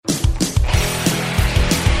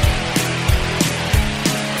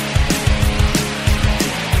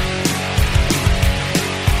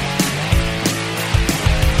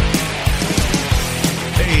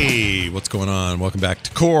going on? Welcome back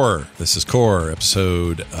to Core. This is Core,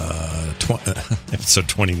 episode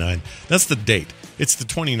 29. That's the date. It's the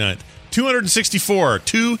 29th. 264.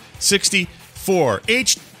 264.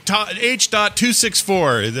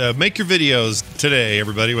 H.264. Make your videos today,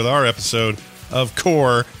 everybody, with our episode of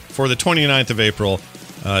Core for the 29th of April.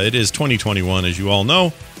 It is 2021, as you all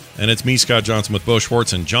know. And it's me, Scott Johnson, with Bo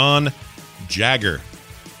Schwartz and John Jagger.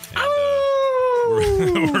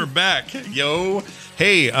 And we're back. Yo.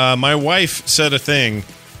 Hey, my wife said a thing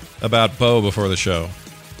about Bo before the show.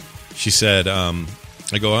 She said, I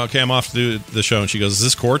go, okay, I'm off to do the show. And she goes, is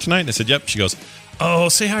this Core tonight? And I said, yep. She goes, oh,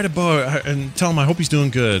 say hi to Bo and tell him I hope he's doing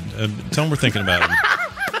good. Tell him we're thinking about him.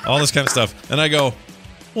 All this kind of stuff. And I go,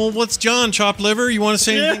 well, what's John, chopped liver? You want to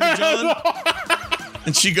say anything to John?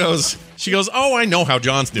 And she goes, oh, I know how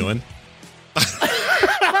John's doing. I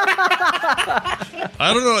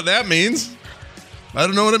don't know what that means. I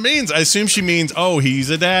don't know what it means. I assume she means, oh, he's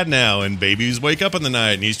a dad now, and babies wake up in the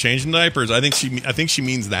night, and he's changing diapers. I think she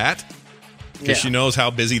means that because she knows how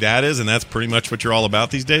busy that is, and that's pretty much what you're all about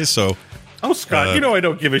these days. So, oh, Scott, you know I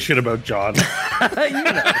don't give a shit about John. You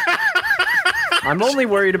know. I'm only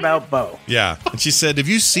worried about Bo. Yeah, and she said, have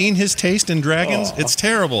you seen his taste in dragons? It's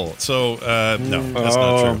terrible. So, no, that's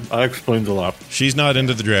not true. I explained a lot. She's not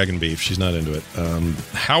into the dragon beef. She's not into it.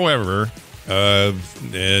 However.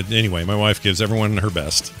 Anyway, my wife gives everyone her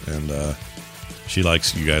best, and she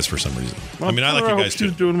likes you guys for some reason. Well, I mean, I like you guys too.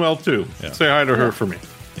 She's doing well too. Yeah. Say hi to her for me.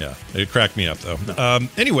 Yeah, it cracked me up though. No.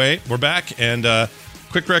 Anyway, we're back, and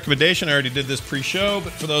quick recommendation. I already did this pre-show,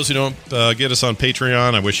 but for those who don't get us on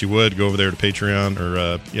Patreon, I wish you would go over there to Patreon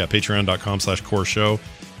or patreon.com/core show,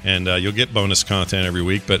 and you'll get bonus content every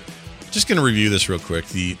week. But just going to review this real quick.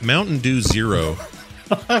 The Mountain Dew Zero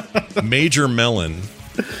Major Melon.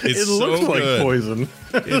 It looks like good. Poison.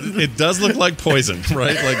 It does look like poison,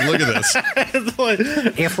 right? Like, look at this.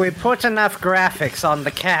 If we put enough graphics on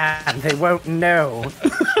the can, they won't know.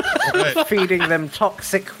 We're feeding them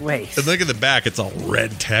toxic waste. And look at the back. It's all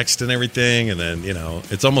red text and everything. And then,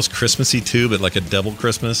 it's almost Christmassy too, but like a devil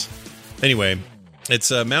Christmas. Anyway,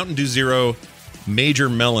 it's a Mountain Dew Zero Major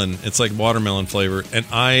Melon. It's like watermelon flavor. And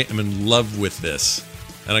I am in love with this.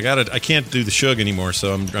 And I can't do the Shug anymore,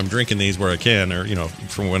 so I'm drinking these where I can, or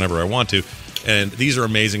from whenever I want to. And these are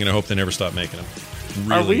amazing, and I hope they never stop making them.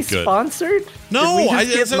 Really Are we good. Sponsored? No,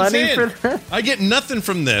 get money for that? I get nothing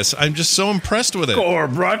from this. I'm just so impressed with it. Core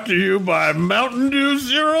brought to you by Mountain Dew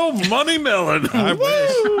Zero Money Melon. I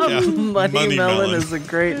wish. Yeah. Money Melon is a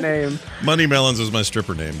great name. Money Melons was my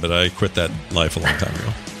stripper name, but I quit that life a long time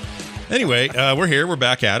ago. Anyway, we're here. We're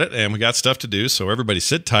back at it, and we got stuff to do. So everybody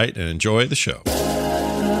sit tight and enjoy the show.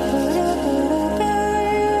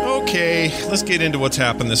 Okay, let's get into what's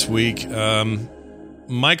happened this week.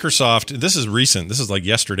 Microsoft, this is recent. This is like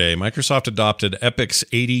yesterday. Microsoft adopted Epic's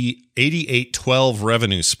 88-12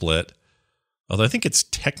 revenue split, although I think it's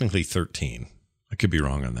technically 13. I could be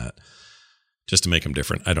wrong on that. Just to make them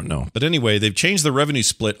different. I don't know. But anyway, they've changed the revenue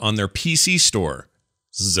split on their PC stores,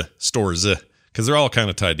 because they're all kind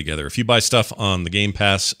of tied together. If you buy stuff on the Game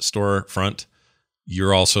Pass storefront,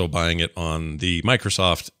 you're also buying it on the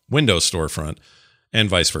Microsoft Windows storefront, and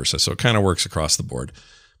vice versa. So it kind of works across the board.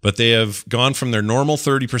 But they have gone from their normal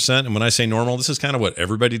 30%. And when I say normal, this is kind of what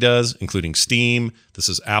everybody does, including Steam. This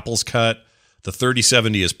is Apple's cut. The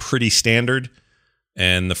 30/70 is pretty standard.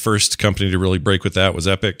 And the first company to really break with that was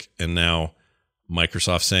Epic. And now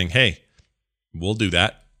Microsoft saying, hey, we'll do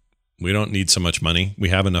that. We don't need so much money. We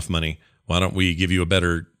have enough money. Why don't we give you a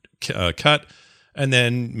better cut? And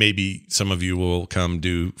then maybe some of you will come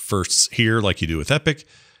do firsts here like you do with Epic.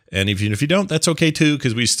 And even if you don't, that's okay too,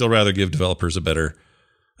 because we still rather give developers a better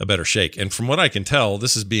shake. And from what I can tell,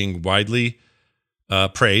 this is being widely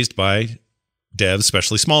praised by devs,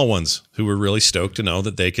 especially small ones, who are really stoked to know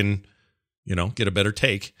that they can, get a better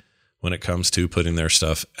take when it comes to putting their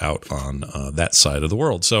stuff out on that side of the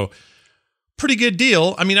world. So pretty good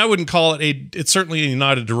deal. I mean, I wouldn't call it it's certainly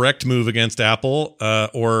not a direct move against Apple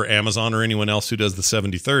or Amazon or anyone else who does the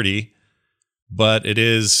 70/30. But it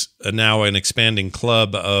is now an expanding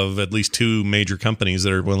club of at least two major companies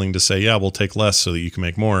that are willing to say, yeah, we'll take less so that you can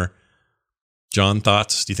make more. John,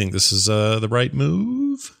 thoughts? Do you think this is the right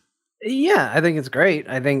move? Yeah, I think it's great.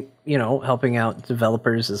 I think, helping out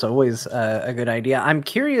developers is always a good idea. I'm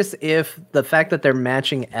curious if the fact that they're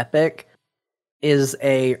matching Epic is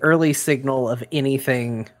a early signal of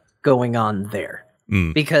anything going on there.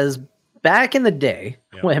 Because back in the day,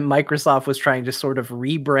 when Microsoft was trying to sort of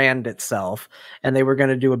rebrand itself and they were going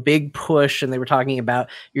to do a big push and they were talking about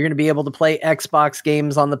you're going to be able to play Xbox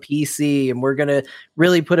games on the PC and we're going to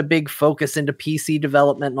really put a big focus into PC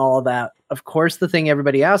development and all of that. Of course, the thing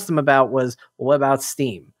everybody asked them about was, well, what about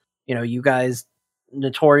Steam? you guys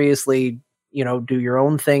notoriously, do your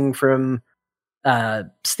own thing from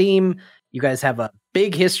Steam. You guys have a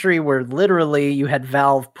big history where literally you had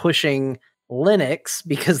Valve pushing Linux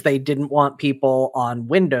because they didn't want people on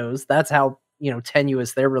Windows. That's how,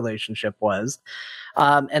 tenuous their relationship was.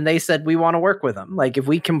 And they said, we want to work with them. Like, if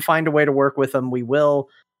we can find a way to work with them, we will.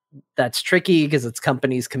 That's tricky because it's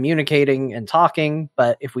companies communicating and talking.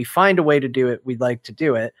 But if we find a way to do it, we'd like to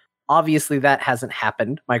do it. Obviously, that hasn't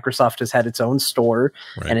happened. Microsoft has had its own store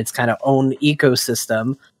and its kind of own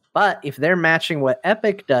ecosystem. But if they're matching what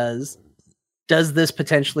Epic does this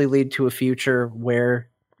potentially lead to a future where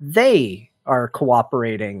they are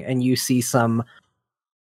cooperating and you see some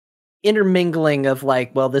intermingling of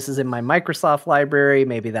like, well, this is in my Microsoft library.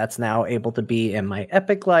 Maybe that's now able to be in my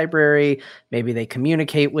Epic library. Maybe they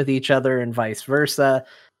communicate with each other and vice versa.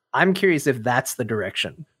 I'm curious if that's the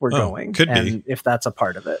direction we're going, and if that's a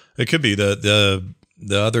part of it. It could be. The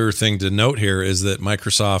other thing to note here is that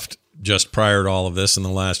Microsoft, just prior to all of this in the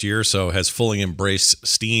last year or so, has fully embraced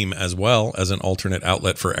Steam as well as an alternate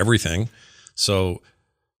outlet for everything. So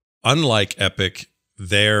unlike Epic,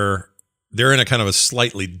 they're in a kind of a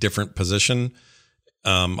slightly different position.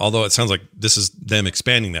 Although it sounds like this is them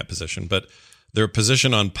expanding that position, but their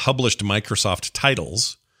position on published Microsoft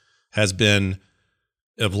titles has been,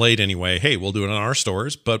 of late anyway, hey, we'll do it on our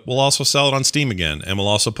stores, but we'll also sell it on Steam again, and we'll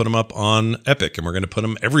also put them up on Epic, and we're going to put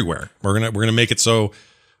them everywhere. We're going to make it so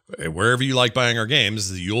wherever you like buying our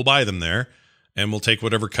games, you'll buy them there, and we'll take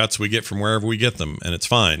whatever cuts we get from wherever we get them, and it's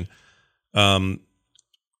fine.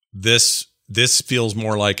 This feels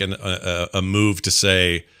more like a move to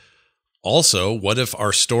say, also, what if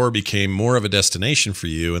our store became more of a destination for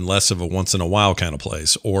you and less of a once in a while kind of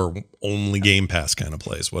place, or only Game Pass kind of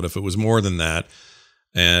place? What if it was more than that?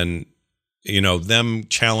 And, them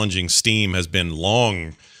challenging Steam has been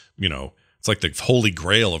long, it's like the holy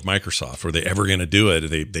grail of Microsoft. Are they ever going to do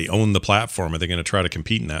it? They own the platform. Are they going to try to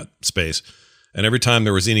compete in that space? And every time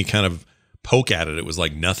there was any kind of poke at it, it was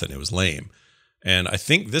like nothing. It was lame. And I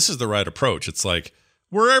think this is the right approach. It's like,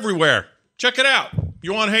 we're everywhere. Check it out.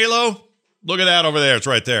 You want Halo? Look at that over there. It's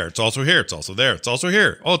right there. It's also here. It's also there. It's also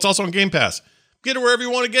here. Oh, it's also on Game Pass. Get it wherever you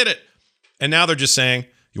want to get it. And now they're just saying,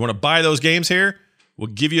 you want to buy those games here? We'll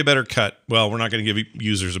give you a better cut. Well, we're not going to give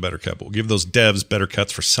users a better cut, but we'll give those devs better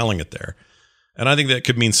cuts for selling it there. And I think that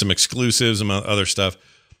could mean some exclusives and other stuff.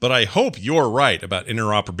 But I hope you're right about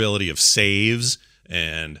interoperability of saves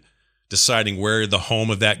and deciding where the home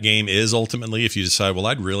of that game is ultimately. If you decide, well,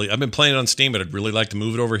 I've been playing it on Steam, but I'd really like to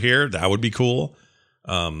move it over here. That would be cool.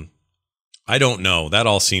 I don't know. That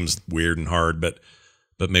all seems weird and hard, but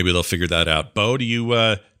maybe they'll figure that out. Bo, do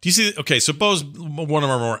you see? Okay, so Bo's one of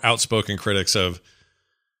our more outspoken critics of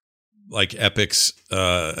like Epic's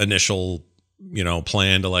initial,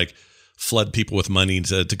 plan to like flood people with money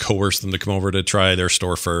to coerce them to come over to try their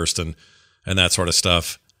store first and that sort of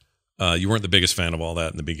stuff. You weren't the biggest fan of all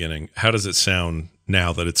that in the beginning. How does it sound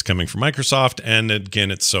now that it's coming from Microsoft and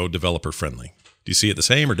again it's so developer friendly? Do you see it the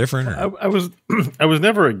same or different? Or? I was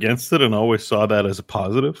never against it and always saw that as a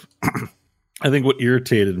positive. I think what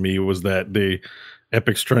irritated me was that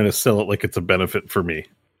Epic's trying to sell it like it's a benefit for me,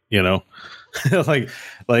 like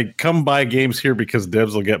come buy games here because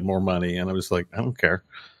devs will get more money. And I was like, I don't care.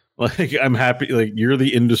 Like, I'm happy. Like, you're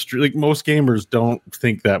the industry. Like, most gamers don't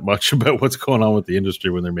think that much about what's going on with the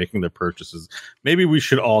industry when they're making their purchases. Maybe we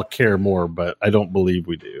should all care more, but I don't believe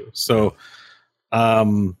we do. So,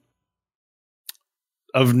 of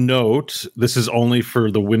note, this is only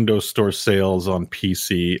for the Windows Store sales on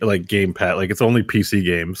PC, like Game Pass. Like, it's only PC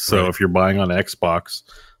games. So if you're buying on Xbox,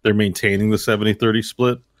 they're maintaining the 70-30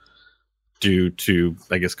 split due to,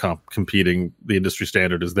 I guess, competing. The industry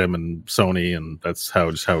standard is them and Sony, and that's how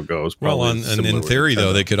it goes. Well, and in theory,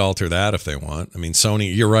 though, they could alter that if they want. I mean,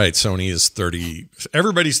 Sony, you're right. Sony is 30.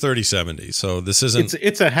 Everybody's 30-70. So this isn't.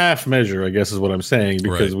 It's a half measure, I guess, is what I'm saying,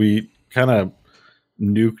 because we kind of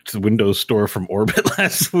nuked Windows Store from orbit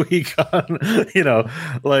last week on,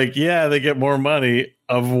 they get more money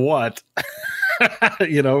of what?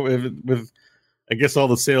 With I guess all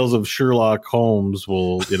the sales of Sherlock Holmes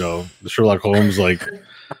will, the Sherlock Holmes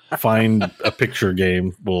find a picture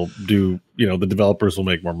game will do, the developers will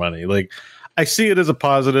make more money. Like, I see it as a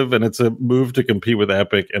positive, and it's a move to compete with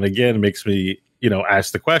Epic. And again, it makes me,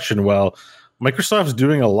 ask the question, well, Microsoft's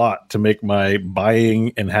doing a lot to make my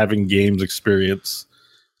buying and having games experience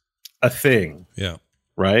a thing. Yeah.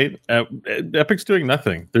 Right? Epic's doing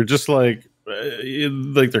nothing. They're just like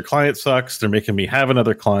their client sucks. They're making me have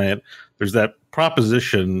another client. There's that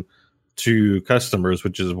proposition to customers,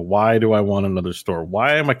 which is, why do I want another store?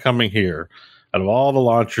 Why am I coming here? Out of all the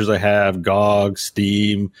launchers I have, GOG,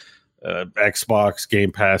 Steam, Xbox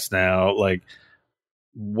Game Pass now. Like,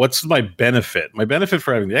 what's my benefit? My benefit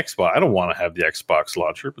for having the Xbox, I don't want to have the Xbox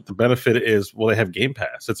launcher, but the benefit is, well, they have Game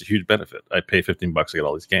Pass. That's a huge benefit. I pay $15 to get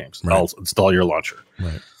all these games. Right. I'll install your launcher.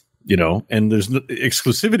 Right. You know, and there's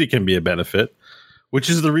exclusivity can be a benefit, which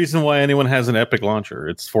is the reason why anyone has an Epic launcher.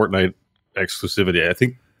 It's Fortnite exclusivity. I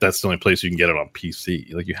think that's the only place you can get it on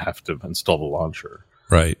PC. Like, you have to install the launcher.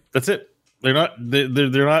 Right. That's it. They're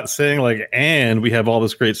not saying like, and we have all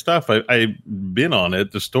this great stuff. I've been on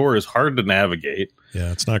it. The store is hard to navigate.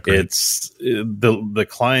 Yeah, it's not great. It's the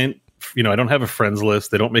client. You know, I don't have a friends list.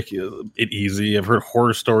 They don't make it easy. I've heard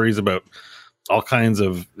horror stories about all kinds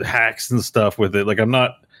of hacks and stuff with it. Like, I'm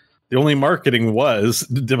not. The only marketing was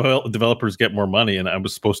developers get more money, and I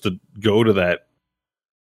was supposed to go to that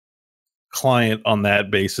client on that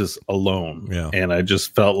basis alone. Yeah. And I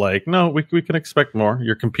just felt like, no, we can expect more.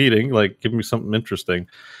 You're competing. Like, give me something interesting.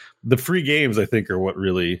 The free games, I think, are what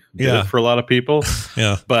really did it for a lot of people.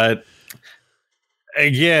 Yeah. But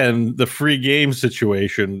again, the free game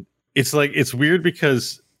situation, it's like, it's weird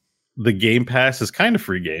because the Game Pass is kind of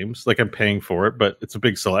free games. Like, I'm paying for it, but it's a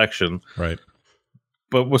big selection. Right.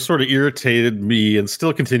 But what sort of irritated me and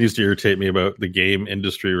still continues to irritate me about the game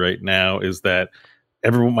industry right now is that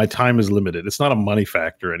my time is limited. It's not a money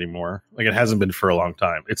factor anymore. Like, it hasn't been for a long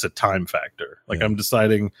time. It's a time factor. Like, I'm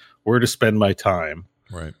deciding where to spend my time.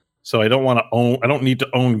 Right. So I don't need to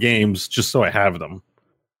own games just so I have them.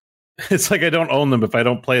 It's like, I don't own them if I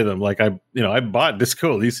don't play them. Like, I bought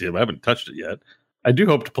Disco Elysium. I haven't touched it yet. I do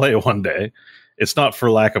hope to play it one day. It's not for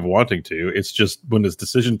lack of wanting to. It's just when it's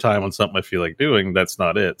decision time on something I feel like doing, that's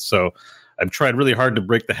not it. So I've tried really hard to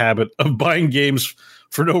break the habit of buying games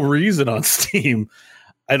for no reason on Steam.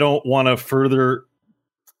 I don't want to further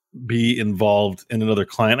be involved in another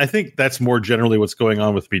client. I think that's more generally what's going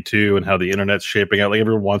on with me too, and how the internet's shaping out. Like,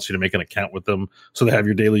 everyone wants you to make an account with them, so they have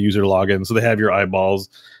your daily user login, so they have your eyeballs.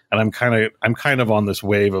 And I'm kind of on this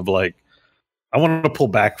wave of like, I want to pull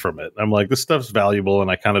back from it. I'm like, this stuff's valuable, and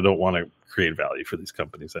I kind of don't want to create value for these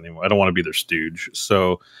companies anymore. I don't want to be their stooge.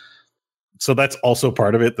 So that's also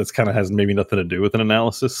part of it. That's kind of has maybe nothing to do with an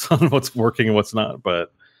analysis on what's working and what's not.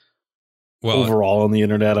 But overall on the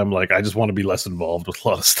internet, I'm like, I just want to be less involved with a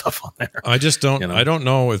lot of stuff on there. I just don't, I don't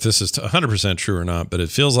know if this is 100% true or not, but it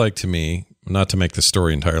feels like to me, not to make the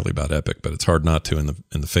story entirely about Epic, but it's hard not to in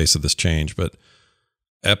the face of this change. But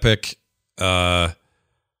Epic,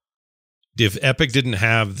 if Epic didn't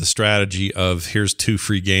have the strategy of here's 2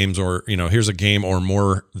 free games, or, here's a game or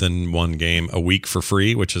more than one game a week for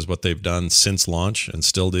free, which is what they've done since launch and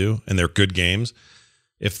still do, and they're good games.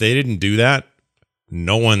 If they didn't do that,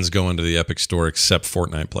 no one's going to the Epic store except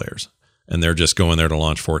Fortnite players, and they're just going there to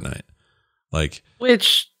launch Fortnite. Like,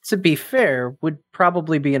 which, to be fair, would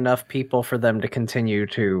probably be enough people for them to continue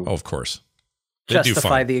to, of course,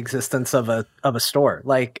 justify the existence of a store.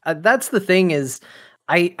 Like, that's the thing is,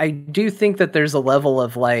 I do think that there's a level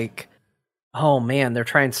of like, oh man, they're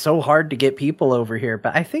trying so hard to get people over here.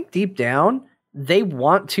 But I think deep down, they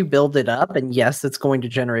want to build it up. And yes, it's going to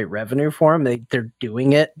generate revenue for them. They're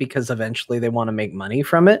doing it because eventually they want to make money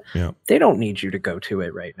from it. Yeah. They don't need you to go to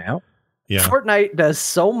it right now. Yeah. Fortnite does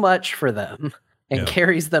so much for them and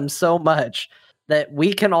carries them so much that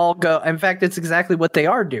we can all go. In fact, it's exactly what they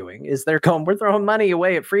are doing is we're throwing money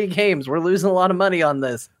away at free games. We're losing a lot of money on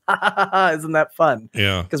this. Isn't that fun?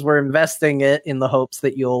 Yeah. Because we're investing it in the hopes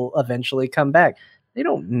that you'll eventually come back. They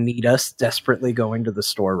don't need us desperately going to the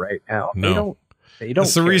store right now. No. They don't.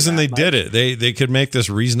 That's the reason they did it. They could make this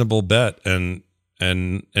reasonable bet, and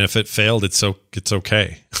if it failed, it's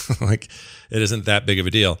okay. Like, it isn't that big of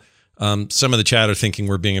a deal. Some of the chat are thinking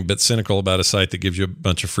we're being a bit cynical about a site that gives you a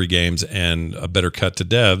bunch of free games and a better cut to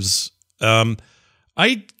devs.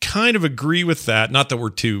 I kind of agree with that. Not that we're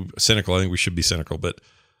too cynical. I think we should be cynical, but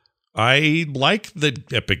I like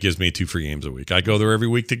that Epic gives me 2 free games a week. I go there every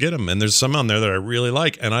week to get them, and there's some on there that I really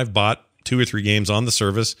like, and I've bought 2 or 3 games on the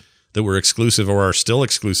service that were exclusive or are still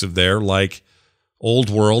exclusive there, like Old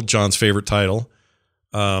World, John's favorite title.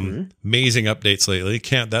 Amazing updates lately.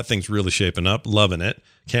 That thing's really shaping up. Loving it.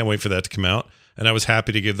 Can't wait for that to come out. And I was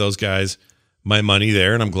happy to give those guys my money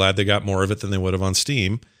there, and I'm glad they got more of it than they would have on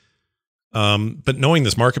Steam. But knowing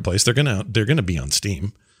this marketplace, they're gonna be on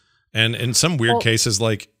Steam. And in some weird cases,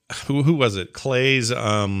 like who was it? Clay's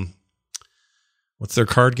what's their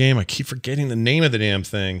card game? I keep forgetting the name of the damn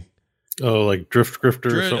thing. Oh, like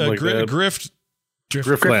Grifter or something like that.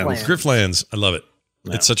 Griftlands. I love it.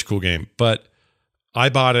 Yeah. It's such a cool game. But I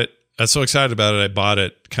bought it. I was so excited about it. I bought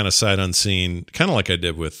it kind of sight unseen, kind of like I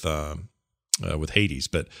did with Hades.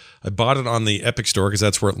 But I bought it on the Epic Store because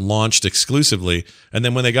that's where it launched exclusively. And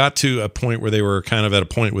then when they got to a point where they were kind of at a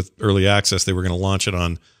point with early access, they were going to launch it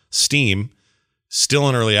on Steam, still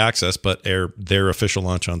in early access, but their official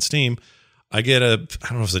launch on Steam, I get I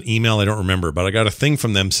don't know if it's an email, I don't remember, but I got a thing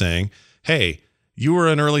from them saying, hey, you were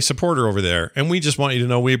an early supporter over there, and we just want you to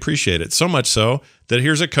know we appreciate it. So much so that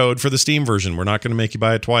here's a code for the Steam version. We're not going to make you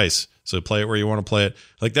buy it twice. So play it where you want to play it.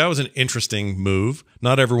 Like, that was an interesting move.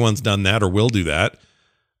 Not everyone's done that or will do that.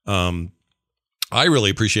 I really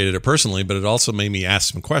appreciated it personally, but it also made me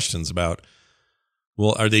ask some questions about,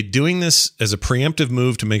 well, are they doing this as a preemptive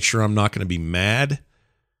move to make sure I'm not going to be mad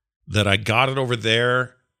that I got it over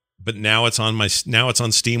there, but now it's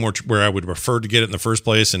on Steam where I would prefer to get it in the first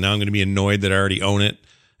place, and now I'm going to be annoyed that I already own it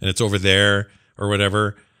and it's over there or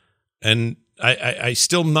whatever. And I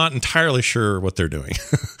still not entirely sure what they're doing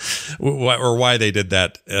or why they did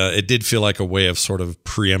that. It did feel like a way of sort of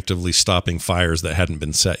preemptively stopping fires that hadn't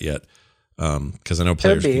been set yet. Because I know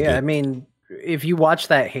players could be. I mean, if you watch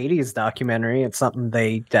that Hades documentary, it's something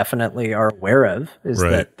they definitely are aware of, is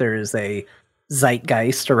that there is a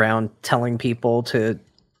zeitgeist around telling people to,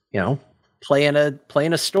 play in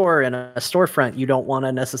a store, in a storefront you don't want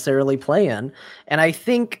to necessarily play in. And I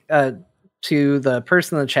think to the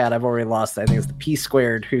person in the chat, I've already lost, I think it's the P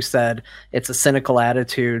Squared, who said it's a cynical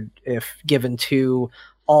attitude if given to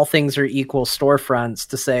all things are equal storefronts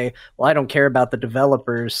to say, well, I don't care about the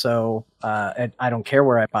developers, so I don't care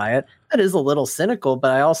where I buy it. That is a little cynical,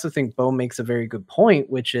 but I also think Bo makes a very good point,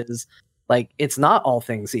 which is, like, it's not all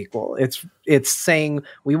things equal. It's saying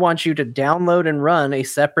we want you to download and run a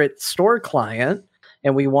separate store client,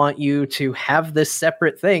 and we want you to have this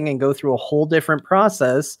separate thing and go through a whole different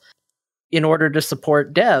process in order to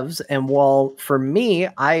support devs. And while for me,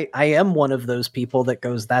 I am one of those people that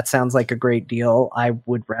goes, that sounds like a great deal. I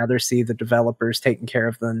would rather see the developers taken care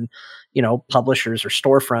of than, publishers or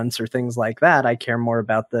storefronts or things like that. I care more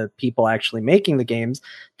about the people actually making the games.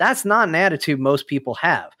 That's not an attitude most people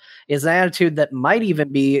have. It's an attitude that might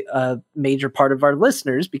even be a major part of our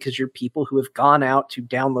listeners, because you're people who have gone out to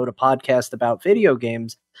download a podcast about video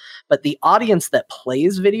games. But the audience that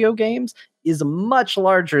plays video games is much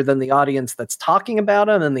larger than the audience that's talking about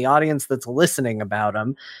them and the audience that's listening about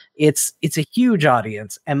them. It's a huge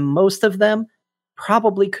audience, and most of them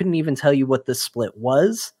probably couldn't even tell you what this split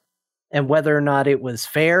was and whether or not it was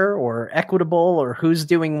fair or equitable or who's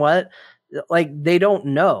doing what. Like, they don't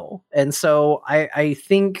know. And so I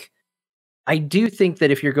do think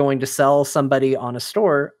that if you're going to sell somebody on a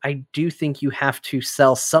store, I do think you have to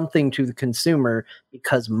sell something to the consumer,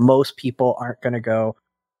 because most people aren't going to go,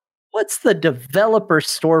 what's the developer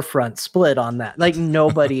storefront split on that? Like,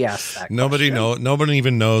 nobody asks that. Nobody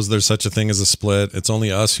even knows there's such a thing as a split. It's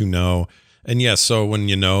only us who know. And yes, so when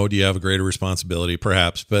you know, do you have a greater responsibility?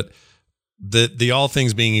 Perhaps, but the all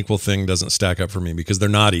things being equal thing doesn't stack up for me, because they're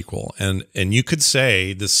not equal. And you could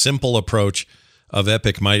say the simple approach of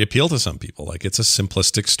Epic might appeal to some people. Like, it's a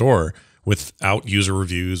simplistic store without user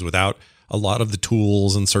reviews, without a lot of the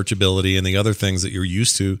tools and searchability and the other things that you're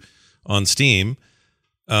used to on Steam.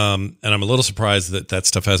 And I'm a little surprised that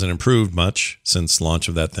stuff hasn't improved much since launch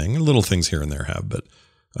of that thing. Little things here and there have, but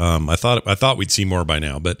I thought we'd see more by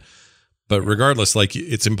now. But regardless, like,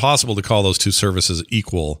 it's impossible to call those two services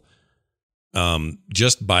equal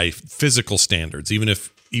just by physical standards. Even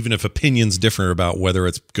if opinions differ about whether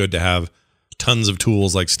it's good to have tons of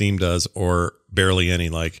tools like Steam does or barely any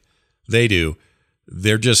like they do,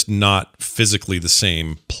 they're just not physically the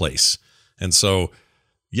same place. And so,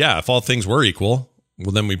 yeah, if all things were equal,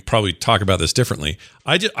 well, then we'd probably talk about this differently.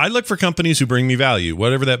 I look for companies who bring me value,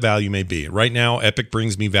 whatever that value may be. Right now, Epic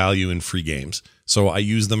brings me value in free games, so I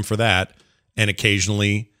use them for that, and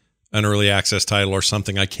occasionally an early access title or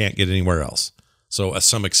something I can't get anywhere else. So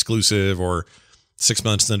some exclusive or 6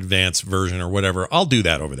 months in advance version or whatever, I'll do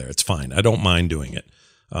that over there. It's fine. I don't mind doing it.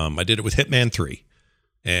 I did it with Hitman 3,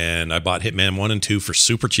 and I bought Hitman 1 and 2 for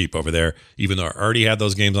super cheap over there, even though I already had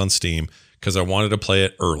those games on Steam, because I wanted to play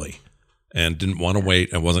it early and didn't want to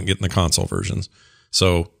wait. I wasn't getting the console versions.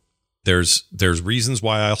 So there's reasons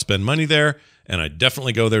why I'll spend money there, and I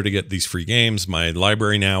definitely go there to get these free games. My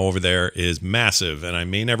library now over there is massive, and I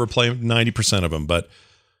may never play 90% of them, but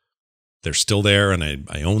they're still there, and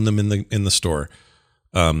I own them in the store.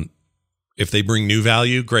 If they bring new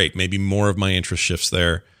value, great. Maybe more of my interest shifts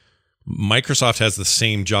there. Microsoft has the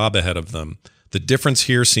same job ahead of them. The difference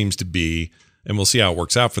here seems to be, and we'll see how it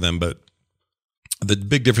works out for them, but the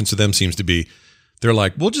big difference for them seems to be they're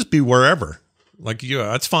like, we'll just be wherever. Like,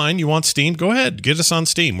 yeah, that's fine. You want Steam? Go ahead. Get us on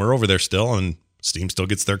Steam. We're over there still, and Steam still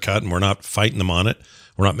gets their cut, and we're not fighting them on it.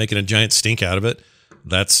 We're not making a giant stink out of it.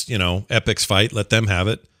 That's, Epic's fight. Let them have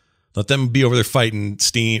it. Let them be over there fighting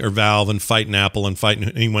Steam or Valve and fighting Apple and fighting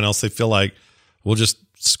anyone else they feel like. We'll just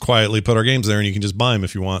quietly put our games there, and you can just buy them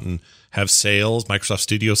if you want and have sales, Microsoft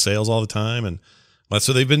Studio sales all the time. And that's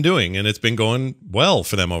what they've been doing. And it's been going well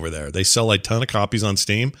for them over there. They sell a ton of copies on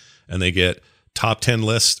Steam, and they get top 10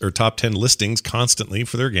 lists or top 10 listings constantly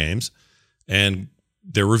for their games. And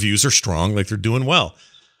their reviews are strong, like they're doing well.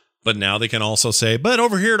 But now they can also say, but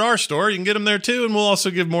over here at our store, you can get them there too. And we'll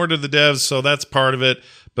also give more to the devs. So that's part of it.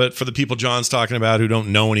 But for the people John's talking about who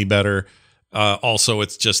don't know any better, also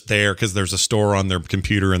it's just there because there's a store on their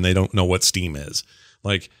computer and they don't know what Steam is.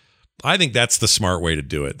 Like, I think that's the smart way to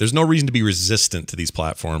do it. There's no reason to be resistant to these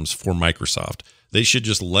platforms for Microsoft. They should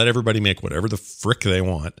just let everybody make whatever the frick they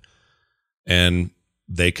want. And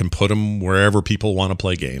they can put them wherever people want to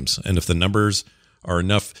play games. And if the numbers are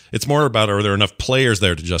enough, it's more about, are there enough players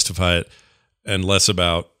there to justify it, and less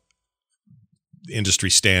about industry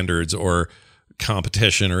standards or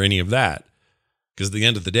competition or any of that. Because at the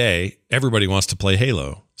end of the day, everybody wants to play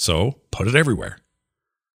Halo. So put it everywhere.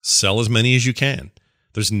 Sell as many as you can.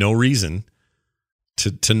 There's no reason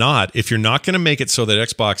to not. If you're not going to make it so that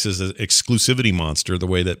Xbox is an exclusivity monster the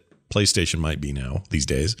way that PlayStation might be now these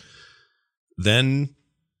days, then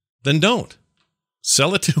don't.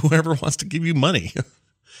 Sell it to whoever wants to give you money.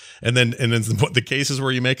 And then the cases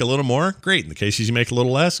where you make a little more, great. In the cases you make a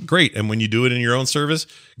little less, great. And when you do it in your own service,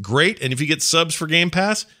 great. And if you get subs for Game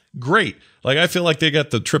Pass, great. Like, I feel like they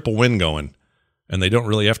got the triple win going, and they don't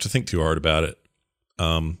really have to think too hard about it.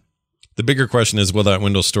 The bigger question is, will that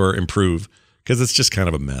Windows Store improve? Because it's just kind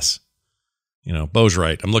of a mess. You know, Bo's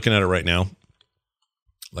right. I'm looking at it right now.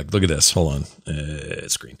 Like, look at this. Hold on.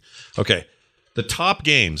 Screen. Okay. The top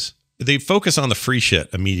games, they focus on the free shit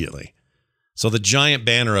immediately. So the giant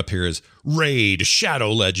banner up here is Raid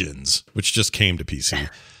Shadow Legends, which just came to PC.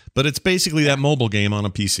 But it's basically that mobile game on a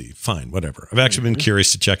PC. Fine, whatever. I've actually been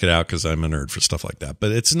curious to check it out because I'm a nerd for stuff like that.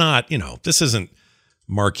 But it's not, this isn't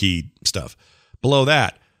marquee stuff. Below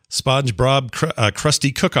that, SpongeBob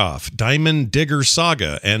Krusty Cook-Off, Diamond Digger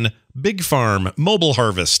Saga, and Big Farm Mobile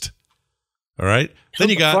Harvest. All right. Then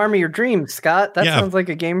you got Farm of Your Dreams, Scott. That sounds like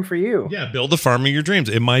a game for you. Yeah, build the farm of your dreams.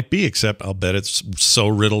 It might be, except I'll bet it's so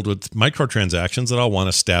riddled with microtransactions that I'll want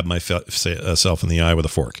to stab myself in the eye with a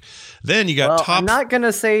fork. Then you got I'm not going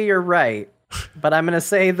to say you're right, but I'm going to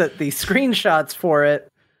say that the screenshots for it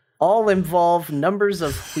all involve numbers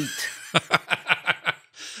of wheat.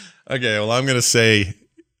 Okay, well, I'm going to say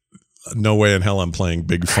no way in hell I'm playing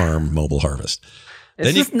Big Farm Mobile Harvest.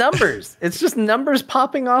 It's just numbers. It's just numbers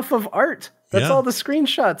popping off of art. That's all the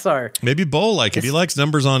screenshots are. Maybe Bo if he likes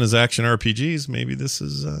numbers on his action RPGs, maybe this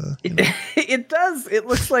is... It does. It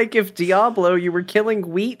looks like if Diablo, you were killing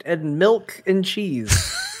wheat and milk and cheese.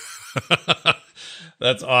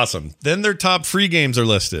 That's awesome. Then their top free games are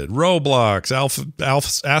listed. Roblox,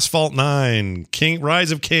 Asphalt 9,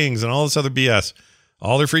 Rise of Kings, and all this other BS.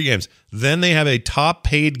 All their free games. Then they have a top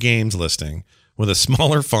paid games listing with a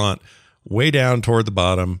smaller font way down toward the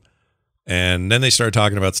bottom. And then they start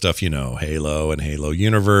talking about stuff, Halo and Halo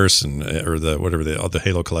Universe or the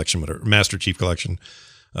Halo collection, whatever, Master Chief Collection,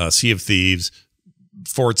 Sea of Thieves,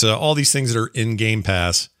 Forza, all these things that are in Game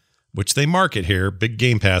Pass, which they market here, big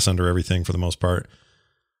Game Pass under everything for the most part.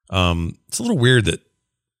 It's a little weird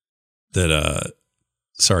that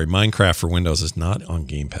Minecraft for Windows is not on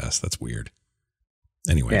Game Pass. That's weird.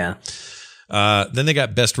 Anyway. Yeah. Then they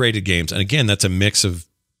got best rated games. And again, that's a mix of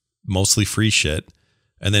mostly free shit.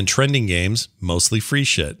 And then trending games, mostly free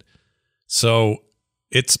shit. So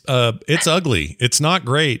it's ugly. It's not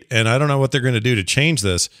great. And I don't know what they're going to do to change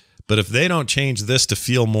this. But if they don't change this to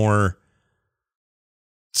feel more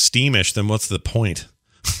Steamish, then what's the point?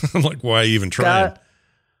 Like, why even try?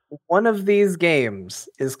 One of these games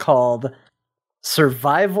is called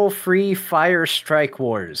Survival Free Fire Strike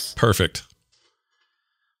Wars. Perfect.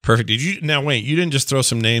 You didn't just throw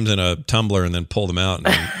some names in a tumbler and then pull them out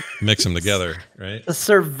and mix them together, right? The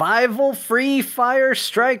Survival Free Fire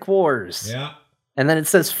Strike Wars. Yeah. And then it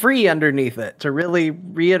says free underneath it to really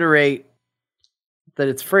reiterate that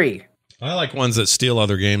it's free. I like ones that steal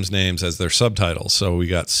other games' names as their subtitles. So we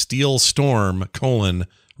got Steel Storm,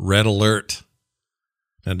 Red Alert.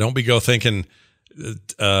 Now don't go thinking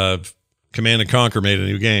Command & Conquer made a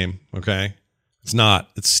new game, okay? It's not.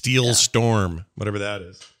 It's Steel Storm, whatever that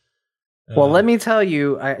is. Well, let me tell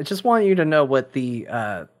you, I just want you to know what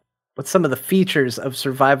what some of the features of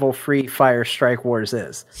Survival Free Fire Strike Wars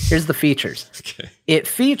is. Here's the features. Okay. It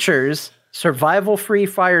features Survival Free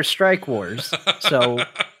Fire Strike Wars. So,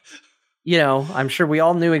 I'm sure we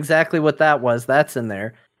all knew exactly what that was. That's in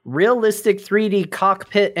there. Realistic 3D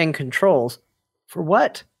cockpit and controls. For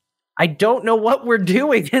what? I don't know what we're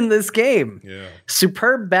doing in this game. Yeah.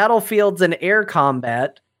 Superb battlefields and air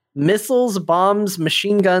combat, missiles, bombs,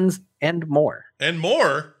 machine guns, And more. And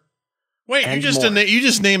more? Wait, And you more.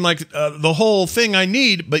 just named like the whole thing I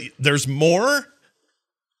need, but there's more?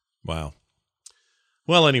 Wow.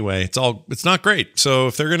 Well, anyway, it's not great. So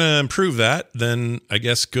if they're going to improve that, then I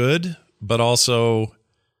guess good, but also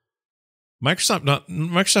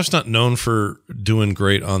Microsoft's not known for doing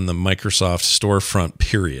great on the Microsoft storefront,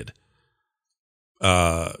 period.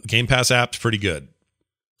 Game Pass app's pretty good.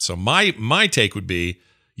 So my take would be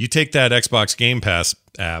you take that Xbox Game Pass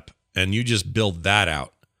app and you just build that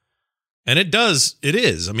out. And it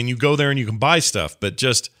is. I mean, you go there and you can buy stuff, but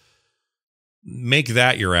just make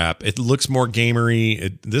that your app. It looks more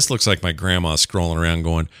gamery. This looks like my grandma scrolling around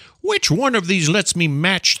going, which one of these lets me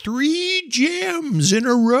match 3 gems in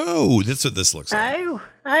a row? That's what this looks like.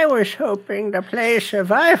 I was hoping to play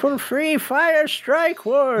Survival Free Fire Strike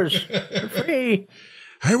Wars for free.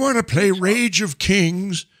 I want to play Rage of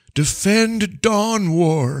Kings, Defend Dawn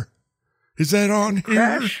War. Is that on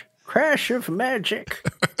here? Crash of Magic.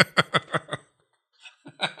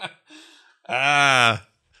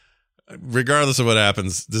 Regardless of what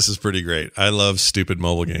happens, this is pretty great. I love stupid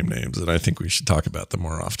mobile game names, and I think we should talk about them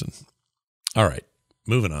more often. All right,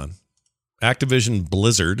 moving on. Activision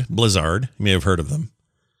Blizzard, you may have heard of them.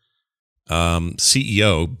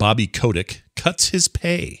 CEO Bobby Kotick cuts his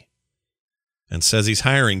pay and says he's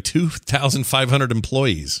hiring 2,500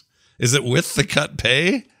 employees. Is it with the cut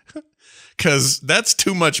pay? Because that's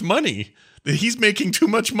too much money. He's making too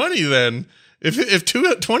much money then. If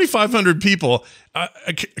 2,500 people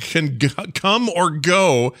can come or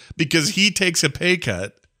go because he takes a pay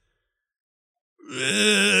cut,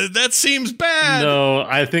 that seems bad. No,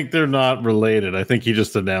 I think they're not related. I think he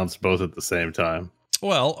just announced both at the same time.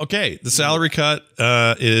 Well, okay. The salary cut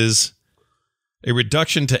is a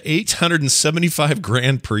reduction to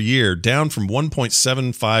 $875,000 per year, down from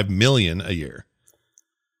 $1.75 million a year.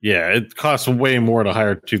 Yeah, it costs way more to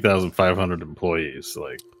hire 2,500 employees.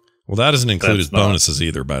 Like, well, that doesn't include his bonuses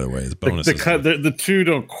either. By the way, the bonuses. The two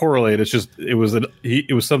don't correlate. It's just it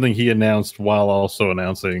was something he announced while also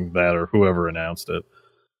announcing that, or whoever announced it.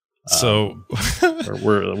 So,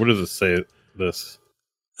 where does it say this?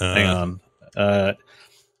 Hang on.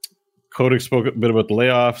 Kotick spoke a bit about the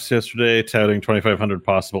layoffs yesterday, touting 2,500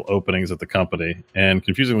 possible openings at the company, and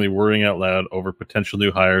confusingly worrying out loud over potential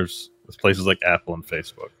new hires with places like Apple and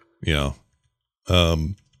Facebook. Yeah.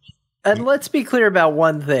 And let's be clear about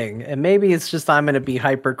one thing, and maybe it's just I'm going to be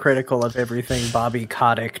hypercritical of everything Bobby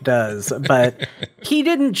Kotick does, but he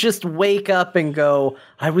didn't just wake up and go,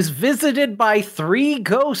 I was visited by 3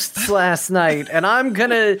 ghosts last night, and I'm going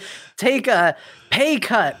to take a pay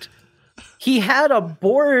cut. He had a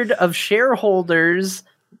board of shareholders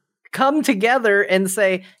come together and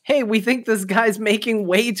say, hey, we think this guy's making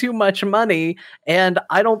way too much money, and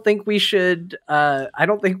I don't think we should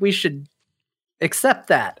accept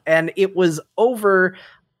that. And it was over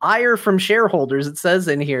ire from shareholders. It says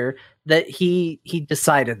in here that he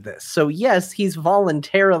decided this. So yes, he's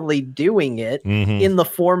voluntarily doing it in the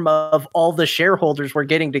form of all the shareholders were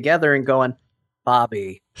getting together and going,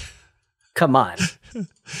 Bobby, come on.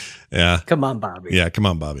 Yeah. Come on, Bobby. Yeah, come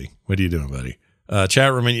on, Bobby. What are you doing, buddy?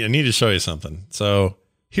 Chat room, I need to show you something. So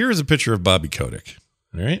here's a picture of Bobby Kotick.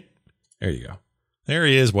 All right. There you go. There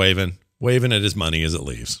he is waving at his money as it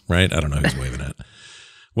leaves, right? I don't know who he's waving at.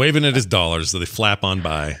 Waving at his dollars so they flap on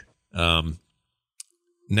by.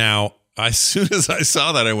 Now, as soon as I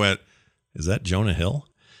saw that, I went, is that Jonah Hill?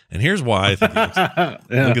 And here's why I think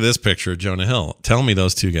look at this picture of Jonah Hill. Tell me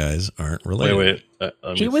those two guys aren't related. Wait.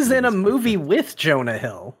 He was in a movie with Jonah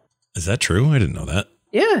Hill. Is that true? I didn't know that.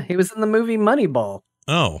 Yeah, he was in the movie Moneyball.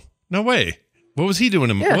 Oh, no way. What was he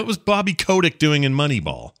doing? What was Bobby Kotick doing in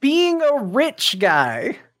Moneyball? Being a rich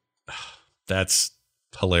guy. That's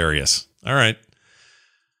hilarious. All right.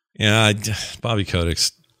 Yeah, Bobby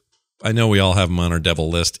Kotick's, I know we all have him on our devil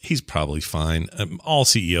list. He's probably fine. All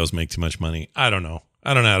CEOs make too much money. I don't know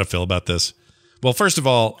how to feel about this. Well, first of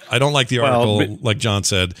all, I don't like the article, like John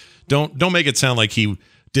said. Don't make it sound like he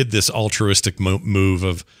did this altruistic move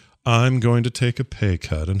of, I'm going to take a pay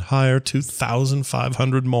cut and hire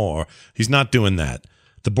 2,500 more. He's not doing that.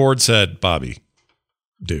 The board said, Bobby,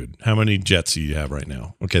 dude, how many jets do you have right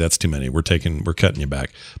now? Okay, that's too many. We're cutting you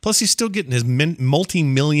back. Plus, he's still getting his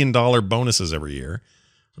multi-million-dollar bonuses every year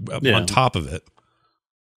on top of it.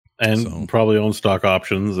 And probably own stock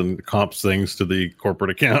options and comps things to the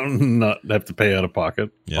corporate account and not have to pay out of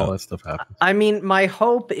pocket. Yeah. All that stuff happens. I mean, my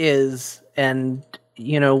hope is, and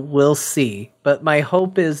we'll see, but my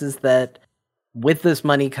hope is that with this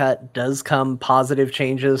money cut does come positive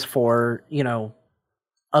changes for,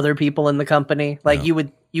 other people in the company. Like you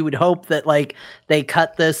would hope that like they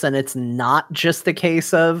cut this and it's not just a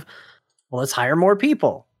case of, well, let's hire more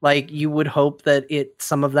people. Like you would hope that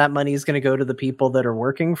some of that money is going to go to the people that are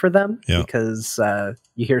working for them because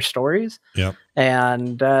you hear stories. Yeah.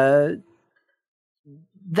 And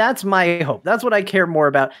that's my hope. That's what I care more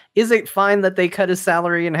about. Is it fine that they cut his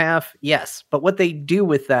salary in half? Yes. But what they do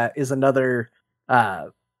with that is another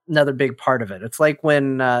big part of it. It's like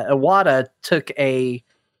when Iwata took a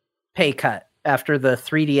pay cut after the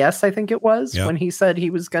 3DS, I think it was, when he said he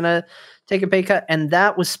was going to take a pay cut. And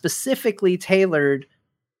that was specifically tailored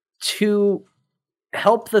to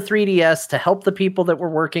help the 3DS, to help the people that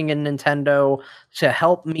were working in Nintendo, to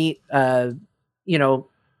help meet,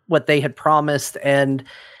 what they had promised. And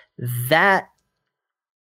that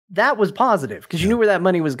was positive because you knew where that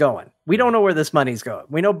money was going. We don't know where this money's going.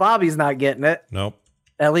 We know Bobby's not getting it. Nope.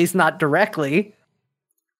 At least not directly.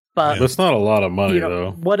 But that's not a lot of money,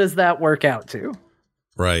 though. What does that work out to?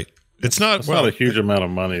 Right. It's not not a huge amount of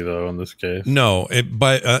money, though, in this case. No,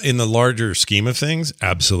 but in the larger scheme of things,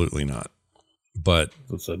 absolutely not. But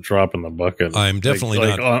it's a drop in the bucket. I'm definitely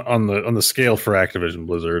not on the scale for Activision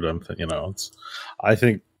Blizzard. I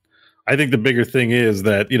think the bigger thing is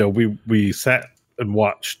that we sat and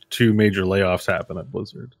watched 2 major layoffs happen at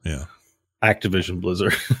Blizzard. Yeah. Activision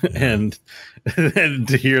Blizzard, and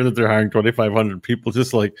to hear that they're hiring 2,500 people,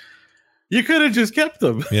 just like you could have just kept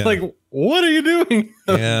them. Yeah. Like, what are you doing?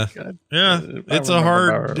 Yeah, it's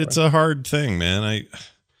a hard thing, man. I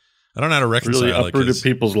don't know how to reconcile. Really uprooted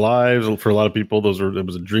people's lives. For a lot of people, it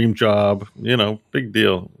was a dream job. Big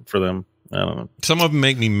deal for them. I don't know. Some of them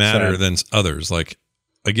make me madder than others. Like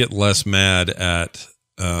I get less mad at.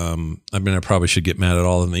 I probably should get mad at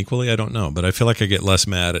all of them equally. I don't know, but I feel like I get less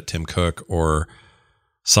mad at Tim Cook or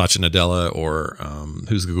Satya Nadella or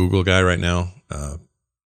who's the Google guy right now?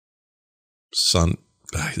 It's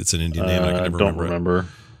an Indian name. I can never remember. Not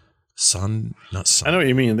Sun. I know what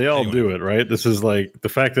you mean. They all do it, right? This is like the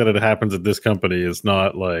fact that it happens at this company is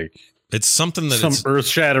not like it's something that some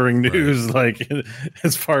earth-shattering news. Right. Like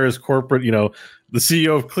as far as corporate, the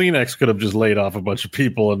CEO of Kleenex could have just laid off a bunch of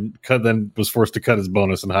people and then was forced to cut his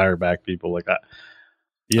bonus and hire back people like that.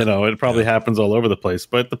 It probably happens all over the place.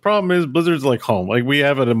 But the problem is Blizzard's like home. Like we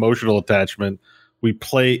have an emotional attachment. We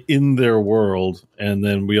play in their world, and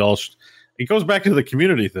then we all. It goes back to the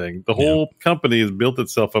community thing. The whole company has built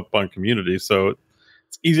itself up on community, so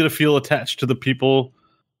it's easy to feel attached to the people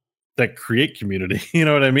that create community. You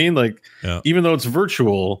know what I mean? Like, even though it's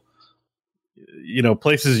virtual,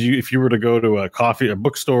 places if you were to go to a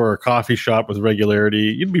bookstore or a coffee shop with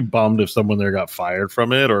regularity, you'd be bummed if someone there got fired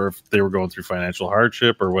from it or if they were going through financial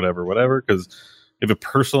hardship or whatever, because you have a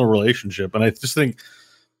personal relationship. And I just think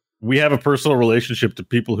we have a personal relationship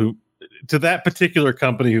to that particular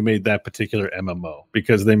company who made that particular MMO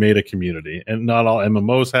because they made a community, and not all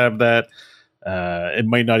MMOs have that. It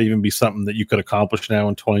might not even be something that you could accomplish now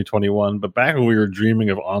in 2021, but back when we were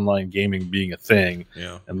dreaming of online gaming being a thing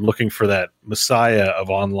and looking for that messiah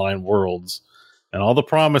of online worlds and all the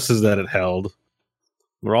promises that it held,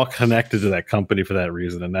 we're all connected to that company for that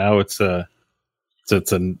reason. And now it's a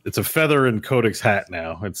feather in Kodak's hat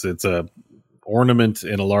now. It's a ornament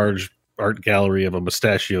in a large art gallery of a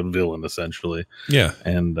mustachioed villain, essentially. Yeah.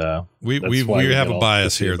 And we have a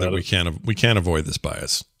bias here that we can't avoid this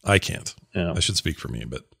bias. I can't. I should speak for me,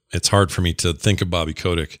 but it's hard for me to think of Bobby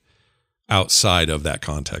Kotick outside of that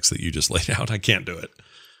context that you just laid out. I can't do it.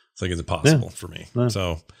 It's like it's impossible for me. Yeah.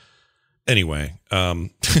 So anyway,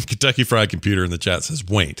 Kentucky Fried Computer in the chat says,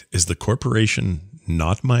 wait, is the corporation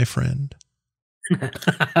not my friend?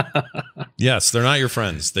 Yes, they're not your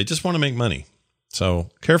friends. They just want to make money. So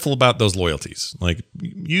careful about those loyalties. Like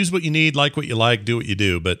use what you need, like what you like, do what you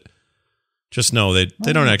do, but just know they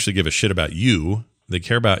don't actually give a shit about you. They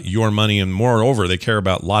care about your money, and moreover, they care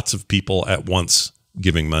about lots of people at once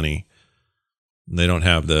giving money. They don't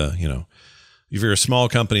have if you're a small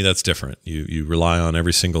company, that's different. You rely on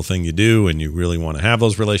every single thing you do, and you really want to have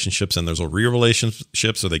those relationships, and there's a real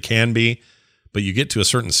relationships, so they can be, but you get to a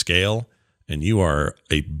certain scale, and you are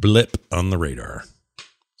a blip on the radar.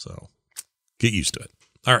 So get used to it.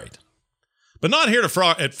 All right. But not here at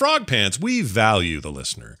Frog Pants. We value the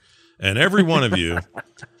listener, and every one of you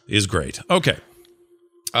is great. Okay.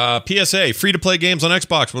 PSA, free-to-play games on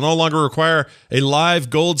Xbox will no longer require a live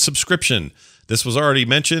gold subscription. This was already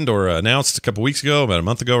mentioned or announced a couple weeks ago, about a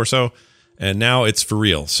month ago or so, and now it's for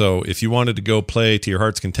real. So if you wanted to go play to your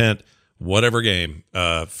heart's content, whatever game,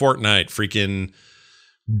 Fortnite, freaking...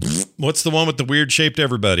 what's the one with the weird-shaped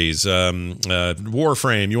everybody's?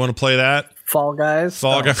 Warframe, you want to play that? Fall Guys?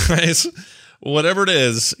 Fall Guys. Whatever it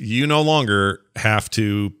is, you no longer have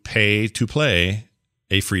to pay to play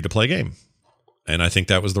a free-to-play game. And I think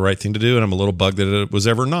that was the right thing to do, and I'm a little bugged that it was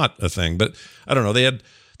ever not a thing. But I don't know. They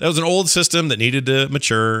that was an old system that needed to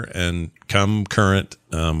mature and come current.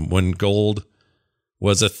 When gold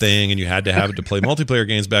was a thing and you had to have it to play multiplayer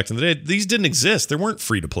games back in the day, these didn't exist. There weren't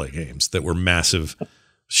free to play games that were massive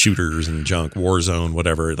shooters and junk, Warzone,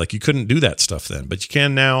 whatever. Like, you couldn't do that stuff then, but you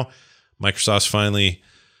can now. Microsoft's finally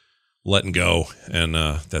letting go, and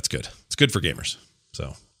that's good. It's good for gamers.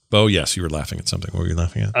 So, Bo, yes, you were laughing at something. What were you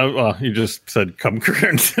laughing at? You just said "come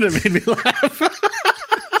current" and it made me laugh.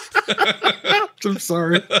 I'm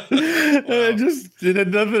sorry. It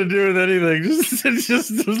had nothing to do with anything. Just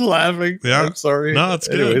was laughing. Yeah. I'm sorry. No, it's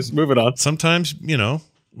good. Anyways, moving on. Sometimes,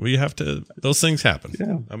 we have to, those things happen.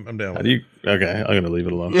 Yeah. I'm down with Okay, I'm going to leave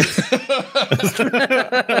it alone.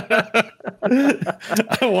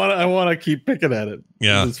 I want to keep picking at it.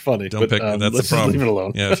 Yeah. It's funny. Don't pick. That's the let's just problem. leave it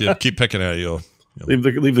alone. Yeah. If you keep picking at it, you'll leave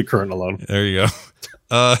the current alone. There you go.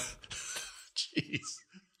 Jeez.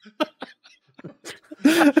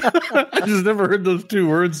 I just never heard those two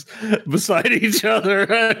words beside each other.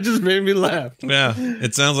 It just made me laugh. Yeah,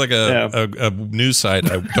 it sounds like a news site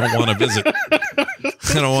I don't want to visit.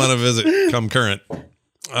 I don't want to visit. Come current. All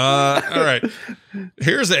right.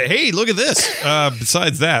 Hey, look at this.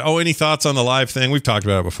 Besides that, any thoughts on the live thing? We've talked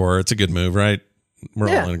about it before. It's a good move, right? We're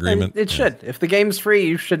all in agreement. It should. If the game's free,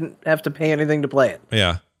 you shouldn't have to pay anything to play it.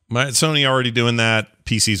 Yeah. Sony already doing that.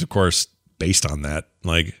 PC's, of course, based on that.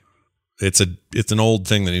 Like, it's an old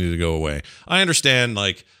thing that needed to go away. I understand,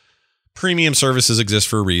 like, premium services exist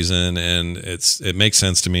for a reason, and it makes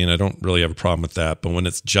sense to me, and I don't really have a problem with that. But when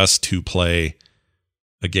it's just to play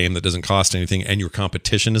a game that doesn't cost anything and your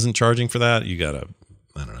competition isn't charging for that, you gotta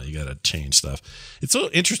change stuff. It's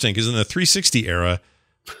so interesting because in the 360 era,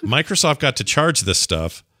 Microsoft got to charge this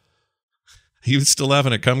stuff. You still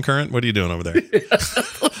laughing at Come Current? What are you doing over there?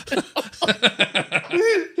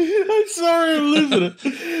 I'm sorry, I'm losing it.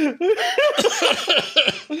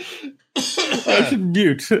 I should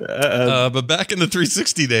mute. But back in the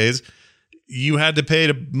 360 days, you had to pay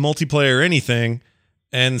to multiplayer anything.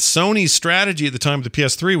 And Sony's strategy at the time of the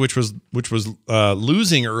PS3, which was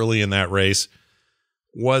losing early in that race,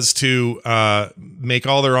 was to make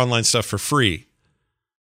all their online stuff for free.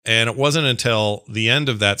 And it wasn't until the end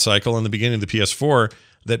of that cycle and the beginning of the PS4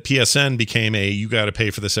 that PSN became you got to pay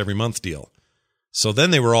for this every month deal. So then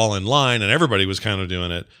they were all in line and everybody was kind of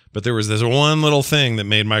doing it. But there was this one little thing that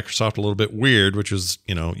made Microsoft a little bit weird, which was,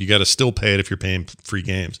 you got to still pay it if you're paying free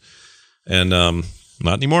games. And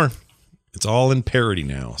not anymore. It's all in parity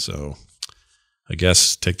now. So I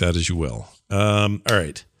guess take that as you will. All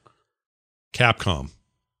right. Capcom.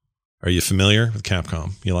 Are you familiar with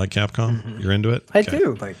Capcom? You like Capcom? Mm-hmm. You're into it? I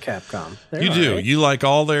do like Capcom. You do. Right. You like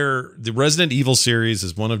the Resident Evil series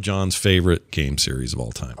is one of John's favorite game series of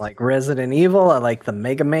all time. I like Resident Evil. I like the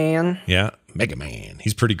Mega Man. Yeah, Mega Man.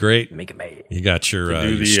 He's pretty great. Mega Man. You got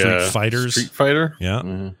your Street Fighters. Street Fighter? Yeah.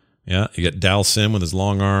 Mm-hmm. Yeah. You got Dal Sim with his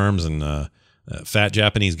long arms and fat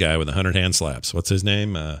Japanese guy with 100 hand slaps. What's his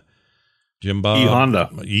name? Jim Bob.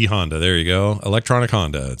 E-Honda. There you go. Electronic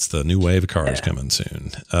Honda. It's the new wave of cars coming soon.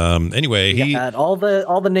 Anyway, he got all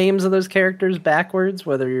the names of those characters backwards,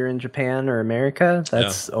 whether you're in Japan or America.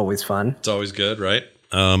 That's always fun. It's always good, right?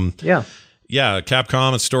 Yeah,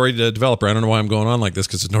 Capcom, a storied developer. I don't know why I'm going on like this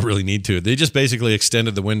because there's no really need to. They just basically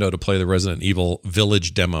extended the window to play the Resident Evil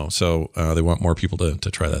Village demo, so they want more people to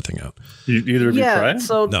try that thing out. Either of you try it?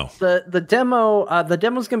 So no. The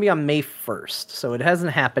demo's going to be on May 1st, so it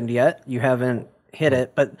hasn't happened yet. You haven't hit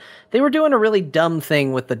it, but they were doing a really dumb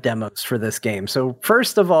thing with the demos for this game. So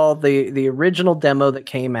first of all, the original demo that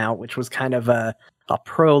came out, which was kind of a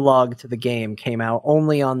prologue to the game, came out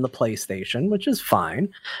only on the PlayStation, which is fine.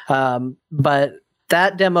 But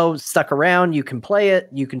that demo stuck around. You can play it.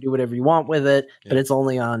 You can do whatever you want with it, but it's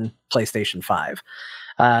only on PlayStation 5.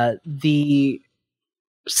 The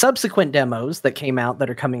subsequent demos that came out that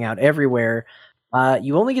are coming out everywhere,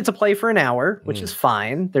 you only get to play for an hour, which is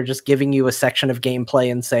fine. They're just giving you a section of gameplay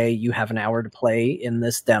and say you have an hour to play in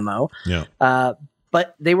this demo. Yeah.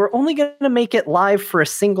 But they were only going to make it live for a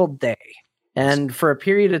single day. And for a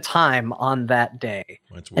period of time on that day.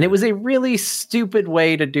 And it was a really stupid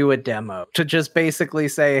way to do a demo, to just basically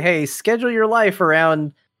say, hey, schedule your life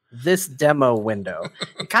around this demo window.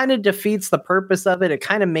 It kind of defeats the purpose of it. It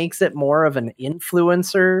kind of makes it more of an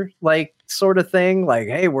influencer like sort of thing. Like,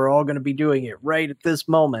 hey, we're all going to be doing it right at this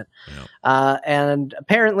moment. Yeah. And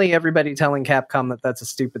apparently everybody telling Capcom that that's a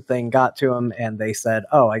stupid thing got to them. And they said,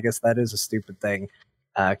 oh, I guess that is a stupid thing.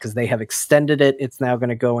 Because they have extended it. It's now going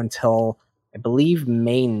to go until, I believe,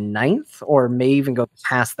 May 9th, or may even go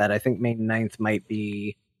past that. I think May 9th might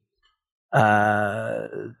be... May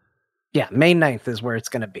 9th is where it's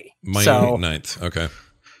going to be. May 9th. Okay.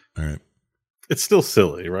 All right. It's still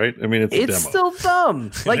silly, right? I mean, it's a demo. still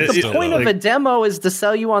dumb. Like the It's point still of a demo is to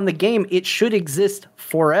sell you on the game. It should exist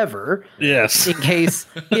forever. Yes. In case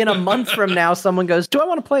in a month from now someone goes, "Do I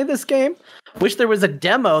want to play this game?" Wish there was a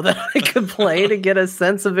demo that I could play to get a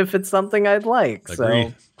sense of if it's something I'd like.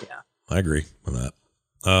 Agreed. So yeah, I agree with that.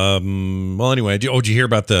 Well, anyway, did you hear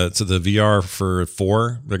about the VR for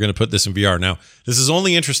 4? They're going to put this in VR. Now, this is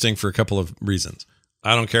only interesting for a couple of reasons.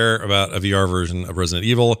 I don't care about a VR version of Resident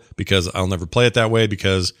Evil because I'll never play it that way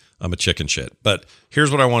because I'm a chicken shit. But here's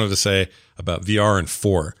what I wanted to say about VR and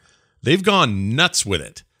 4. They've gone nuts with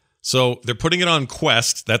it. So they're putting it on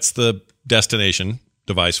Quest. That's the destination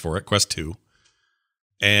device for it, Quest 2.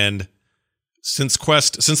 And since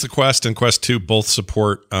the Quest and Quest 2 both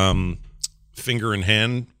support finger and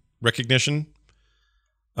hand recognition,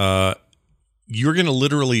 you're going to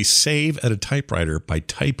literally save at a typewriter by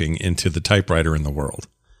typing into the typewriter in the world.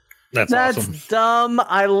 That's awesome. dumb.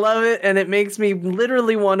 I love it, and it makes me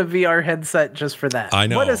literally want a VR headset just for that. I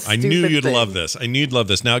know. What a I knew stupid you'd thing. love this. I knew you'd love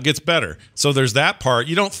this. Now it gets better. So there's that part.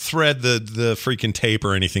 You don't thread the freaking tape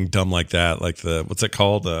or anything dumb like that. Like what's it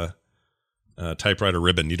called? Typewriter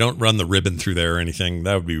ribbon. You don't run the ribbon through there or anything.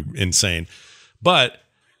 That would be insane. But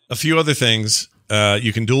a few other things.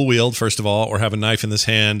 You can dual wield, first of all, or have a knife in this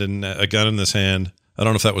hand and a gun in this hand. I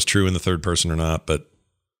don't know if that was true in the third person or not, but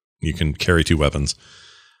you can carry 2 weapons.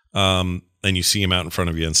 And you see them out in front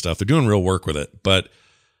of you and stuff. They're doing real work with it. But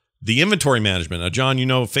the inventory management,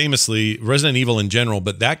 John, famously Resident Evil in general,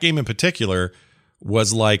 but that game in particular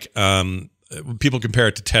was like, people compare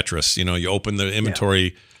it to Tetris. You open the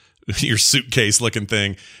inventory, your suitcase looking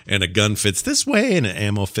thing, and a gun fits this way and an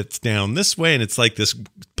ammo fits down this way. And it's like this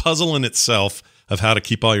puzzle in itself of how to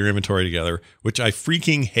keep all your inventory together, which I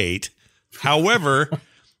freaking hate. However,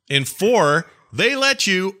 in 4, they let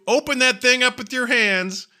you open that thing up with your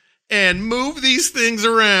hands and move these things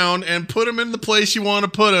around and put them in the place you want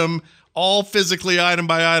to put them, all physically item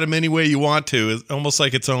by item any way you want to. It's almost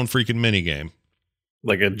like its own freaking mini game.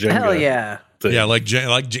 Like a Jenga. Hell yeah. Thing. Yeah,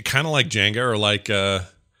 kind of like Jenga or like real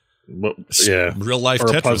life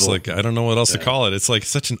Tetris. Puzzle. Like I don't know what else to call it. It's like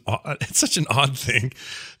such an odd thing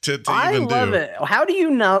to I even do. love it. How do you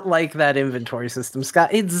not like that inventory system, Scott?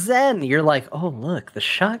 It's zen. You're like, oh look, the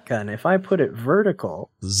shotgun. If I put it vertical,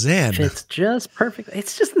 zen fits just perfect.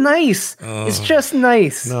 It's just nice. It's just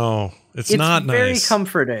nice. No, it's not nice. Very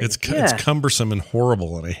comforting. It's cumbersome and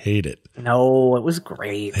horrible, and I hate it. No, it was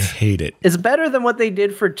great. I hate it. It's better than what they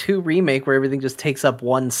did for 2 Remake, where everything just takes up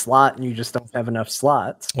 1 slot and you just don't have enough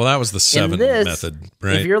slots. Well, that was the 7 method,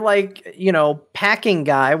 right? If you're like, packing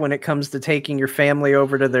guy when it comes to taking your family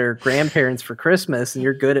over to their grandparents for Christmas and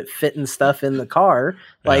you're good at fitting stuff in the car,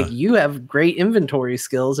 you have great inventory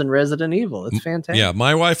skills in Resident Evil. It's fantastic. Yeah,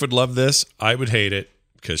 my wife would love this. I would hate it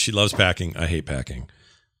because she loves packing. I hate packing.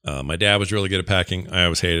 My dad was really good at packing. I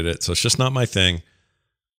always hated it. So it's just not my thing.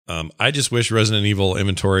 I just wish Resident Evil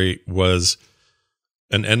inventory was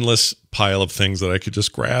an endless pile of things that I could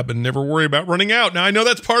just grab and never worry about running out. Now, I know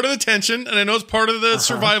that's part of the tension, and I know it's part of the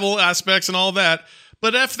survival aspects and all that,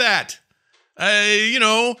 but F that.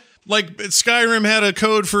 Like Skyrim had a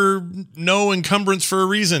code for no encumbrance for a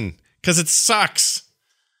reason, because it sucks.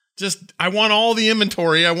 Just, I want all the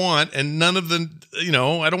inventory I want, and none of the,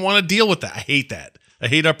 I don't want to deal with that. I hate that. I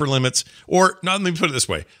hate upper limits. Or, let me put it this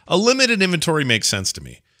way. A limited inventory makes sense to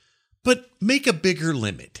me. But make a bigger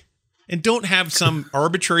limit. And don't have some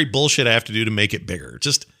arbitrary bullshit I have to do to make it bigger.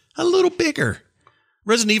 Just a little bigger.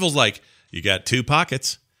 Resident Evil's like, you got 2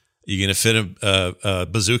 pockets. You going to fit a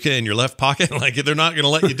bazooka in your left pocket? Like, they're not going to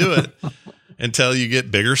let you do it until you get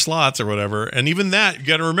bigger slots or whatever. And even that, you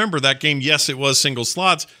got to remember that game, yes, it was single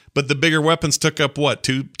slots, but the bigger weapons took up what?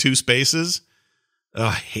 Two spaces? Oh,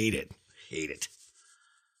 I hate it. Hate it.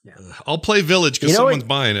 Yeah. I'll play Village because someone's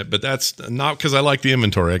buying it, but that's not because I like the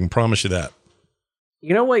inventory. I can promise you that.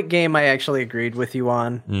 You know what game I actually agreed with you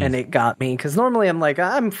on, and it got me? Because normally I'm like,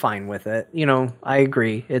 I'm fine with it. I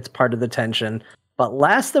agree. It's part of the tension. But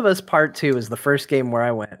Last of Us Part 2 is the first game where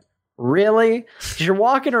I went, really? Because you're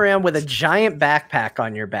walking around with a giant backpack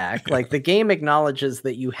on your back. Like, the game acknowledges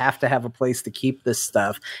that you have to have a place to keep this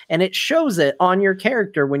stuff. And it shows it on your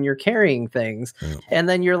character when you're carrying things. Yeah. And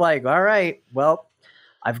then you're like, all right, well,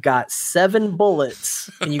 I've got 7 bullets,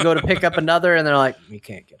 and you go to pick up another, and they're like, you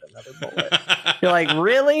can't get another bullet. You're like,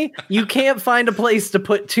 really? You can't find a place to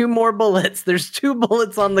put 2 more bullets. There's 2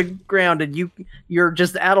 bullets on the ground, and you're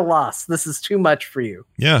just at a loss. This is too much for you.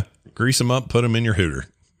 Yeah. Grease them up, put them in your hooter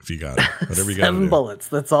if you got it. Whatever you got. 7 bullets.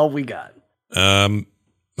 That's all we got. All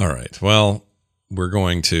right. Well, we're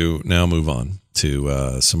going to now move on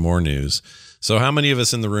to some more news. So how many of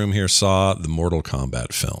us in the room here saw the Mortal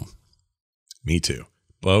Kombat film? Me too.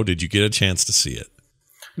 Bo, did you get a chance to see it?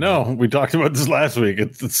 No, we talked about this last week.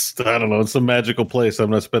 It's I don't know. It's a magical place. I'm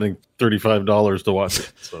not spending $35 to watch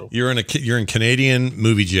it. So You're in Canadian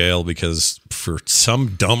movie jail because for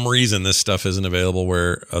some dumb reason this stuff isn't available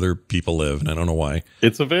where other people live, and I don't know why.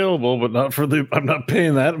 it's available, but not for the. I'm not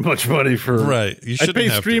paying that much money for. Right, you I shouldn't pay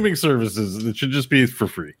have to. streaming services. It should just be for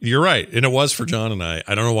free. You're right, and it was for John and I.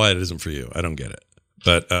 I don't know why it isn't for you. I don't get it.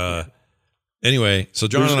 But anyway, so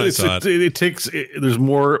John and I saw it. It takes. There's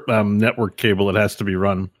more network cable that has to be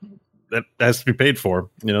run. That has to be paid for.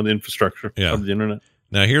 You know, the infrastructure of the internet.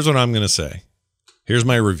 Now, here's what I'm going to say. Here's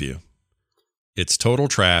my review. It's total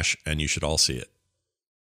trash, and you should all see it.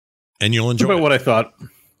 And you'll enjoy That's about it. what I thought.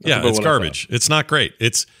 Yeah, it's garbage. It's not great.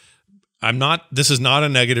 This is not a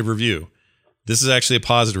negative review. This is actually a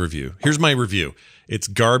positive review. Here's my review. It's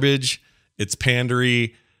garbage. It's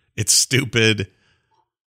pandery. It's stupid.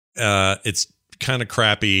 It's kind of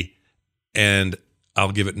crappy. And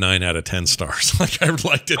I'll give it 9 out of 10 stars. Like, I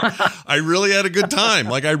liked it. I really had a good time.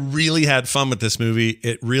 Like, I really had fun with this movie.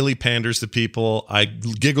 It really panders to people. I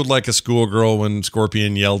giggled like a schoolgirl when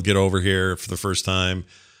Scorpion yelled, "Get over here," for the first time.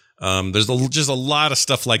 There's just a lot of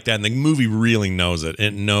stuff like that. And the movie really knows it.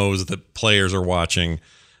 It knows that players are watching.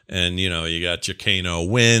 And, you know, you got your Kano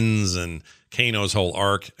wins and Kano's whole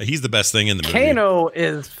arc. He's the best thing in the movie. Kano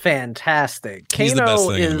is fantastic. He's the best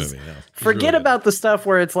Kano thing in the is. movie. Yeah. Forget really about the stuff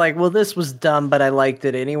where it's like, well, this was dumb, but I liked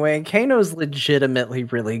it anyway. Kano's legitimately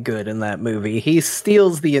really good in that movie. He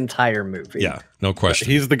steals the entire movie. Yeah, no question.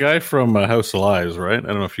 He's the guy from House of Lies, right? I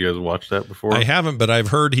don't know if you guys watched that before. I haven't, but I've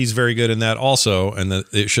heard he's very good in that also, and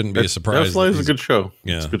that it shouldn't be a surprise. House of Lies that is a good show.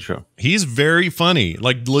 Yeah. It's a good show. He's very funny,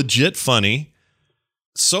 like legit funny.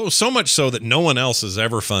 So much so that no one else is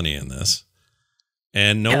ever funny in this.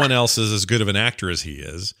 And no one else is as good of an actor as he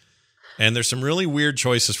is. And there's some really weird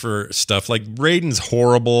choices for stuff. Like Raiden's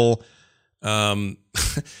horrible.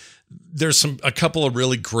 There's a couple of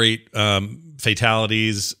really great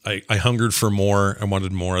fatalities. I hungered for more. I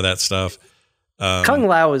wanted more of that stuff. Kung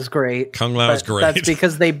Lao is great. Kung Lao is great. That's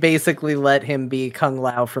because they basically let him be Kung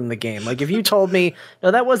Lao from the game. Like, if you told me, no,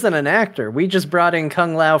 that wasn't an actor, we just brought in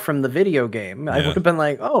Kung Lao from the video game, I would have been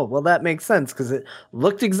like, oh, well, that makes sense because it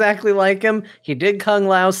looked exactly like him. He did Kung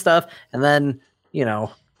Lao stuff. And then, you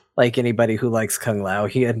know, like anybody who likes Kung Lao,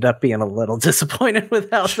 he ended up being a little disappointed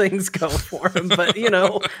with how things go for him. But, you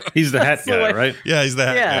know, He's the hat guy, right? Yeah, he's the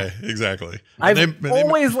hat guy. Exactly. I've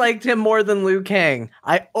always liked him more than Liu Kang.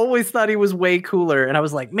 I always thought he was way cooler. And I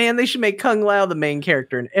was like, man, they should make Kung Lao the main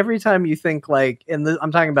character. And every time you think like,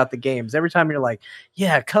 I'm talking about the games, every time you're like,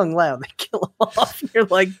 yeah, Kung Lao, they kill him off. You're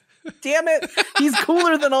like, damn it, he's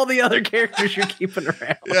cooler than all the other characters you're keeping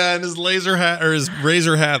around. Yeah, and his laser hat or his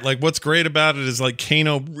razor hat, like what's great about it is like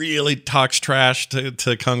Kano really talks trash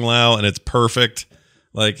to Kung Lao and it's perfect.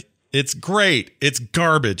 Like it's great. It's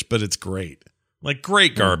garbage, but it's great. Like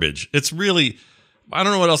great garbage. It's really, I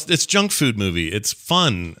don't know what else. It's junk food movie. It's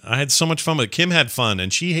fun. I had so much fun with it. Kim had fun,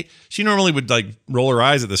 and she normally would like roll her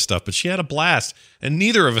eyes at this stuff, but she had a blast. And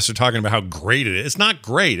neither of us are talking about how great it is. It's not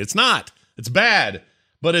great. It's not. It's bad.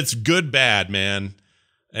 But it's good bad, man,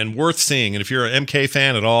 and worth seeing. And if you're an MK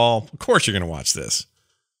fan at all, of course you're going to watch this.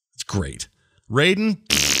 It's great. Raiden,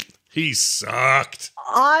 he sucked.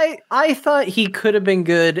 I thought he could have been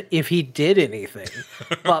good if he did anything.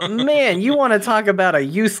 But man, you want to talk about a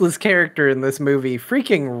useless character in this movie.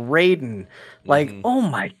 Freaking Raiden. Like, oh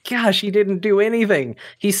my gosh, he didn't do anything.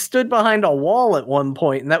 He stood behind a wall at one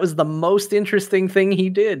point, and that was the most interesting thing he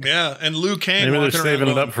did. Yeah, and Liu Kang. Maybe they're walking saving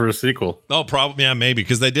around it up for a sequel. Oh, probably. Yeah, maybe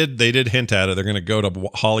because they did hint at it. They're going to go to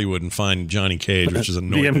Hollywood and find Johnny Cage, which is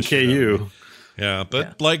annoying. The MKU. Yeah,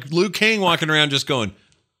 but like Liu Kang walking around just going,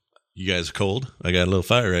 "You guys cold? I got a little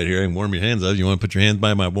fire right here. I can warm your hands up. You want to put your hands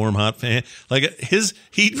by my warm hot fan?" Like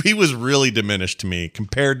he was really diminished to me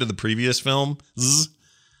compared to the previous film.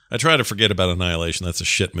 I try to forget about Annihilation. That's a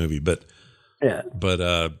shit movie, but yeah,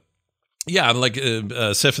 like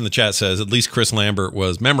Sif in the chat says, at least Chris Lambert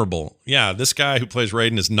was memorable. Yeah, this guy who plays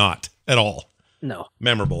Raiden is not at all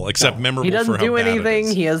memorable, except memorable. He doesn't for how do bad it anything.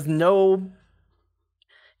 is.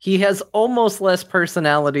 He has almost less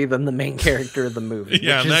personality than the main character of the movie,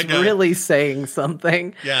 Yeah, which that is guy- really saying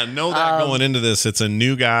something. Yeah, know that going into this. It's a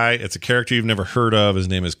new guy. It's a character you've never heard of. His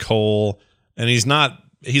name is Cole, and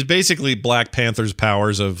he's basically Black Panther's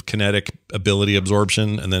powers of kinetic ability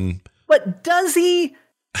absorption, and then But does he?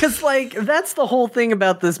 Because, like, that's the whole thing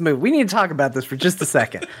about this movie. We need to talk about this for just a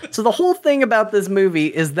second. So the whole thing about this movie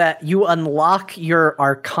is that you unlock your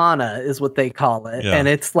arcana, is what they call it. Yeah. And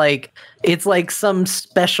it's like some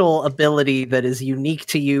special ability that is unique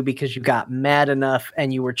to you because you got mad enough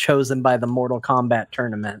and you were chosen by the Mortal Kombat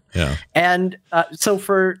tournament. yeah. And so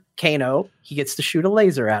for Kano, he gets to shoot a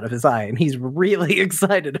laser out of his eye, and he's really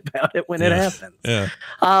excited about it when it happens. Yeah.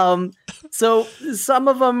 So some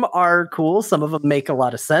of them are cool. Some of them make a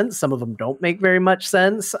lot of sense. Some of them don't make very much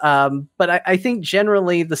sense. But I think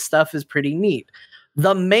generally the stuff is pretty neat.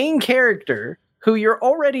 The main character, who you're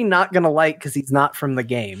already not going to like because he's not from the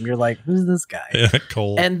game. You're like, who's this guy? Yeah,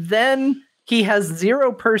 Cole. And then he has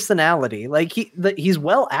zero personality. Like he's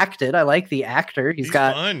well acted. I like the actor. He's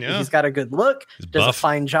got a good look. Does a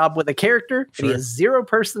fine job with the character. But he has zero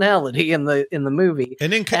personality in the movie.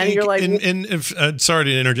 And you're like, sorry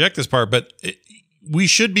to interject this part, but we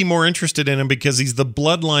should be more interested in him because he's the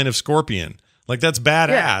bloodline of Scorpion. Like that's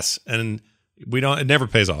badass, and it never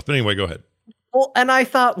pays off. But anyway, go ahead. Well, and I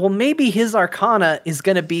thought, well, maybe his arcana is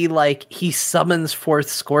going to be like he summons forth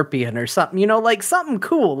Scorpion or something, like something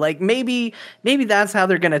cool. Like maybe that's how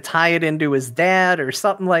they're going to tie it into his dad or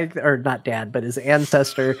something or not dad, but his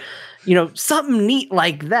ancestor, something neat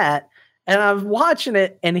like that. And I'm watching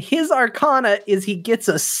it, and his arcana is he gets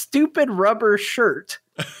a stupid rubber shirt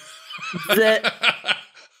that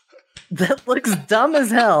looks dumb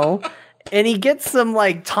as hell, and he gets some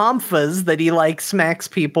like tonfas that he like smacks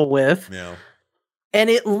people with. Yeah. And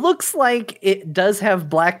it looks like it does have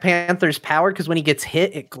Black Panther's power because when he gets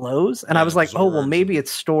hit, it glows. And I was like, oh, well, maybe it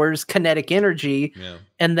stores kinetic energy. Yeah.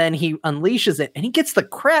 And then he unleashes it and he gets the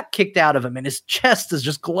crap kicked out of him. And his chest is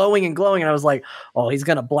just glowing and glowing. And I was like, oh, he's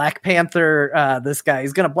going to Black Panther this guy.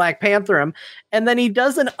 He's going to Black Panther him. And then he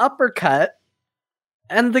does an uppercut.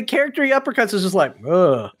 And the character he uppercuts is just like,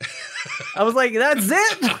 ugh. I was like, that's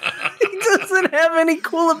it. He doesn't have any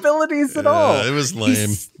cool abilities at all. It was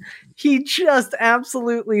lame. He just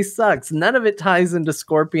absolutely sucks. None of it ties into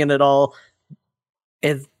Scorpion at all.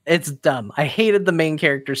 It's dumb. I hated the main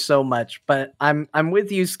character so much, but I'm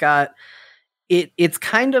with you, Scott. It's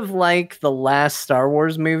kind of like the last Star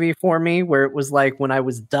Wars movie for me, where it was like when I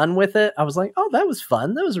was done with it, I was like, oh, that was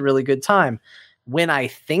fun. That was a really good time. When I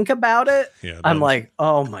think about it, I'm like,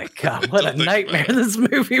 oh my God, what a nightmare this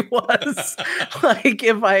movie was. Like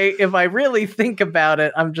if I really think about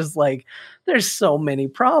it, I'm just like, there's so many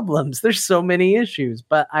problems. There's so many issues,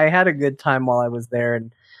 but I had a good time while I was there.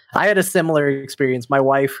 And I had a similar experience. My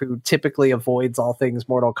wife, who typically avoids all things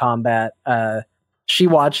Mortal Kombat, she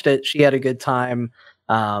watched it. She had a good time.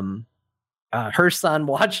 Her son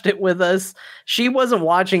watched it with us. She wasn't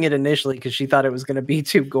watching it initially because she thought it was going to be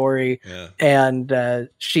too gory. Yeah. And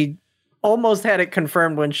she almost had it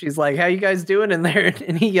confirmed when she's like, how you guys doing in there?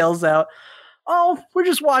 And he yells out, oh, we're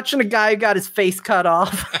just watching a guy who got his face cut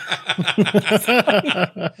off.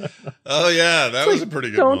 Oh, yeah. That was a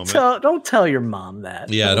pretty good moment. Don't tell your mom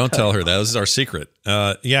that. Yeah, don't tell her that. This is our secret.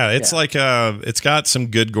 It's like it's got some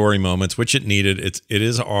good gory moments, which it needed. It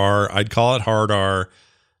is R. I'd call it hard R.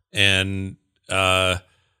 And that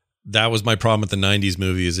was my problem with the 90s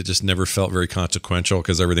movie, is it just never felt very consequential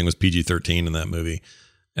because everything was PG-13 in that movie.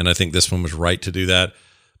 And I think this one was right to do that.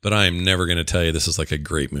 But I am never going to tell you this is like a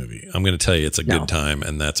great movie. I'm going to tell you it's a good time,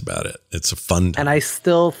 and that's about it. It's a fun time. And I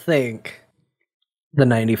still think the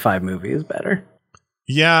 95 movie is better.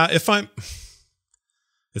 Yeah, it's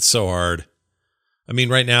so hard. I mean,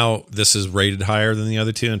 right now, this is rated higher than the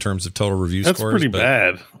other two in terms of total review scores. That's pretty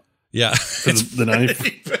bad. Yeah. It's the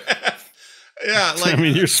 95. Yeah. I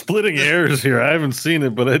mean, you're splitting hairs here. I haven't seen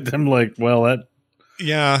it, but I'm like, well,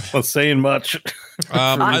 that's saying much.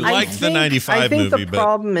 I liked the 95 movie. I think the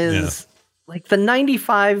problem is, like, the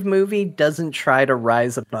 95 movie doesn't try to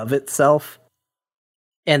rise above itself.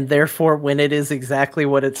 And therefore, when it is exactly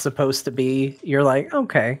what it's supposed to be, you're like,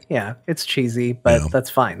 okay, yeah, it's cheesy, but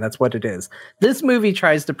that's fine. That's what it is. This movie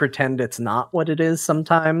tries to pretend it's not what it is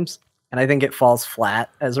sometimes. And I think it falls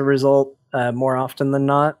flat as a result, more often than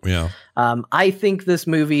not. Yeah. I think this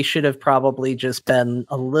movie should have probably just been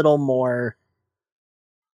a little more,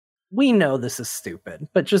 we know this is stupid,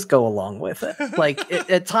 but just go along with it. Like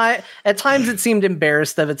at times it seemed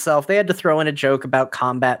embarrassed of itself. They had to throw in a joke about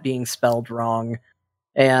combat being spelled wrong.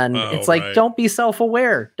 And it's like, don't be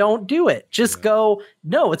self-aware. Don't do it. Just go,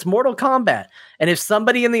 no, it's Mortal Kombat. And if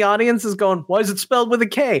somebody in the audience is going, why is it spelled with a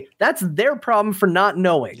K? That's their problem for not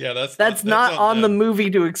knowing. Yeah, that's not on the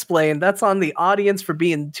movie to explain. That's on the audience for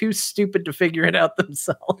being too stupid to figure it out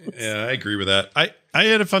themselves. Yeah, I agree with that. I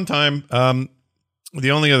had a fun time.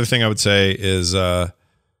 The only other thing I would say is the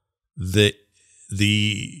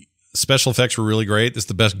special effects were really great. This is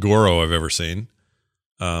the best Goro I've ever seen.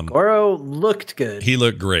 Goro looked good. He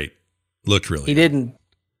looked great. Looked really good.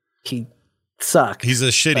 He sucked. He's a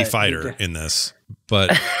shitty fighter in this,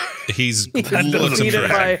 but he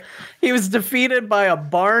was defeated by a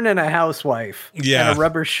barn and a housewife. Yeah. And a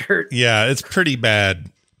rubber shirt. Yeah, it's pretty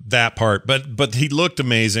bad, that part. But he looked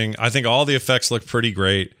amazing. I think all the effects looked pretty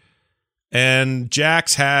great. And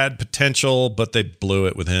Jax had potential, but they blew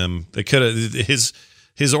it with him. They could have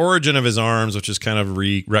his origin of his arms, which is kind of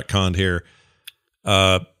retconned here,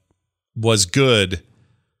 was good.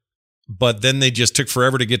 But then they just took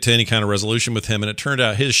forever to get to any kind of resolution with him. And it turned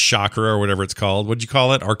out his chakra, or whatever it's called, what'd you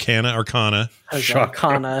call it? Arcana.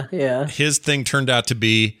 Arcana, yeah. His thing turned out to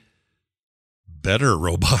be better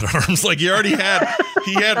robot arms. Like he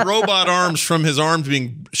had robot arms from his arms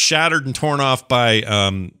being shattered and torn off by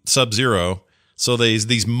Sub-Zero. So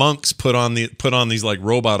these monks put on these like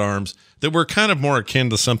robot arms that were kind of more akin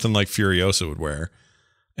to something like Furiosa would wear.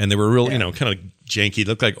 And they were real, kind of janky,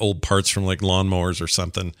 looked like old parts from like lawnmowers or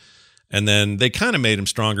something. And then they kind of made him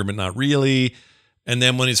stronger, but not really. And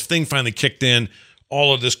then when his thing finally kicked in,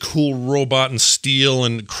 all of this cool robot and steel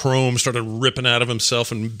and chrome started ripping out of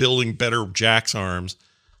himself and building better Jax arms.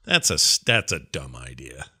 That's a dumb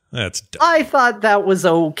idea. That's dumb. I thought that was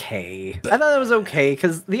okay.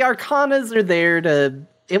 Because the Arcanas are there to...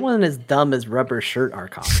 It wasn't as dumb as Rubber Shirt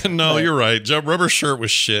Arcana. No, you're right. Rubber Shirt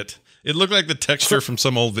was shit. It looked like the texture from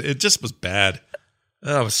some old... It just was bad.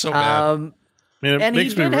 Oh, it was so bad. And he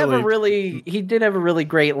did have a really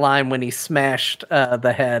great line when he smashed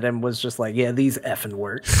the head and was just like, "Yeah, these effing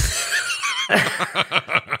work."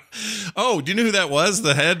 Oh, do you know who that was?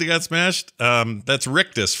 The head that got smashed? That's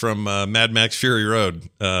Rictus from Mad Max Fury Road.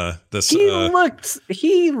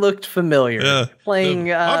 He looked familiar. Yeah.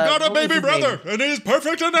 Playing. I've got a baby brother, and he's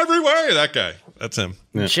perfect in every way. That guy. That's him.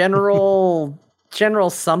 Yeah. General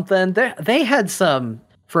something. They had some.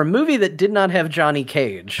 For a movie that did not have Johnny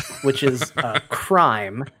Cage, which is a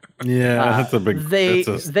crime. Yeah, that's a big...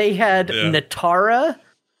 They had Natara,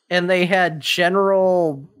 and they had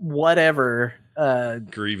General whatever.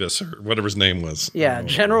 Grievous, or whatever his name was. Yeah,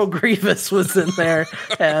 General Grievous was in there,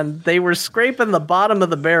 and they were scraping the bottom of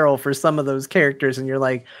the barrel for some of those characters, and you're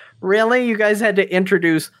like, really? You guys had to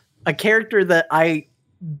introduce a character that I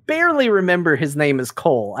barely remember his name is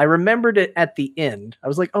Cole. I remembered it at the end. I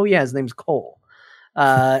was like, oh yeah, his name's Cole.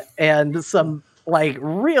 And some like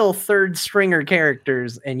real third stringer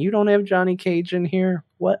characters, and you don't have Johnny Cage in here.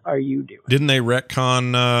 What are you doing? Didn't they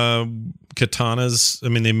retcon Katana's? I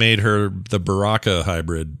mean, they made her the Baraka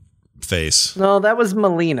hybrid face. No, that was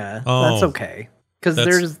Melina. Oh, that's okay, because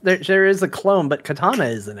there is a clone, but Katana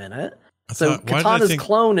isn't in it. So Katana's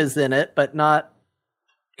clone is in it, but not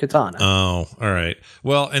Katana. Oh, all right.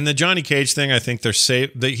 Well, and the Johnny Cage thing, I think they're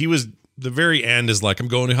safe. He was. The very end is like, I'm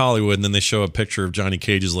going to Hollywood, and then they show a picture of Johnny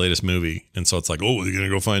Cage's latest movie. And so it's like, oh, you're going to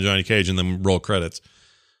go find Johnny Cage, and then roll credits.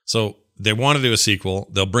 So they want to do a sequel.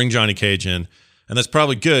 They'll bring Johnny Cage in, and that's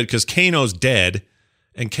probably good because Kano's dead,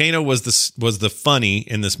 and Kano was the funny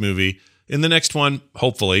in this movie. In the next one,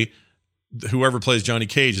 hopefully, whoever plays Johnny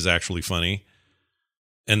Cage is actually funny,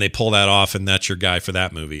 and they pull that off, and that's your guy for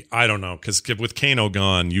that movie. I don't know, because with Kano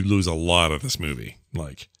gone, you lose a lot of this movie.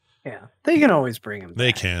 Like... Yeah, they can always bring him back.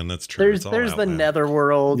 They can, that's true. There's the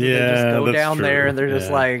Netherworld. Yeah, they just go down true. there and they're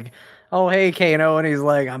just like, oh, hey, Kano. And he's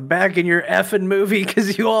like, I'm back in your effing movie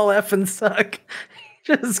because you all effing suck.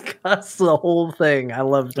 He just cuts the whole thing. I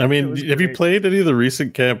loved it. I mean, have you played any of the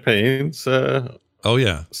recent campaigns? Oh,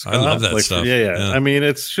 yeah. Scott? I love that stuff. Yeah. I mean,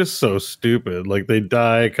 it's just so stupid. Like, they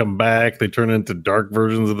die, come back, they turn into dark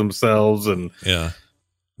versions of themselves. And yeah.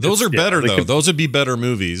 Those are better, though. Those would be better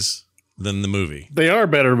movies than the movie. They are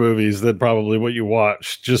better movies than probably what you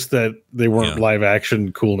watched, just that they weren't live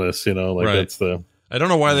action coolness, that's the... I don't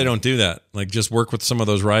know why they don't do that. Like, just work with some of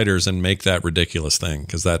those writers and make that ridiculous thing,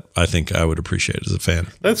 because that I think I would appreciate as a fan.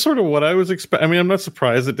 That's sort of what I was expecting. I mean, I'm not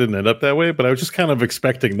surprised it didn't end up that way, but I was just kind of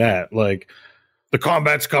expecting that. Like, the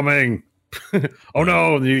combat's coming. Oh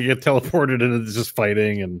no, and you get teleported and it's just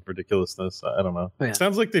fighting and ridiculousness. I don't know. Yeah. It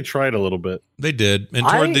sounds like they tried a little bit. They did. And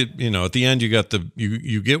toward at the end you got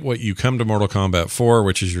you get what you come to Mortal Kombat for,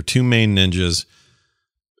 which is your two main ninjas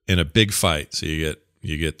in a big fight. So you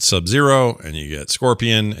get Sub-Zero and you get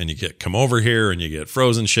Scorpion and you get Come Over Here and you get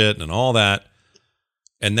Frozen shit and all that.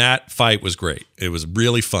 And that fight was great. It was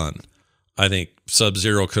really fun. I think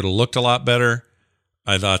Sub-Zero could have looked a lot better.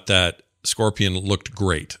 I thought that Scorpion looked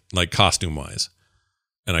great, like costume wise.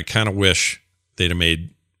 And I kind of wish they'd have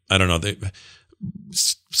made, I don't know,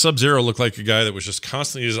 Sub-Zero looked like a guy that was just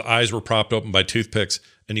constantly, his eyes were propped open by toothpicks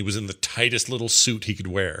and he was in the tightest little suit he could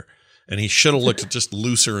wear. And he should have looked just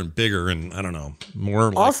looser and bigger and, I don't know,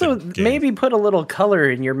 more like also, maybe put a little color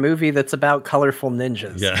in your movie that's about colorful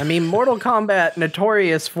ninjas. Yeah. I mean, Mortal Kombat,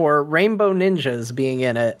 notorious for rainbow ninjas being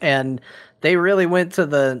in it. And they really went to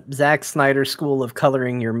the Zack Snyder school of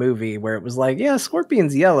coloring your movie where it was like, yeah,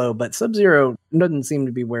 Scorpion's yellow, but Sub-Zero doesn't seem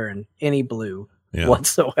to be wearing any blue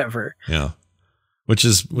whatsoever. Yeah. Which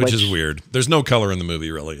is weird. There's no color in the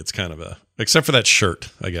movie, really. It's kind of except for that shirt,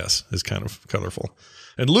 I guess, is kind of colorful.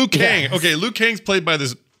 And Liu Kang. Yes. Okay, Liu Kang's played by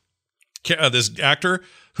this actor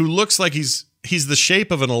who looks like he's the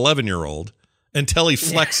shape of an 11-year-old until he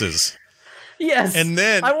flexes. Yes. And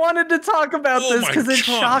then I wanted to talk about this my because it's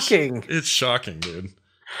gosh. shocking. It's shocking, dude.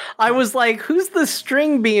 I was like, who's the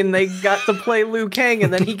string bean they got to play Liu Kang?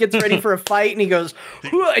 And then he gets ready for a fight and he goes,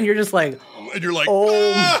 "Whoa," and you're just like, And you're like,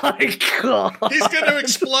 oh "Ah, my God. he's gonna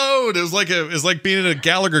explode." It's like being at a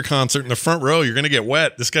Gallagher concert in the front row. You're gonna get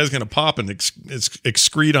wet. This guy's gonna pop and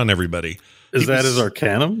excrete on everybody. Is that his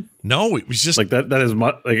Arcanum? No, it was just Like that is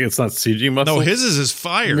like it's not CG muscle. no. His is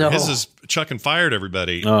fire. No. His is chucking fire at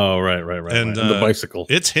everybody. Oh, right. And, And the bicycle.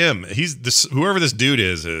 It's him. He's this. Whoever this dude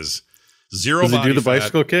is zero. Does he body do the fat.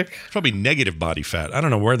 bicycle kick? Probably negative body fat. I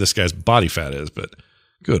don't know where this guy's body fat is, but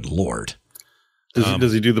good Lord,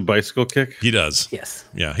 Does he do the bicycle kick? he does. Yes.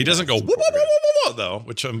 Yeah, he doesn't go whoa, whoa, whoa, whoa, whoa, though,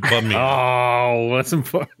 which bummed me. Oh, that's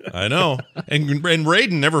important. I know. And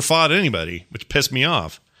Raiden never fought anybody, which pissed me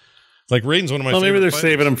off. Like Raiden's one of my Well, favorite maybe they're fighters.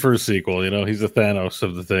 saving him for a sequel. You know, he's the Thanos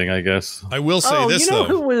of the thing, I guess. I will say this you know though.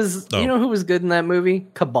 who was Oh. you know who was good in that movie?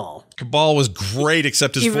 Cabal. Cabal was great,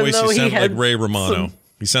 except his Even voice, though he he sounded like had Ray Romano. some-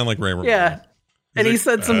 He sounded like Ray Romano. Yeah. And he like,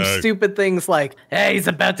 said some uh, stupid things like, "Hey, he's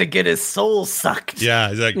about to get his soul sucked." Yeah,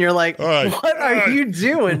 he's like, And you're like, "All right, what all are right." you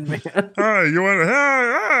doing, man? "Oh, you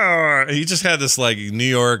want to?" He just had this like New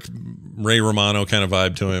York Ray Romano kind of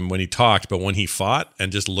vibe to him when he talked, but when he fought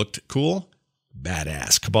and just looked cool,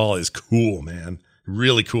 badass. Cabal is cool, man.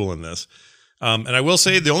 Really cool in this. And I will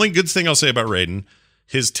say the only good thing I'll say about Raiden,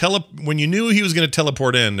 when you knew he was going to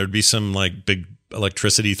teleport in, there'd be some like big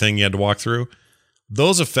electricity thing you had to walk through.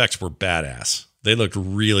 Those effects were badass. They looked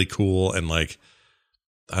really cool and like,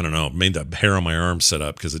 I don't know, made the hair on my arm sit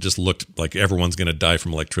up because it just looked like everyone's going to die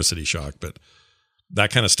from electricity shock. But that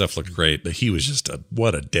kind of stuff looked great. But he was just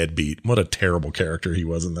what a deadbeat. What a terrible character he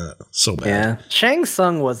was in that. So bad. Yeah. Shang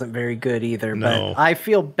Tsung wasn't very good either, No. but I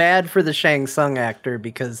feel bad for the Shang Tsung actor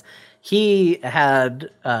because he had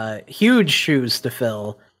huge shoes to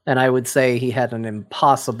fill, and I would say he had an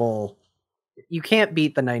impossible. You can't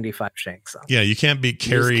beat the 95 Shang Tsung. Yeah, you can't beat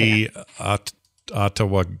You just Kerry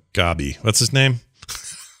Atawagabi. What's his name?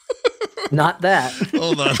 Not that.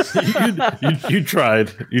 Hold on. You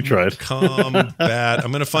tried. You tried. Combat.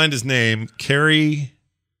 I'm going to find his name. Kerry.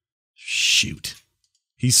 Shoot.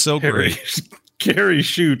 He's so Carrie, great. Carrie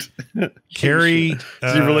Shoot. Kerry.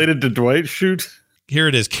 Is he related to Dwight Shoot? Here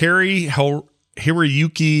it is. Kerry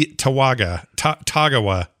Hiroyuki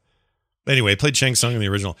Tagawa. Anyway, played Shang Tsung in the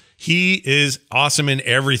original. He is awesome in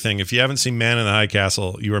everything. If you haven't seen Man in the High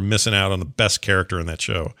Castle, you are missing out on the best character in that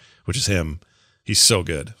show, which is him. He's so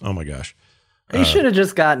good. Oh my gosh. They should have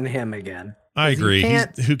just gotten him again. I agree.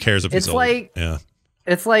 Who cares if he's It's old? like- yeah.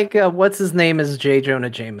 It's like what's his name is J. Jonah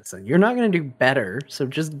Jameson. You're not going to do better, so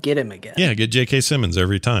just get him again. Yeah, get J.K. Simmons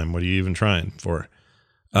every time. What are you even trying for?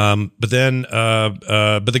 But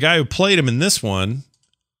the guy who played him in this one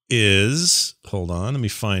is, hold on, let me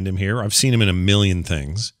find him here. I've seen him in a million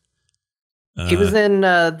things. He was in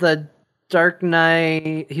the Dark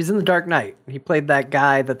Knight. He's in the Dark Knight. He played that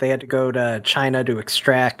guy that they had to go to China to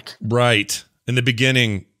extract. Right. In the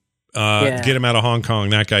beginning, get him out of Hong Kong.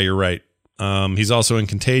 That guy, you're right. He's also in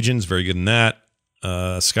Contagion. Very good in that.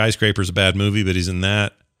 Skyscraper's a bad movie, but he's in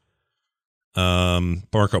that.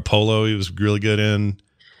 Marco Polo, he was really good in.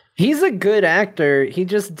 He's a good actor. He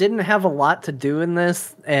just didn't have a lot to do in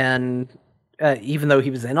this, and even though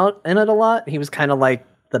he was in it a lot, he was kind of like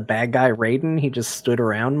the bad guy Raiden. He just stood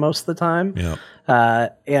around most of the time. Yeah.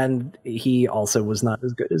 And he also was not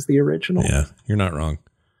as good as the original. Yeah, you're not wrong.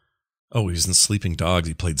 Oh, he was in Sleeping Dogs.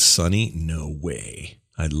 He played Sonny? No way.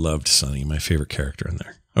 I loved Sonny, my favorite character in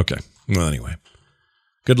there. Okay. Well, anyway.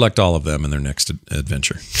 Good luck to all of them in their next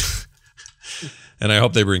adventure. And I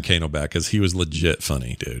hope they bring Kano back because he was legit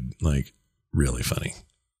funny, dude. Like, really funny.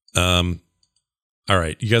 All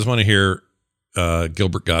right. You guys want to hear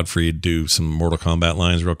Gilbert Gottfried do some Mortal Kombat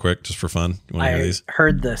lines real quick, just for fun? You want to hear I these?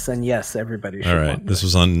 heard this, and yes, everybody should. All right. want This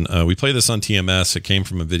was on, we played this on TMS. It came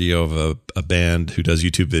from a video of a band who does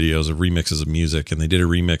YouTube videos of remixes of music, and they did a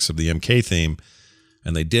remix of the MK theme,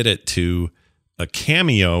 and they did it to a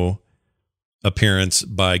cameo appearance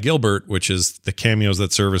by Gilbert, which is the cameos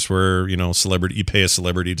that service where, you know, you pay a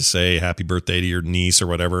celebrity to say happy birthday to your niece or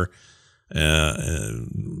whatever,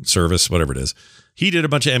 service, whatever it is. He did a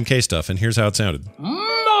bunch of MK stuff, and here's how it sounded.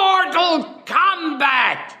 Mortal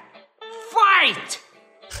Kombat! Fight!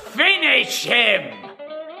 Finish him!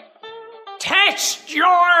 Test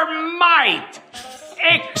your might!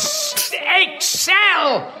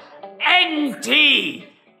 Excel! NT!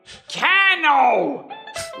 Kano!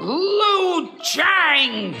 Liu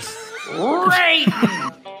Chang!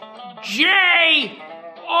 Raiden! Johnny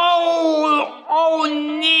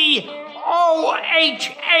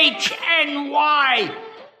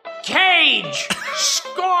Cage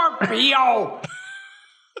Scorpio.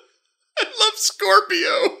 I love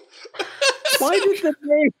Scorpio.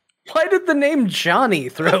 Why did the name Johnny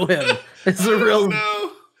throw him? It's a real.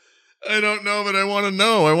 I don't know, but I want to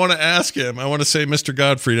know. I want to ask him. I want to say, Mr.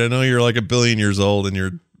 Gottfried, I know you're like a billion years old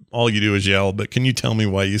and all you do is yell, but can you tell me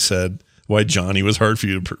why Johnny was hard for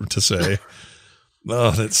you to say?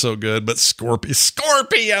 Oh, that's so good. But Scorpio.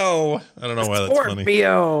 I don't know why that's funny.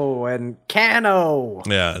 Scorpio and Cano.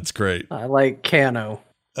 Yeah, it's great. I like Cano.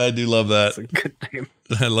 I do love that. It's a good name.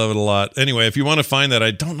 I love it a lot. Anyway, if you want to find that,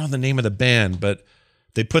 I don't know the name of the band, but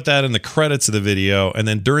they put that in the credits of the video. And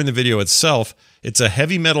then during the video itself, it's a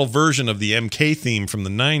heavy metal version of the MK theme from the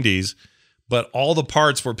 90s. But all the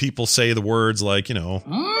parts where people say the words like, Mortal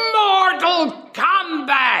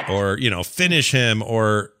Kombat. Or, finish him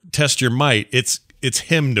or test your might. It's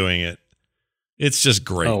him doing it. It's just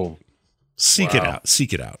great. Oh, Seek it out.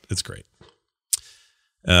 Seek it out. It's great.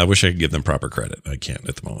 I wish I could give them proper credit. I can't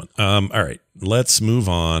at the moment. All right. Let's move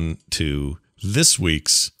on to this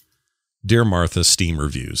week's Dear Martha Steam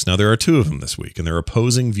reviews. Now, there are two of them this week, and they're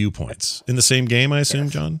opposing viewpoints. In the same game, I assume,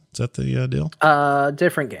 yes. John? Is that the deal?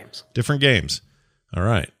 Different games. Different games. All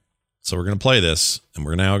right. So we're going to play this, and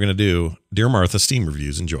we're now going to do Dear Martha Steam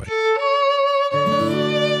reviews. Enjoy.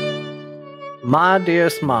 My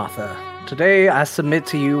dearest Martha, today I submit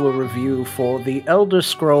to you a review for The Elder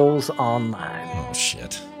Scrolls Online. Oh,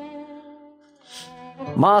 shit.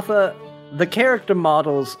 Martha, the character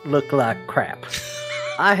models look like crap.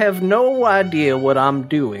 I have no idea what I'm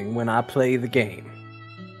doing when I play the game.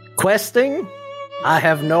 Questing? I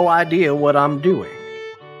have no idea what I'm doing.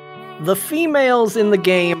 The females in the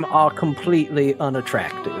game are completely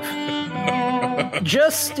unattractive.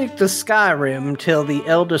 Just stick to Skyrim till the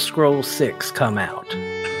Elder Scrolls 6 come out.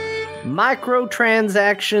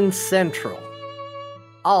 Microtransaction Central.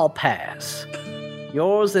 I'll pass.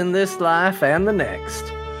 Yours in this life and the next.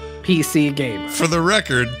 PC Gamer. For the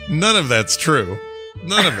record, none of that's true.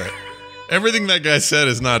 None of it. Everything that guy said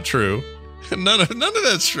is not true. None of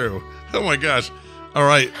that's true. Oh my gosh. All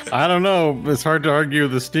right. I don't know. It's hard to argue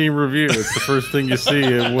the Steam review. It's the first thing you see.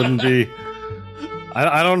 It wouldn't be.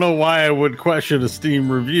 I don't know why I would question a Steam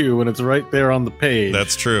review when it's right there on the page.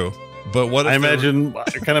 That's true. But what if I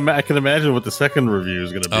can imagine what the second review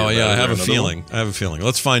is going to be. Oh yeah, I have a feeling.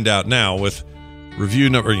 Let's find out now with review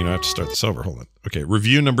number. I have to start this over. Hold on. Okay,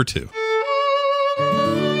 review number 2.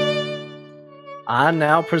 I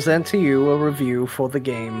now present to you a review for the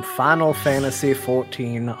game Final Fantasy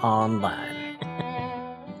XIV Online.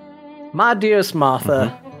 My dearest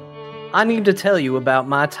Martha, I need to tell you about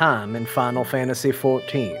my time in Final Fantasy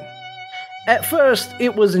XIV. At first,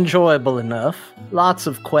 it was enjoyable enough. Lots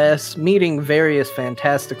of quests, meeting various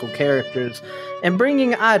fantastical characters, and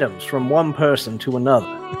bringing items from one person to another.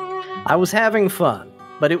 I was having fun,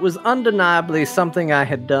 but it was undeniably something I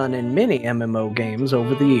had done in many MMO games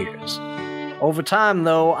over the years. Over time,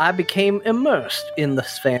 though, I became immersed in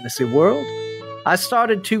this fantasy world. I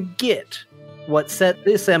started to get what set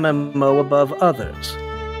this MMO above others.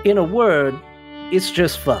 In a word, it's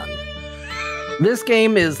just fun. This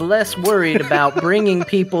game is less worried about bringing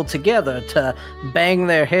people together to bang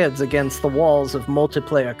their heads against the walls of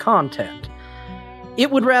multiplayer content.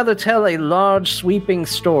 It would rather tell a large, sweeping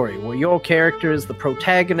story where your character is the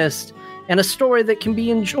protagonist and a story that can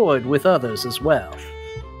be enjoyed with others as well.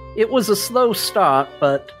 It was a slow start,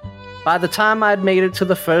 but by the time I'd made it to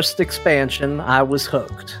the first expansion, I was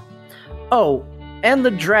hooked. Oh, and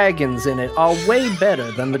the dragons in it are way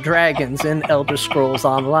better than the dragons in Elder Scrolls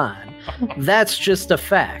Online. That's just a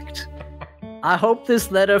fact. I hope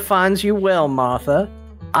this letter finds you well, Martha.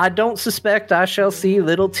 I don't suspect I shall see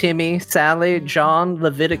little Timmy, Sally, John,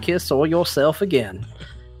 Leviticus, or yourself again.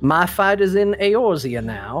 My fight is in Eorzea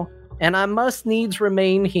now, and I must needs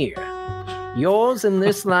remain here. Yours in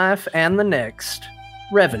this life and the next,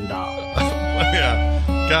 Revendon. Yeah.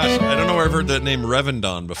 Gosh, I don't know where I've heard that name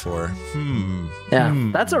Revendon before.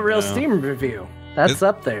 That's a real Steam review. That's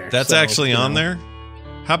up there. That's actually on there?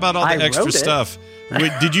 How about all the extra stuff?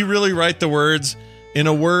 Did you really write the words? In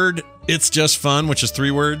a word, it's just fun, which is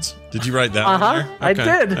 3 words. Did you write that one there? Okay. I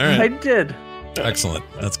did. All right. I did. Excellent.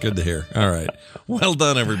 That's good to hear. All right. Well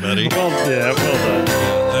done, everybody. Well done.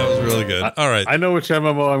 That was really good. All right. I know which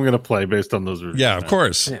MMO I'm going to play based on those reviews. Yeah, of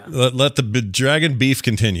course. Yeah. Let the dragon beef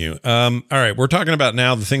continue. All right. We're talking about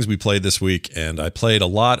now the things we played this week, and I played a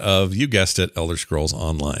lot of, you guessed it, Elder Scrolls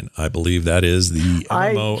Online. I believe that is the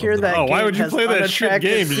MMO. I hear that. Why would you play that shit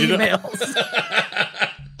game? Did you know?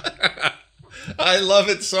 I love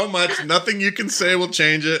it so much. Nothing you can say will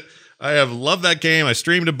change it. I have loved that game. I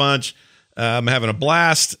streamed a bunch. I'm having a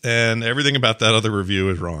blast, and everything about that other review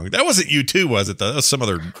is wrong. That wasn't you too, was it? That was some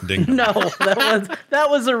other ding. No, that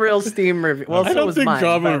was a real Steam review. Well, I don't think mine,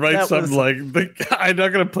 John would write something was... like, I'm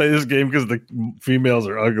not going to play this game because the females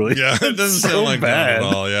are ugly. Yeah, it doesn't sound like that at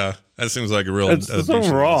all. Yeah, that seems like a real. It's so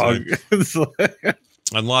wrong.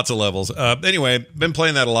 On lots of levels. Anyway, been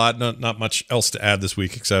playing that a lot. Not much else to add this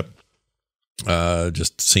week except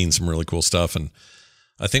just seeing some really cool stuff. And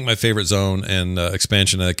I think my favorite zone and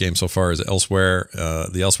expansion of that game so far is Elsewhere.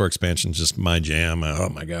 The Elsewhere expansion is just my jam. Oh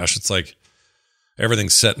my gosh, it's like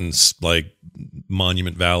everything's set in like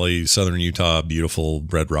Monument Valley, Southern Utah, beautiful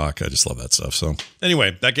Red Rock. I just love that stuff. So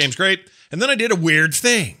anyway, that game's great. And then I did a weird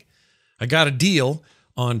thing. I got a deal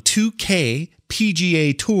on 2K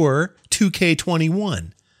PGA Tour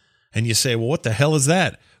 2K21. And you say, well, what the hell is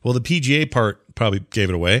that? Well, the PGA part probably gave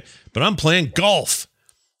it away, but I'm playing golf.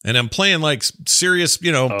 And I'm playing like serious,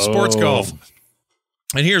 sports golf.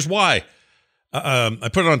 And here's why. I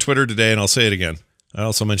put it on Twitter today, and I'll say it again. I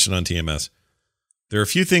also mentioned on TMS. There are a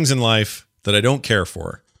few things in life that I don't care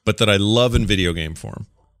for, but that I love in video game form.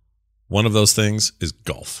 One of those things is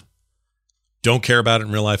golf. Don't care about it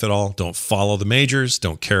in real life at all. Don't follow the majors.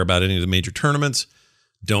 Don't care about any of the major tournaments.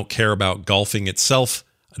 Don't care about golfing itself.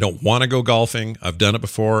 I don't want to go golfing. I've done it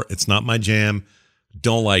before. It's not my jam.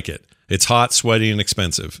 Don't like it. It's hot, sweaty, and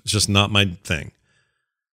expensive. It's just not my thing.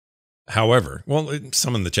 However, well,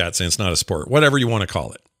 some in the chat saying it's not a sport. Whatever you want to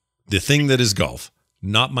call it. The thing that is golf.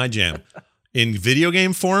 Not my jam. In video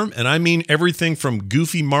game form, and I mean everything from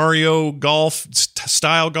goofy Mario golf,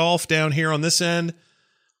 style golf down here on this end,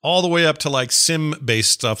 all the way up to like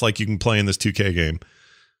sim-based stuff like you can play in this 2K game.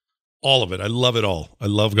 All of it. I love it all. I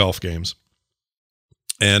love golf games.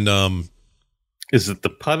 And is it the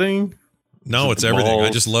putting? No, it's everything. Balls? I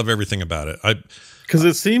just love everything about it. Because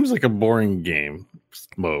it seems like a boring game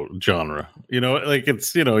mode genre. Like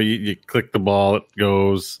it's you click the ball, it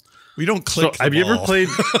goes. We don't click. So, have you ever played?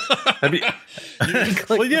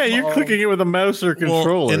 You're clicking it with a mouse or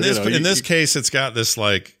controller. Well, in this case, it's got this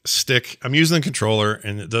like stick. I'm using the controller,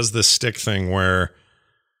 and it does this stick thing where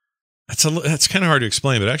it's kind of hard to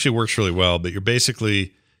explain, but it actually works really well. But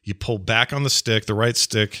you pull back on the stick, the right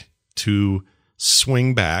stick, to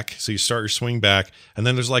swing back. So you start your swing back, and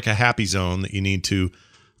then there's like a happy zone that you need to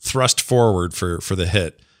thrust forward for the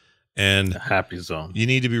hit. And happy zone. You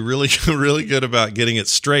need to be really, really good about getting it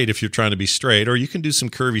straight if you're trying to be straight, or you can do some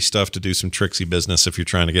curvy stuff to do some tricksy business if you're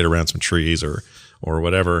trying to get around some trees or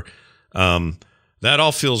whatever. That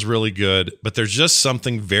all feels really good, but there's just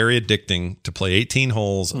something very addicting to play 18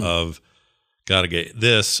 holes of got to get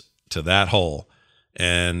this to that hole,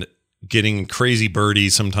 and getting crazy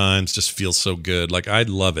birdies sometimes just feels so good. Like, I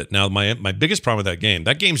love it. Now, my biggest problem with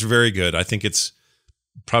that game's very good. I think it's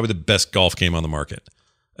probably the best golf game on the market.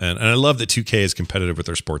 And I love that 2K is competitive with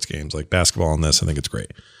their sports games like basketball and this. I think it's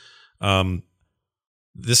great.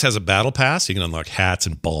 This has a battle pass. You can unlock hats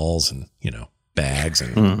and balls and, bags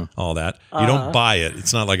and all that. You don't buy it.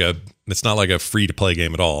 It's not like a free to play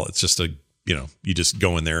game at all. It's just you just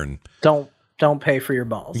go in there and don't pay for your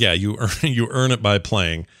balls. Yeah. You earn it by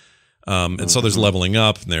playing. And so there's leveling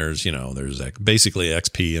up, and there's basically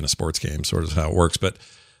XP in a sports game, sort of how it works. But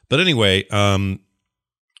anyway,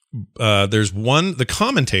 there's the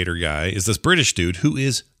commentator guy is this British dude who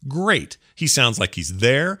is great. He sounds like he's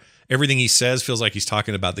there. Everything he says feels like he's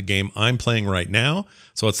talking about the game I'm playing right now.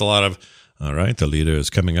 So it's a lot of, all right, the leader is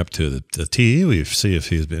coming up to the tee. We see if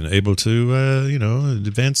he's been able to,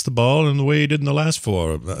 advance the ball in the way he did in the last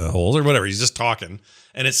 4 holes or whatever. He's just talking.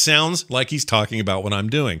 And it sounds like he's talking about what I'm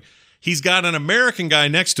doing. He's got an American guy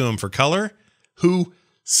next to him for color who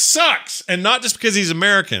sucks. And not just because he's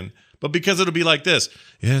American, but because it'll be like this.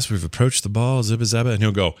 Yes, we've approached the ball, zibba zabba. And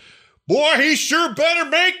he'll go, boy, he sure better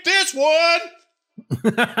make this one.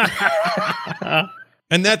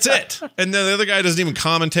 And that's it. And then the other guy doesn't even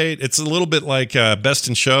commentate. It's a little bit like Best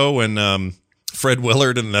in Show when Fred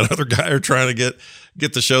Willard and that other guy are trying to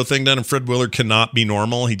get the show thing done. And Fred Willard cannot be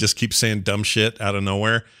normal. He just keeps saying dumb shit out of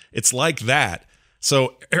nowhere. It's like that.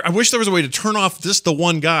 So I wish there was a way to turn off just the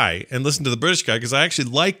one guy and listen to the British guy, because I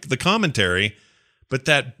actually like the commentary, but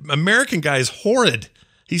that American guy is horrid.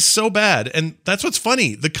 He's so bad. And that's what's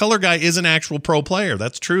funny. The color guy is an actual pro player.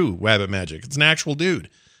 That's true, Wabbit Magic. It's an actual dude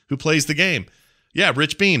who plays the game. Yeah,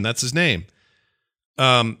 Rich Beam, that's his name.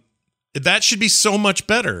 That should be so much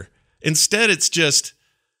better. Instead, it's just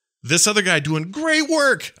this other guy doing great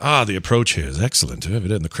work. The approach here is excellent.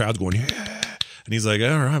 And the crowd's going, yeah. And he's like,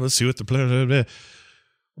 all right, let's see what the player.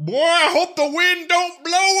 Boy, I hope the wind don't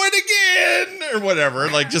blow it again, or whatever.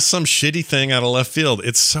 Like just some shitty thing out of left field.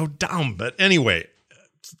 It's so dumb. But anyway,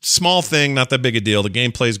 Small thing, not that big a deal. The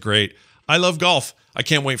gameplay's great. I love golf. I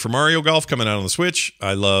can't wait for Mario Golf coming out on the Switch.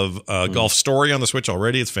 I love Golf Story on the Switch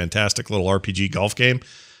already. It's a fantastic little RPG golf game.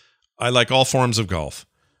 I like all forms of golf.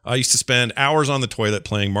 I used to spend hours on the toilet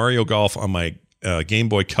playing Mario Golf on my Game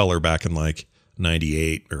Boy Color back in like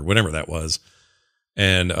 98 or whatever that was.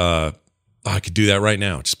 And I could do that right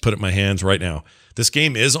now. Just put it in my hands right now. This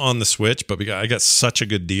game is on the Switch, but I got such a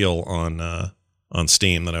good deal on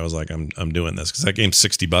Steam that I was like, I'm doing this because that game's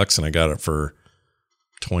 $60 and I got it for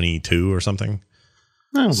 22 or something.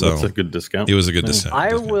 Oh, So that's a good discount. It was a good discount.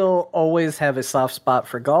 I will always have a soft spot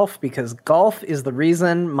for golf because golf is the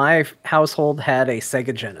reason my household had a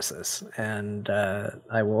Sega Genesis. And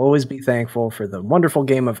I will always be thankful for the wonderful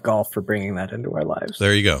game of golf for bringing that into our lives.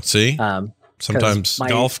 There you go. See? Sometimes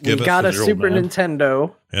golf we got a Super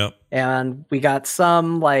Nintendo. Yep. And we got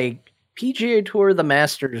some like PGA Tour, the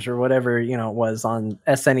Masters or whatever, it was on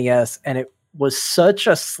SNES. And it was such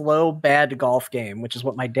a slow, bad golf game, which is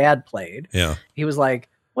what my dad played. Yeah. He was like,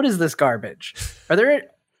 what is this garbage? Are there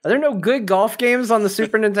no good golf games on the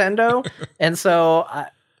Super Nintendo? And so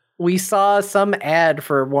we saw some ad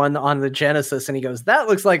for one on the Genesis, and he goes, that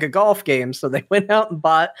looks like a golf game. So they went out and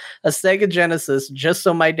bought a Sega Genesis just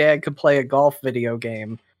so my dad could play a golf video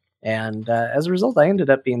game. And as a result, I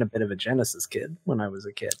ended up being a bit of a Genesis kid when I was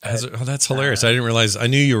a kid. That's hilarious. I didn't realize. I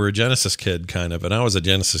knew you were a Genesis kid, kind of, and I was a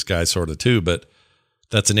Genesis guy, sort of too. But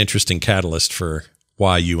that's an interesting catalyst for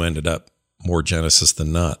why you ended up more Genesis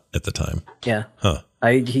than not at the time. Yeah. Huh.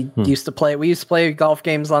 He used to play. We used to play golf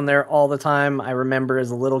games on there all the time. I remember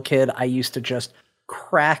as a little kid, I used to just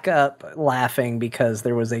crack up laughing because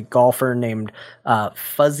there was a golfer named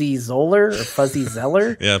Fuzzy Zoller or Fuzzy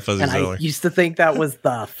Zeller. Yeah, Fuzzy Zeller. I used to think that was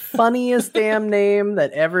the funniest damn name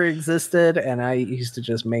that ever existed, and I used to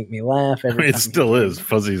just make me laugh every time. It still is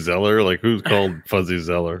Fuzzy Zeller. Like, who's called Fuzzy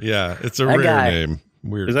Zeller? Yeah, it's a That rare guy. name.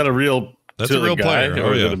 Weird. Is that a real? That's a real guy, player.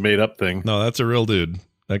 or Oh, is yeah. it a made up thing? No, that's a real dude.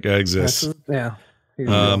 That guy exists. Yeah.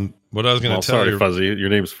 What I was going to tell sorry, you. Fuzzy. Your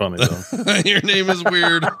name's funny though. Your name is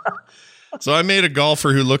weird. So I made a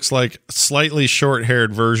golfer who looks like a slightly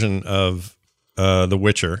short-haired version of The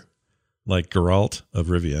Witcher, like Geralt of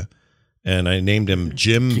Rivia, and I named him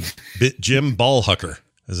Jim Ballhucker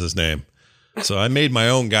is his name. So I made my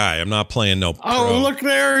own guy. I'm not playing no pro. Oh, look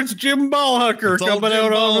there! It's Jim Ballhucker It's old coming Jim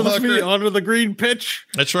out Ballhucker. onto the green pitch.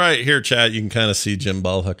 That's right. Here, chat, you can kind of see Jim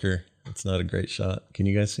Ballhucker. It's not a great shot. Can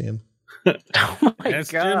you guys see him? Oh my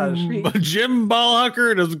That's gosh. Jim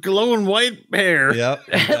Ballhucker and his glowing white hair. Yep.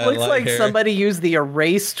 It looks like somebody used the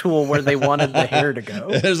erase tool where they wanted the hair to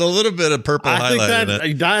go. There's a little bit of purple I think highlight in that it.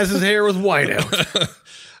 he dyes his hair with whiteout.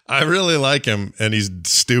 I really like him, and he's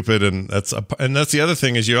stupid, and that's the other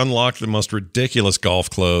thing is you unlock the most ridiculous golf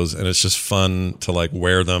clothes, and it's just fun to like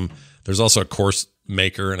wear them. There's also a course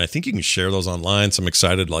maker, and I think you can share those online. So I'm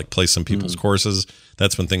excited to like play some people's courses.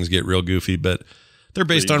 That's when things get real goofy, but they're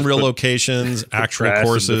based on real locations, actual Trash in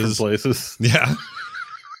courses. different places. Yeah.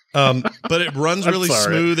 But it runs really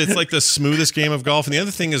sorry. smooth. It's like the smoothest game of golf. And the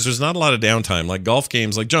other thing is there's not a lot of downtime. Like golf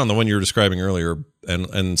games, like John, the one you were describing earlier,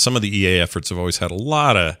 and some of the EA efforts have always had a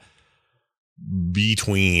lot of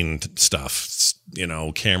between stuff,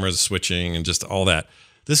 cameras switching and just all that.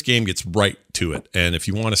 This game gets right to it. And if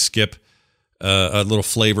you want to skip a little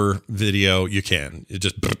flavor video, you can. It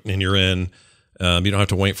just, and you're in. You don't have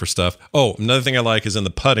to wait for stuff. Oh, another thing I like is in the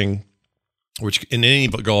putting, which in any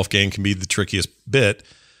golf game can be the trickiest bit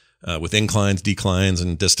with inclines, declines,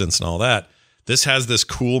 and distance and all that. This has this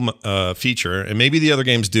cool feature, and maybe the other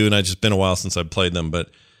games do, and it's just been a while since I've played them, but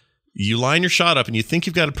you line your shot up and you think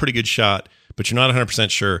you've got a pretty good shot, but you're not 100%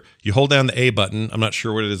 sure. You hold down the A button. I'm not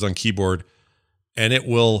sure what it is on keyboard, and it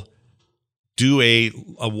will do a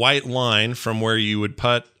white line from where you would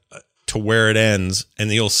putt to where it ends,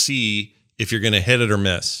 and you'll see if you're going to hit it or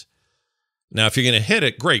miss. Now, if you're going to hit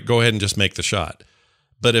it, great, go ahead and just make the shot.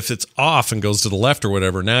 But if it's off and goes to the left or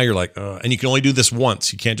whatever, now you're like, and you can only do this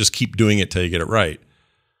once. You can't just keep doing it till you get it right.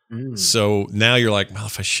 So now you're like, well,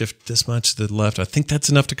 if I shift this much to the left, I think that's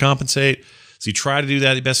enough to compensate. So you try to do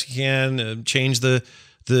that the best you can, change the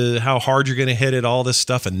how hard you're going to hit it, all this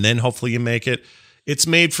stuff, and then hopefully you make it. It's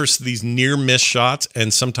made for these near miss shots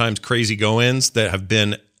and sometimes crazy go-ins that have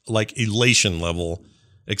been like elation level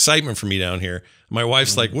excitement for me down here. My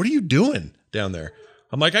wife's like, what are you doing down there?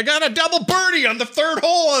 I'm like, I got a double birdie on the third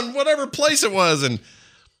hole on whatever place it was. And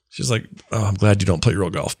she's like, oh, I'm glad you don't play real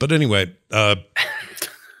golf. But anyway, and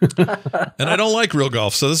I don't like real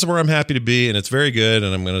golf. So this is where I'm happy to be. And it's very good.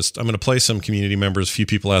 And I'm going to play some community members. A few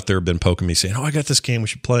people out there have been poking me saying, oh, I got this game we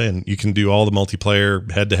should play. And you can do all the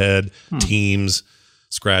multiplayer, head to head, teams,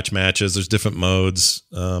 scratch matches. There's different modes.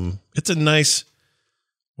 It's a nice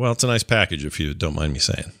Well, it's a nice package, if you don't mind me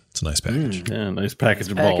saying. It's a nice package. Yeah, nice package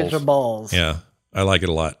of Package balls. of balls. Yeah, I like it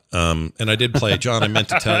a lot. And I did play, John, I meant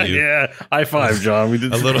to tell you. Yeah, high five, John. We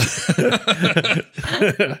did A little.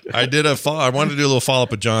 I wanted to do a little follow up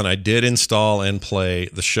with John. I did install and play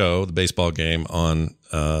the baseball game on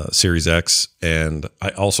Series X, and I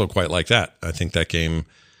also quite like that. I think that game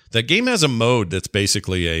has a mode that's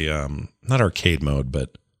basically a not arcade mode,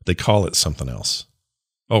 but they call it something else.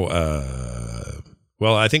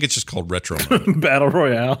 Well, I think it's just called retro mode. Battle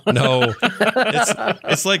Royale. No,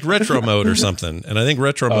 it's like retro mode or something. And I think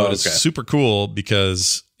retro mode is super cool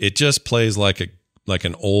because it just plays like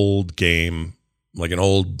an old game, like an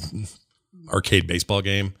old arcade baseball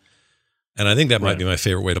game. And I think that might be my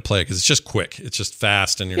favorite way to play it because it's just quick. It's just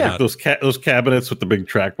fast, and you're not those cabinets with the big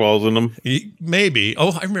trackballs in them. Maybe.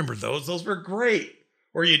 Oh, I remember those. Those were great.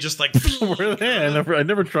 Or you just like Where are they? I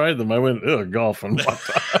never tried them. I went golf and walked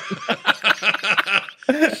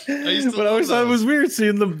But I always thought it was weird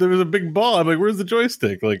seeing them. There was a big ball. I'm like, where's the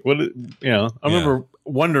joystick? Like, what? I remember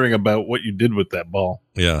wondering about what you did with that ball.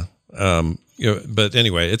 Yeah. But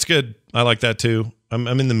anyway, it's good. I like that too.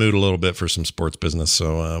 I'm in the mood a little bit for some sports business,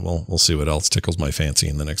 so we'll see what else tickles my fancy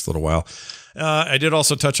in the next little while. I did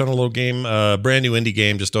also touch on a little game, brand new indie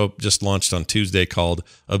game just launched on Tuesday called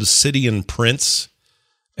Obsidian Prince.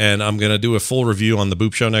 And I'm going to do a full review on the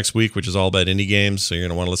Boop Show next week, which is all about indie games. So you're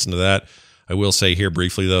going to want to listen to that. I will say here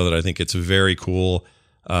briefly, though, that I think it's very cool,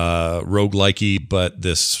 roguelikey, but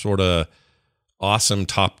this sort of awesome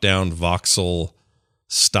top-down voxel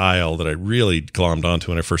style that I really glommed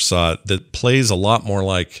onto when I first saw it, that plays a lot more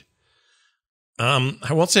like, I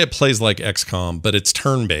won't say it plays like XCOM, but it's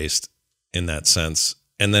turn-based in that sense.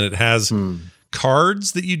 And then it has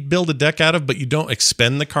cards that you'd build a deck out of, but you don't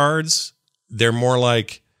expend the cards. They're more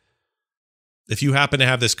like, if you happen to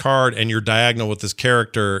have this card and you're diagonal with this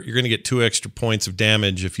character, you're going to get 2 extra points of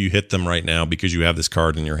damage if you hit them right now because you have this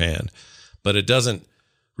card in your hand. But it doesn't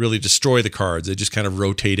really destroy the cards. They just kind of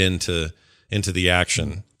rotate into the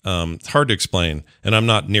action. It's hard to explain, and I'm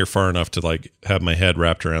not near far enough to like have my head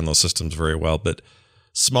wrapped around those systems very well. But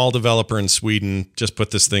small developer in Sweden just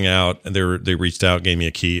put this thing out, and they reached out, gave me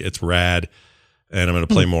a key. It's rad. And I'm going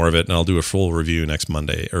to play more of it, and I'll do a full review next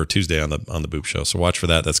Monday or Tuesday on the Boop Show. So watch for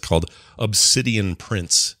that. That's called Obsidian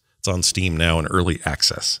Prince. It's on Steam now in early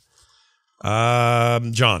access.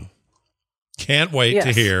 John, can't wait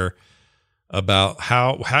to hear about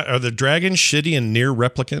how are the dragons shitty and near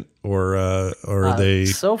replicant, or are they?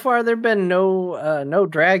 So far, there've been no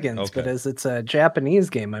dragons, but as it's a Japanese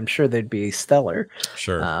game, I'm sure they'd be stellar.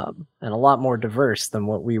 Sure, and a lot more diverse than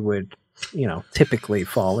what we would typically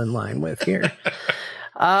fall in line with here.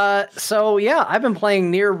 So yeah, I've been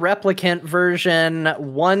playing Near Replicant version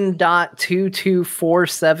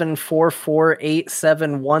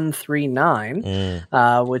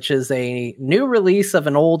 1.22474487139, which is a new release of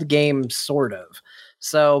an old game, sort of.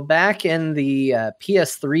 So back in the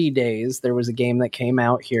PS3 days, there was a game that came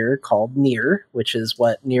out here called Nier, which is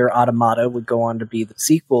what Nier Automata would go on to be the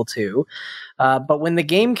sequel to. But when the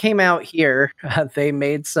game came out here, they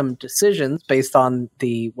made some decisions based on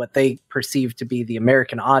what they perceived to be the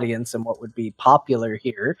American audience and what would be popular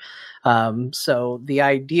here. So the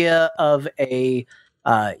idea of a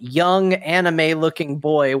young anime-looking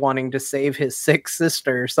boy wanting to save his sick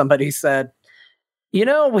sister, somebody said,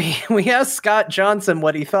 we asked Scott Johnson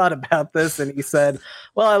what he thought about this, and he said,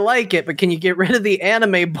 well, I like it, but can you get rid of the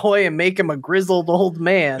anime boy and make him a grizzled old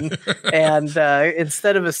man? And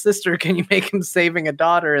instead of a sister, can you make him saving a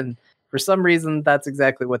daughter? And for some reason, that's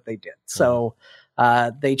exactly what they did. So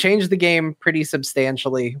they changed the game pretty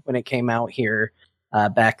substantially when it came out here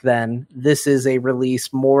back then. This is a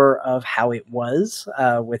release more of how it was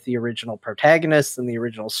with the original protagonist and the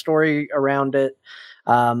original story around it.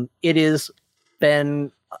 It is been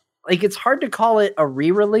like, it's hard to call it a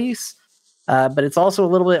re-release, but it's also a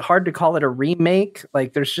little bit hard to call it a remake.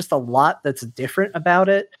 Like, there's just a lot that's different about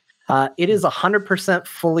it. It is 100%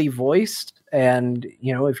 fully voiced, and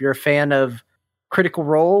if you're a fan of Critical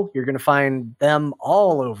Role, you're going to find them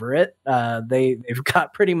all over it. They've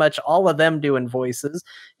got pretty much all of them doing voices,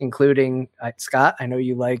 including Scott. I know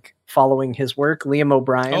you like following his work, Liam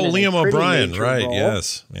O'Brien. Oh, Liam O'Brien, right? Role.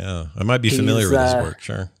 Yes, yeah. I might be familiar with his work.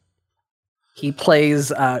 Sure. He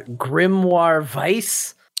plays Grimoire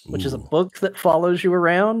Vice, which is a book that follows you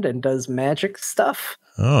around and does magic stuff.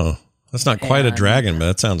 Oh, that's not quite a dragon, but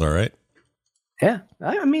that sounds all right. Yeah,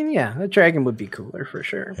 I mean, a dragon would be cooler for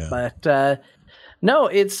sure. Yeah. But no,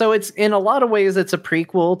 it's in a lot of ways it's a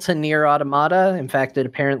prequel to Nier Automata. In fact,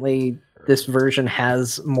 this version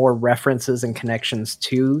has more references and connections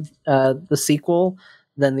to the sequel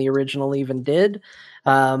than the original even did.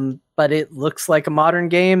 But but it looks like a modern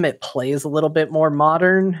game. It plays a little bit more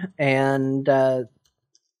modern, and the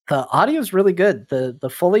audio is really good. The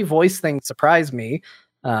fully voiced thing surprised me.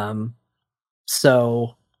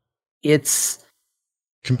 So it's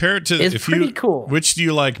compared to it's pretty cool. Which do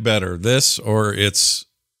you like better, this or its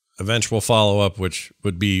eventual follow-up, which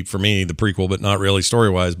would be for me the prequel, but not really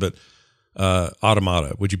story-wise, but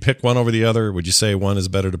Automata? Would you pick one over the other? Would you say one is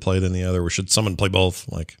better to play than the other, or should someone play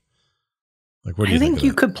both? Like what do you think? I think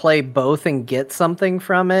you could play both and get something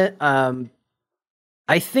from it.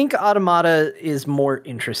 I think Automata is more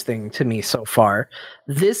interesting to me so far.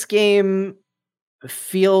 This game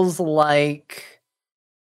feels like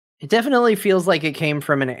it definitely feels like it came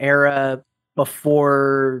from an era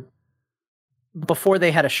before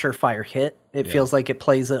they had a surefire hit. It feels like it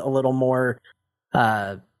plays it a little more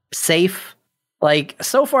safe. Like,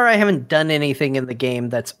 so far I haven't done anything in the game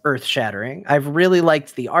that's earth-shattering. I've really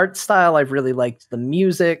liked the art style, I've really liked the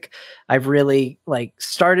music, I've really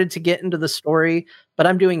started to get into the story, but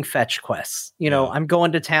I'm doing fetch quests. I'm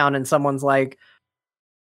going to town and someone's like,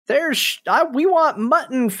 we want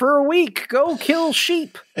mutton for a week. Go kill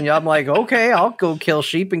sheep. And I'm like, okay, I'll go kill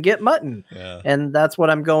sheep and get mutton. Yeah. And that's what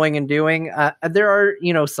I'm going and doing. There are,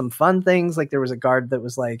 some fun things. Like there was a guard that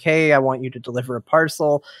was like, hey, I want you to deliver a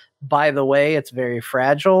parcel. By the way, it's very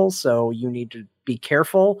fragile, so you need to be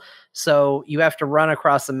careful. So you have to run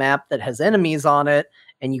across a map that has enemies on it,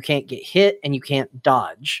 and you can't get hit and you can't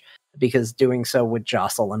dodge, because doing so would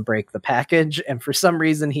jostle and break the package. And for some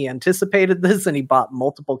reason, he anticipated this and he bought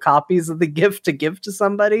multiple copies of the gift to give to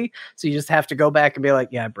somebody. So you just have to go back and be like,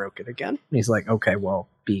 yeah, I broke it again. And he's like, okay, well,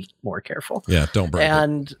 be more careful. Yeah, don't break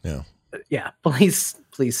it. Yeah, please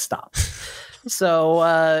stop.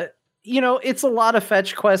 So, it's a lot of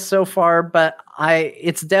fetch quests so far, but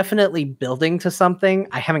it's definitely building to something.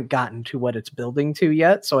 I haven't gotten to what it's building to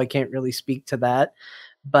yet, so I can't really speak to that.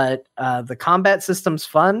 But the combat system's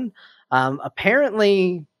fun.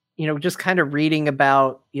 Apparently, just kind of reading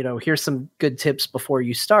about, here's some good tips before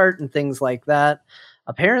you start and things like that.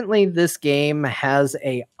 Apparently, this game has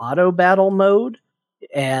a auto battle mode,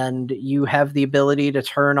 and you have the ability to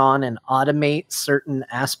turn on and automate certain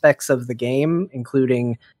aspects of the game,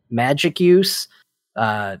 including magic use,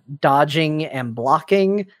 dodging and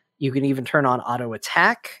blocking. You can even turn on auto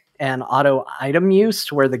attack and auto item use,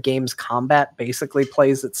 to where the game's combat basically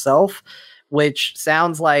plays itself, which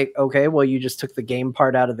sounds like, okay, well, you just took the game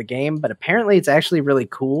part out of the game, but apparently it's actually really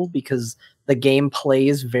cool because the game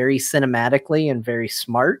plays very cinematically and very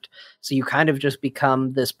smart. So you kind of just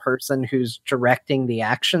become this person who's directing the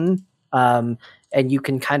action, and you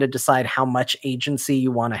can kind of decide how much agency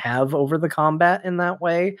you want to have over the combat in that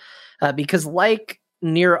way. Because like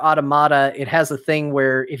Nier Automata, it has a thing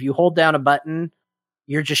where if you hold down a button,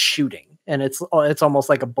 you're just shooting, and it's almost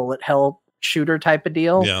like a bullet hell shooter type of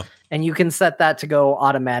deal. Yeah. And you can set that to go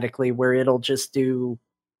automatically, where it'll just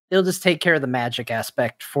take care of the magic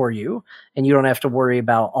aspect for you, and you don't have to worry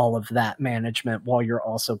about all of that management while you're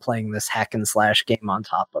also playing this hack and slash game on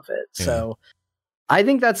top of it. Yeah. So I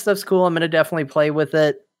think that stuff's cool. I'm going to definitely play with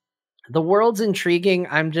it. The world's intriguing.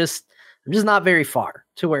 I'm just not very far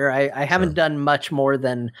to where I haven't done much more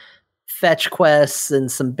than fetch quests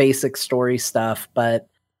and some basic story stuff, but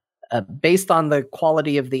based on the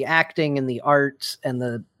quality of the acting and the art and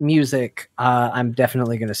the music, I'm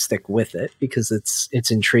definitely going to stick with it because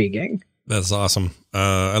it's intriguing. That's awesome.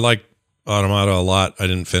 I like Automata a lot. I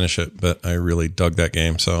didn't finish it, but I really dug that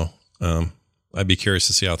game. So I'd be curious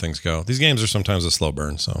to see how things go. These games are sometimes a slow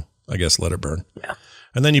burn, so I guess let it burn. Yeah.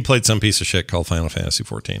 And then you played some piece of shit called Final Fantasy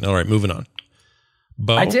 14. All right, moving on.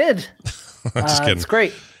 Bo? I did. Just kidding. It's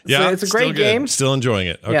great. Yeah, it's a great game. Still enjoying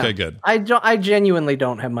it. Okay, good. I genuinely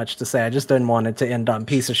don't have much to say. I just didn't want it to end on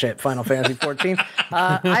piece of shit Final Fantasy 14.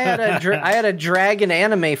 I had a dragon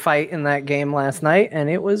anime fight in that game last night, and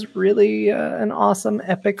it was really an awesome,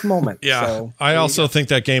 epic moment. Yeah, so, I also think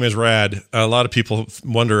that game is rad. A lot of people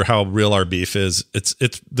wonder how real our beef is. It's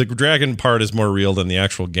the dragon part is more real than the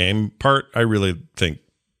actual game part. I really think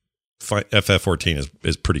FF14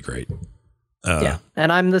 is pretty great. Yeah,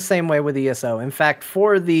 and I'm the same way with ESO. In fact,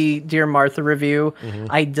 for the Dear Martha review,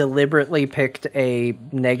 I deliberately picked a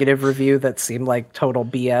negative review that seemed like total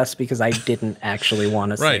BS because I didn't actually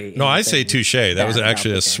want to say. Right. No, I say touche. That was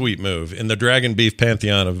actually a sweet move. In the Dragon Beef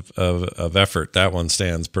pantheon of effort, that one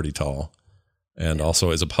stands pretty tall. And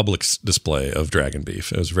also is a public display of Dragon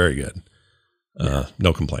Beef. It was very good.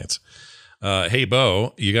 No complaints. Hey,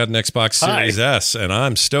 Bo, you got an Xbox Series S, and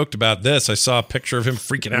I'm stoked about this. I saw a picture of him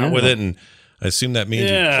freaking out with it, and I assume that means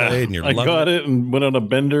you played and you're I got it and went on a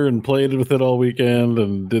bender and played with it all weekend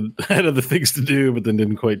and had other things to do, but then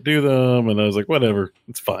didn't quite do them. And I was like, whatever,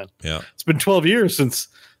 it's fine. Yeah. It's been 12 years since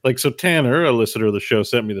like, so Tanner, a listener of the show,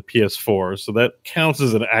 sent me the PS4, so that counts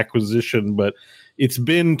as an acquisition, but it's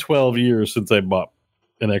been 12 years since I bought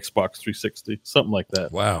an Xbox 360, something like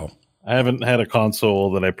that. Wow. I haven't had a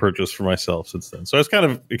console that I purchased for myself since then. So I was kind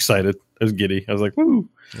of excited. I was giddy. I was like, woo.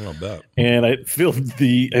 I'll bet. And I filled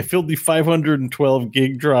the 512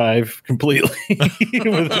 gig drive completely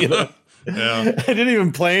with, Yeah. I didn't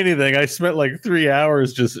even play anything. I spent like 3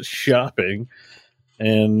 hours just shopping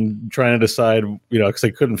and trying to decide, because I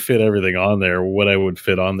couldn't fit everything on there, what I would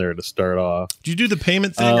fit on there to start off. Did you do the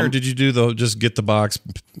payment thing, or did you do just get the box,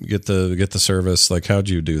 get the service? Like, how'd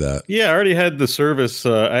you do that? Yeah, I already had the service.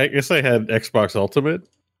 I guess I had Xbox Ultimate.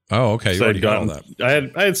 Oh, okay. You already got all that. I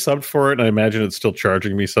had subbed for it, and I imagine it's still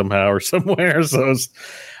charging me somehow or somewhere. So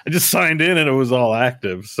I just signed in, and it was all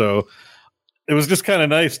active. So it was just kind of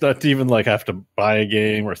nice not to even like have to buy a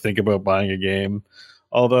game or think about buying a game.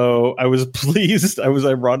 Although I was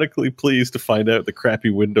ironically pleased to find out the crappy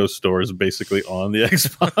Windows Store is basically on the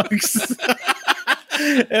Xbox.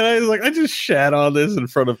 And I was like, I just shat on this in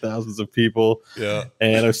front of thousands of people. Yeah.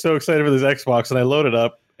 And I was so excited for this Xbox, and I loaded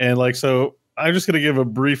up. And like, so I'm just going to give a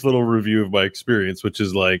brief little review of my experience, which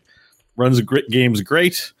is like, runs games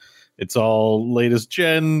great. It's all latest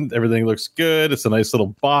gen. Everything looks good. It's a nice little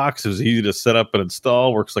box. It was easy to set up and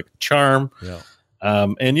install. Works like a charm. Yeah.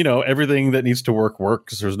 And everything that needs to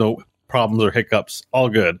works. There's no problems or hiccups. All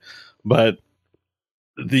good. But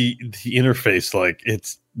the interface, like,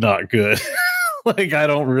 it's not good. Like,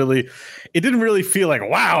 it didn't really feel like,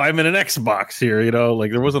 wow, I'm in an Xbox here.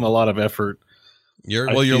 Like, there wasn't a lot of effort.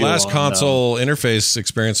 Your last console interface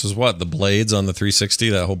experience was what? The blades on the 360,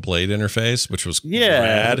 that whole blade interface, which was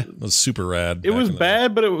rad. It was super rad. It was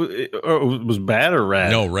bad, but it was bad or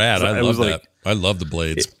rad? No, rad. So I love that. I love the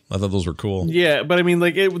blades. I thought those were cool. Yeah, but I mean,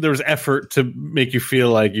 like, there was effort to make you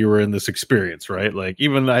feel like you were in this experience, right? Like,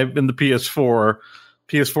 even I've been the PS4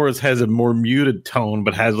 has a more muted tone,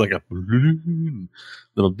 but has like a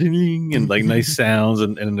little ding and like nice sounds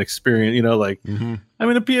and an experience, I'm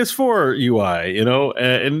in a PS4 UI,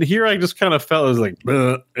 and here I just kind of felt, it was like,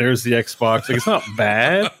 there's the Xbox. Like, it's not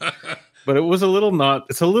bad, but it's a little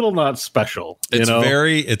not special.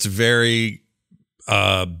 It's very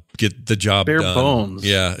get the job bare done. Bones.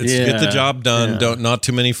 Yeah, get the job done. Yeah. Not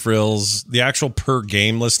too many frills. The actual per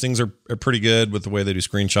game listings are pretty good with the way they do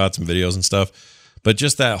screenshots and videos and stuff. But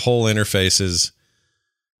just that whole interface is,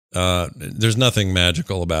 there's nothing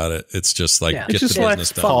magical about it. It's just like, it get just the lacks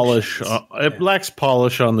business done. polish. It lacks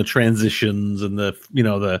polish on the transitions and the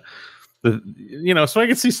so I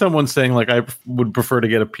could see someone saying, like, I would prefer to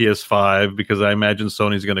get a PS5 because I imagine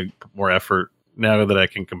Sony's going to put more effort now that I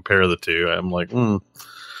can compare the two. I'm like, But,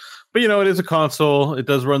 it is a console. It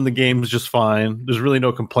does run the games just fine. There's really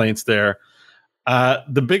no complaints there.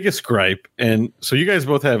 The biggest gripe, and so you guys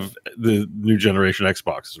both have the new generation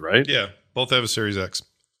Xboxes, right? Yeah, both have a Series X.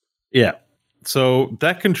 Yeah. So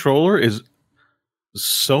that controller is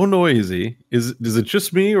so noisy. Is it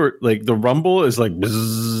just me, or like the rumble is like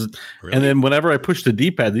bzzz, Really? and then whenever I push the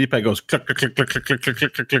D-pad goes click click click click click click click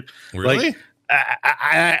click click click. Really? Like,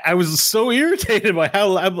 I was so irritated by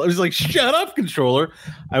how I was like, shut up, controller.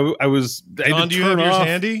 I Don, do you have yours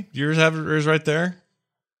handy? Do yours have yours right there?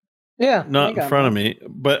 Yeah, not in front of me,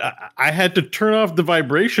 but I had to turn off the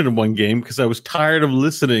vibration in one game because I was tired of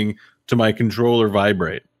listening to my controller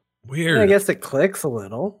vibrate. Weird. I guess it clicks a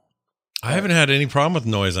little. I haven't had any problem with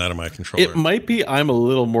noise out of my controller. It might be I'm a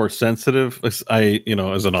little more sensitive. As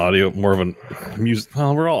an audio, more of a music.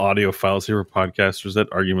 Well, we're all audiophiles here. We're podcasters. That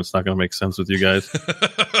argument's not going to make sense with you guys.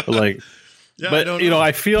 But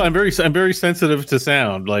I feel I'm very sensitive to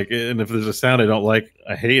sound. Like, and if there's a sound I don't like,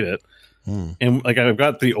 I hate it. And like, I've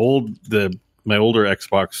got my older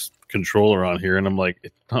Xbox controller on here, and I'm like,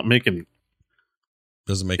 it's not making.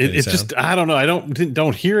 Doesn't make any it's sound. Just, I don't know. I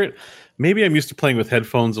don't hear it. Maybe I'm used to playing with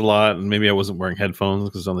headphones a lot, and maybe I wasn't wearing headphones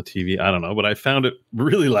because it's on the TV. I don't know, but I found it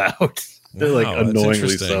really loud. They're like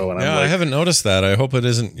annoyingly so. And I haven't noticed that. I hope it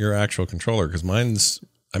isn't your actual controller because mine's.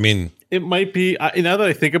 I mean, it might be. Now that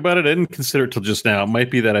I think about it, I didn't consider it till just now. It might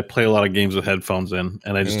be that I play a lot of games with headphones in,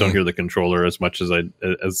 and I just don't hear the controller as much as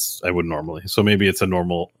I would normally. So maybe it's a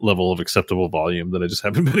normal level of acceptable volume that I just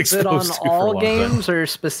haven't been exposed to. Is it on all games or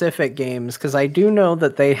specific games? Because I do know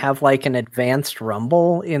that they have like an advanced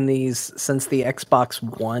rumble in these since the Xbox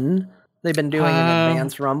One. They've been doing an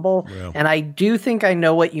advanced rumble, and I do think I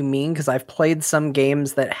know what you mean because I've played some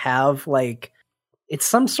games that have like. It's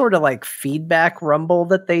some sort of like feedback rumble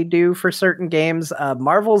that they do for certain games.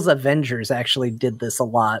 Marvel's Avengers actually did this a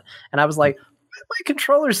lot. And I was like, My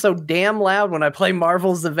controller's so damn loud when I play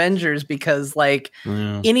Marvel's Avengers because like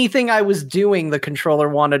anything I was doing, the controller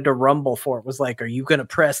wanted to rumble for. It was like, are you going to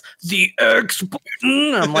press the X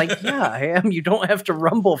button? I'm like, yeah, I am. You don't have to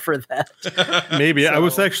rumble for that. Maybe. I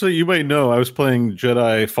was actually, you might know, I was playing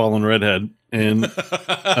Jedi Fallen Redhead, and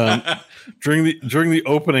during the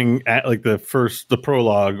opening, at like the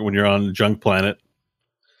prologue, when you're on Junk Planet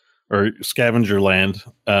or Scavenger Land,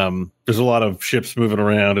 there's a lot of ships moving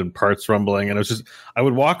around and parts rumbling, and I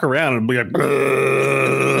would walk around and be like,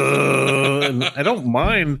 and I don't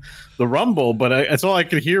mind the rumble, but that's all I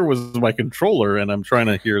could hear was my controller, and I'm trying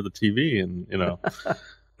to hear the TV, and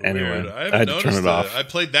anyway, I had to turn it off. I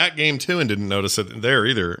played that game too and didn't notice it there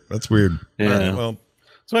either. That's weird. Yeah. Right, well,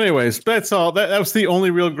 so anyways, that's all. That was the only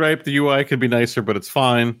real gripe. The UI could be nicer, but it's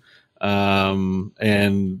fine.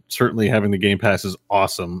 And certainly having the Game Pass is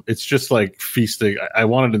awesome. It's just like feasting. I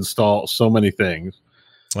wanted to install so many things.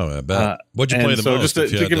 Oh, I bet. What'd you play the most?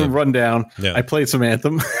 Just to give a rundown, I played some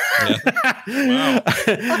Anthem. Yeah. Wow.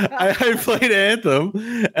 I played Anthem,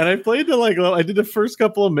 and I played I did the first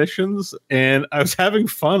couple of missions, and I was having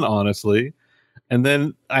fun, honestly. And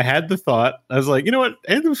then I had the thought, I was like, you know what?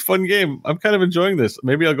 Anthem's a fun game. I'm kind of enjoying this.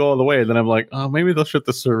 Maybe I'll go all the way. And then I'm like, oh, maybe they'll shut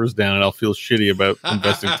the servers down and I'll feel shitty about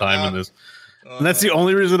investing time in this. And that's the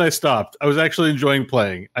only reason I stopped. I was actually enjoying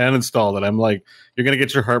playing. I uninstalled it. I'm like, you're going to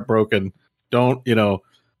get your heart broken. Don't,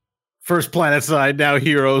 First Planet Side, now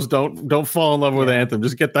Heroes. Don't fall in love with Anthem.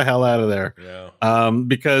 Just get the hell out of there. Yeah.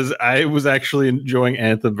 Because I was actually enjoying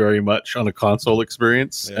Anthem very much on a console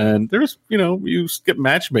experience. Yeah. And there's, you get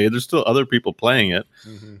match made. There's still other people playing it.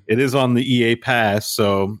 Mm-hmm. It is on the EA Pass,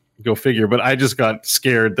 so go figure. But I just got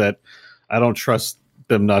scared that I don't trust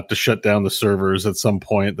them not to shut down the servers at some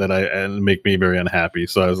point and make me very unhappy.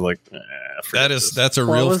 So I was like, that's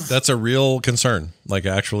a real concern. Like,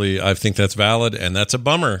 actually, I think that's valid, and that's a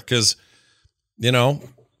bummer because,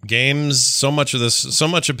 games, so much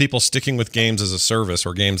of people sticking with games as a service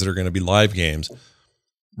or games that are going to be live games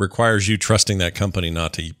requires you trusting that company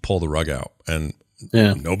not to pull the rug out, and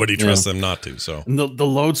nobody trusts them not to. So and the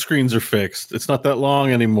load screens are fixed. It's not that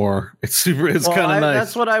long anymore. It's kind of nice.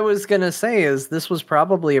 That's what I was gonna say. Is this was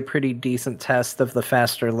probably a pretty decent test of the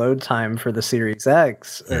faster load time for the Series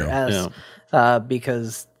X or S.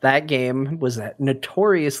 Because that game was at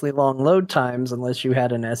notoriously long load times unless you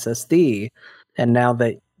had an SSD, and now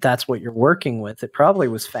that's what you're working with, it probably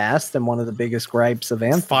was fast, and one of the biggest gripes of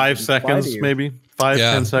Anthem. 5 seconds, maybe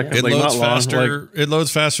 10 seconds. It loads faster. It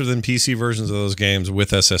loads faster than PC versions of those games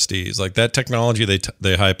with SSDs. Like that technology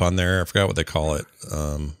they hype on there. I forgot what they call it.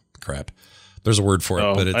 Crap. There's a word for it,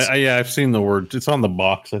 but it's I've seen the word. It's on the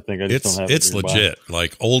box. I think don't have it. It's legit.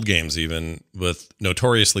 Like old games, even with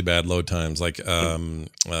notoriously bad load times, like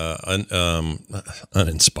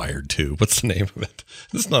Uninspired 2. What's the name of it?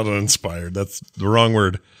 It's not Uninspired. That's the wrong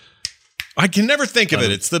word. I can never think of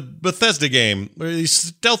it. It's the Bethesda game where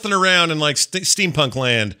he's stealthing around in like steampunk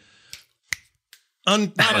land.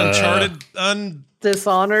 Not Uncharted.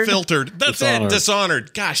 Dishonored. Filtered. That's Dishonored. It.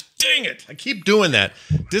 Dishonored. Gosh dang it. I keep doing that.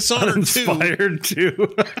 Dishonored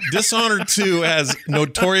 2. Dishonored 2 has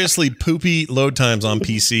notoriously poopy load times on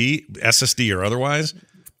PC, SSD or otherwise.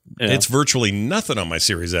 Yeah. It's virtually nothing on my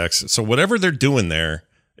Series X. So whatever they're doing there,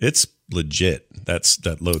 it's legit.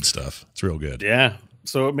 That load stuff. It's real good. Yeah.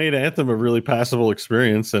 So it made Anthem a really passable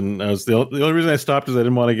experience. And the only reason I stopped is I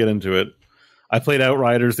didn't want to get into it. I played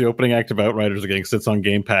Outriders, the opening act of Outriders again, because it's on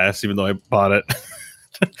Game Pass, even though I bought it.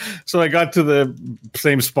 So I got to the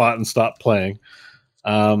same spot and stopped playing.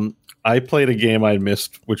 I played a game I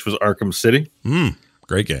missed, which was Arkham City.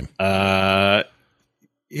 Great game. Yeah.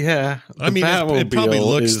 I mean, it probably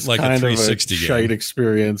looks like a 360 game. Shite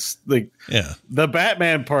experience. The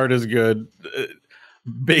Batman part is good.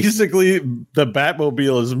 Basically, the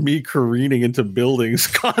Batmobile is me careening into buildings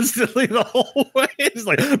constantly the whole way. It's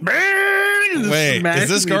like, wait, is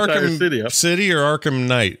this Arkham City or Arkham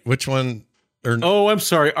Knight? Which one? I'm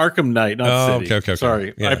sorry, Arkham Knight, not City. Okay.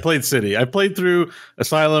 Sorry, yeah. I played City. I played through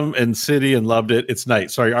Asylum and City and loved it. It's Knight.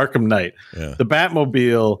 Sorry, Arkham Knight. Yeah. The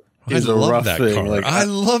Batmobile is a rough thing. Like, I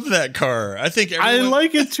love that car. I think I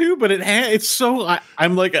like it too, but it's so.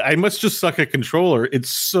 I'm like, I must just suck a controller. It's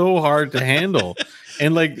so hard to handle.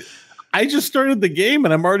 And I just started the game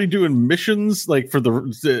and I'm already doing missions for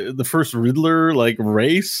the first Riddler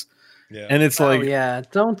race. Yeah. And it's don't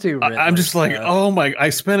do Riddler. I'm just like, oh my, I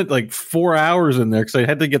spent it 4 hours in there because I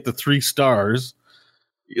had to get the 3 stars.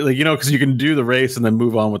 Because you can do the race and then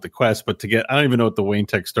move on with the quest. But I don't even know what the Wayne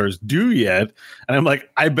Tech stars do yet. And I'm like,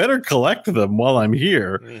 I better collect them while I'm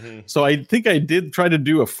here. Mm-hmm. So I think I did try to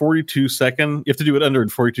do a 42-second. You have to do it under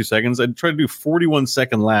 42 seconds. I tried to do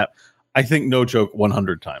 41-second lap. I think, no joke,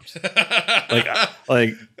 100 times.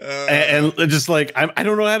 and just like I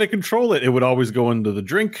don't know how to control it. It would always go into the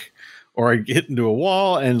drink, or I'd hit into a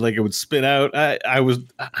wall, and like it would spit out. I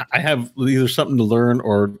have either something to learn,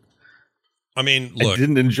 or I mean, look, I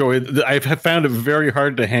didn't enjoy it. I've found it very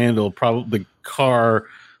hard to handle. Probably the car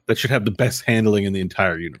that should have the best handling in the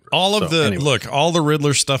entire universe. All the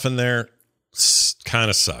Riddler stuff in there kind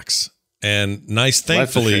of sucks. And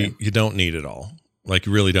thankfully, you don't need it all. Like,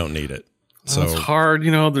 you really don't need it. So it's hard,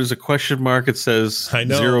 there's a question mark. It says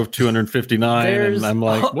 0 of 259. And I'm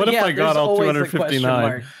like, what if I got all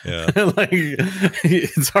 259? Yeah. Like,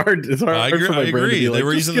 it's hard. It's hard. I agree. The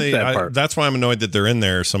reason that's why I'm annoyed that they're in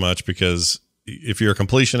there so much, because if you're a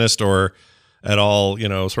completionist or at all,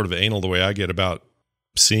 sort of anal the way I get about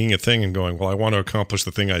seeing a thing and going, well, I want to accomplish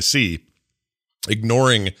the thing I see,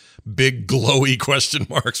 ignoring big glowy question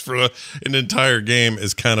marks for an entire game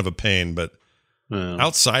is kind of a pain. But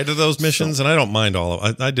outside of those missions, and I don't mind all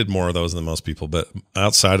of I did more of those than most people, but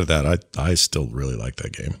outside of that, I still really like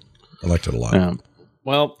that game. I liked it a lot.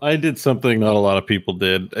 Well, I did something not a lot of people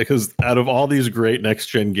did, because out of all these great next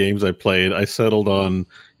gen games I played, I settled on,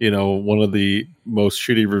 one of the most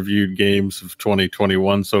shitty reviewed games of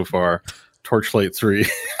 2021 so far, Torchlight 3.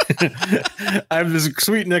 I have this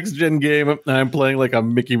sweet next gen game, and I'm playing like a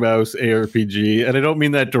Mickey Mouse ARPG, and I don't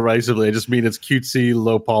mean that derisively. I just mean it's cutesy,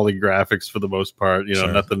 low poly graphics for the most part.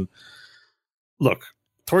 Sure. Nothing. Look,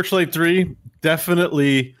 Torchlight 3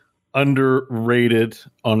 definitely underrated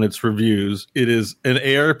on its reviews. It is an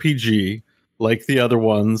ARPG like the other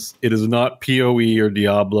ones. It is not PoE or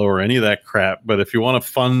Diablo or any of that crap. But if you want a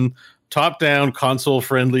fun top-down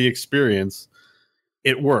console-friendly experience,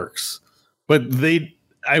 it works. But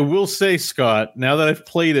I will say, Scott, now that I've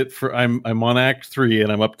played it I'm on Act 3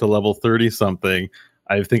 and I'm up to level 30 something.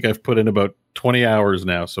 I think I've put in about 20 hours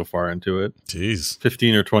now so far into it. Jeez.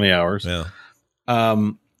 15 or 20 hours. Yeah.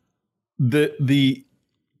 The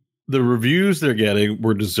reviews they're getting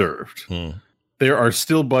were deserved. There are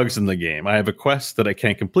still bugs in the game. I have a quest that I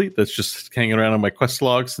can't complete that's just hanging around on my quest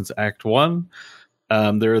log since Act 1.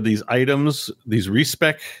 There are these items, these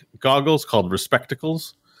respec goggles called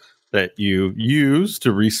respectacles, that you use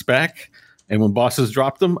to respec, and when bosses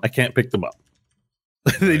drop them, I can't pick them up.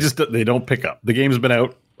 they don't pick up. The game's been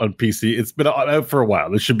out on PC. It's been out for a while.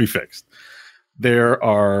 This should be fixed. There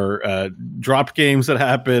are drop games that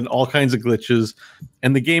happen, all kinds of glitches,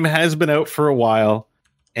 and the game has been out for a while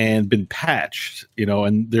and been patched,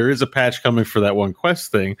 and there is a patch coming for that one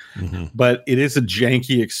quest thing, but it is a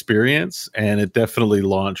janky experience, and it definitely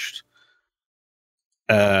launched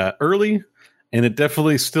early. And it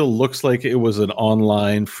definitely still looks like it was an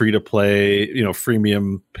online free-to-play,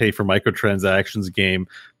 freemium pay-for-microtransactions game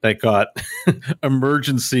that got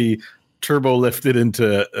emergency turbo-lifted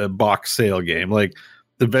into a box sale game. Like,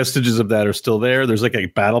 the vestiges of that are still there. There's like a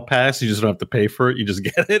battle pass. You just don't have to pay for it. You just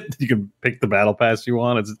get it. You can pick the battle pass you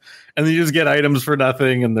want. And then you just get items for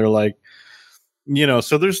nothing. And they're like,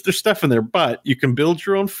 so there's stuff in there. But you can build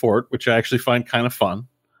your own fort, which I actually find kind of fun.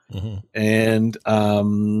 And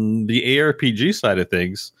the ARPG side of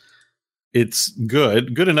things, it's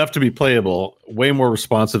good enough to be playable, way more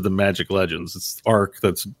responsive than Magic Legends. It's Arc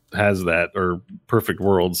that has that, or Perfect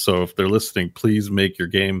Worlds. So if they're listening, please make your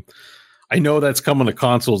game. I know that's coming to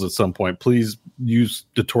consoles at some point. Please use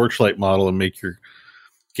the Torchlight model and make your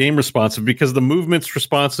game responsive, because the movement's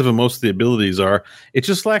responsive and most of the abilities are. It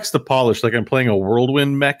just lacks the polish. Like, I'm playing a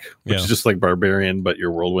whirlwind mech, which is just like Barbarian, but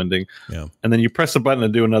you're whirlwinding. Yeah. And then you press a button to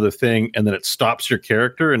do another thing, and then it stops your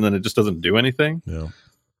character, and then it just doesn't do anything. Yeah.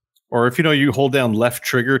 Or if you hold down left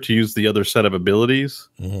trigger to use the other set of abilities,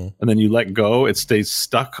 and then you let go, it stays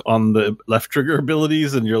stuck on the left trigger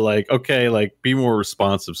abilities, and you're like, okay, like, be more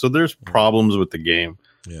responsive. So there's problems with the game,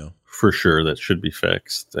 for sure, that should be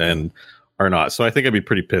fixed. And are not. So I think I'd be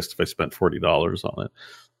pretty pissed if I spent $40 on it.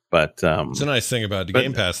 But it's a nice thing about the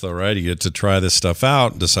Game Pass, though, right? You get to try this stuff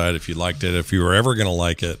out, decide if you liked it, if you were ever going to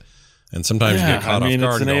like it, and sometimes you get caught off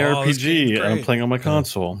guard. It's an ARPG, and I'm playing on my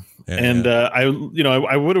console. And I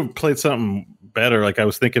would have played something better. Like, I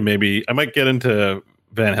was thinking maybe I might get into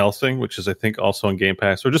Van Helsing, which is, I think, also on Game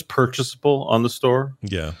Pass, or just purchasable on the store.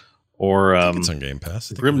 Yeah. Or it's on Game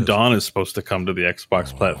Pass. Grim Dawn is supposed to come to the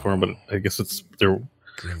Xbox platform, but I guess they're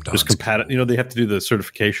just compatible. They have to do the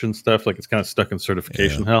certification stuff. Like, it's kind of stuck in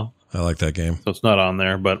certification hell. I like that game, so it's not on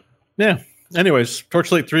there. But yeah. Anyways,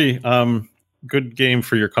 Torchlight 3, good game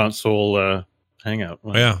for your console hangout.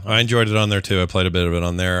 Yeah, I enjoyed it on there too. I played a bit of it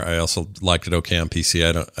on there. I also liked it okay on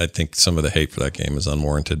PC. I think some of the hate for that game is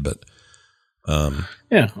unwarranted, but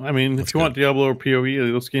yeah. I mean, if you want Diablo or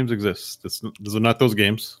PoE, those games exist. Those are not those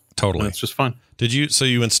games. Totally. And it's just fun. So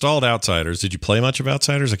you installed Outsiders. Did you play much of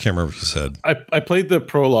Outsiders? I can't remember what you said. I played the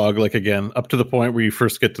prologue, like, again, up to the point where you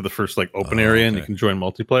first get to the first, like, open area and you can join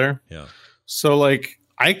multiplayer. Yeah. So, like,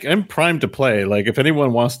 I'm primed to play. Like, if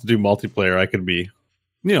anyone wants to do multiplayer, I could be,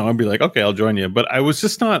 I'd be like, okay, I'll join you. But I was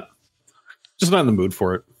just not in the mood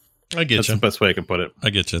for it. I get That's you. the best way I can put it. I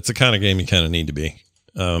get you. It's the kind of game you kind of need to be.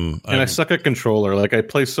 And I suck at controller. Like, I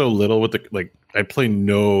play so little with I play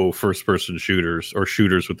no first-person shooters or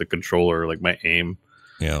shooters with the controller. Like, my aim.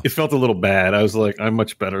 Yeah. It felt a little bad. I was like, I'm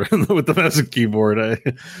much better with the mouse and keyboard.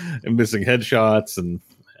 I'm missing headshots and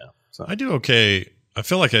so. I do okay. I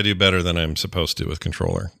feel like I do better than I'm supposed to with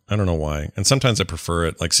controller. I don't know why. And sometimes I prefer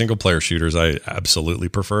it. Like single player shooters, I absolutely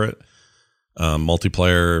prefer it.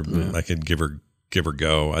 Multiplayer, I could give her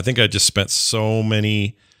go. I think I just spent so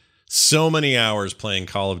many hours playing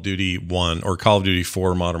Call of Duty 1 or Call of Duty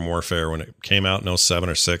 4 Modern Warfare when it came out in 07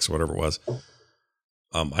 or 6, whatever it was.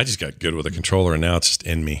 I just got good with a controller, and now it's just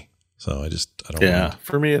in me. So I don't. Yeah,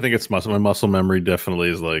 for me, I think it's muscle. My muscle memory definitely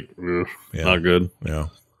is like not good. Yeah,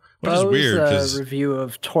 which is weird. Bo's review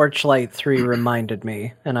of Torchlight 3 reminded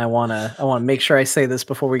me, and I wanna make sure I say this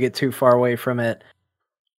before we get too far away from it.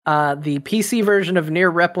 The PC version of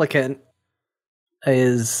Nier Replicant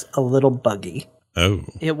is a little buggy. Oh,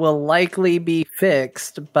 it will likely be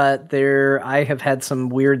fixed, but I have had some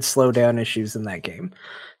weird slowdown issues in that game.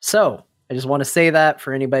 So I just want to say that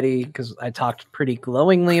for anybody, because I talked pretty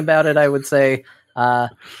glowingly about it, I would say.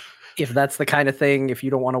 If that's the kind of thing, if you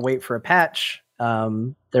don't want to wait for a patch,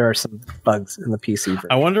 there are some bugs in the PC version.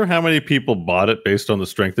 I wonder how many people bought it based on the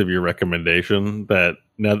strength of your recommendation that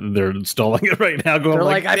now they're installing it right now going they're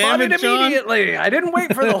like, I bought it immediately. I didn't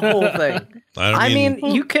wait for the whole thing. I mean,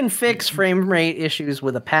 you can fix frame rate issues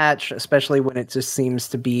with a patch, especially when it just seems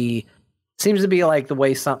to be like the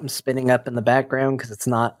way something's spinning up in the background because it's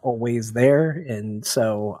not always there. And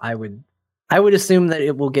so I would assume that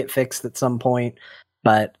it will get fixed at some point.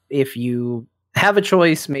 But if you have a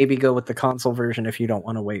choice, maybe go with the console version if you don't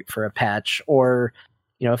want to wait for a patch. Or,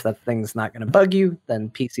 if that thing's not going to bug you, then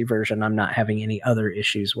PC version I'm not having any other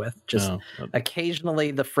issues with. Just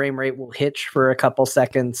occasionally the frame rate will hitch for a couple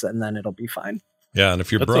seconds and then it'll be fine. Yeah, and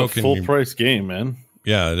if you're broken, a full price game, man.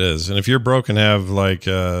 Yeah, it is. And if you're broke and have like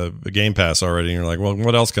a Game Pass already, and you're like, well,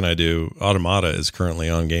 what else can I do? Automata is currently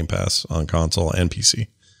on Game Pass on console and PC.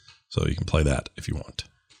 So you can play that if you want.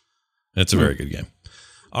 And it's a very good game.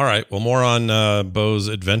 All right. Well, more on Bo's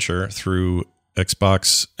adventure through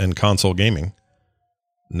Xbox and console gaming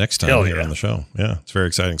next time here on the show. Yeah, it's very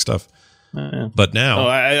exciting stuff. But now...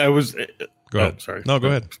 I was... Go ahead. Sorry. No, go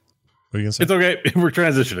ahead. What are you going to say? It's okay. We're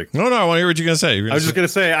transitioning. No, I want to hear what you're going to say. I was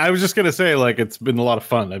just going to say, like, it's been a lot of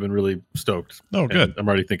fun. I've been really stoked. Oh, good. I'm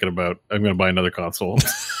already thinking about, I'm going to buy another console.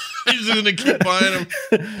 He's going to keep buying them.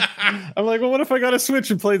 I'm like, well, what if I got a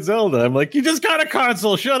Switch and played Zelda? I'm like, you just got a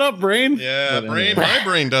console. Shut up, brain. Yeah, my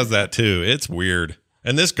brain does that too. It's weird.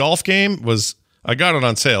 And this golf game I got it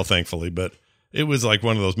on sale, thankfully, but it was like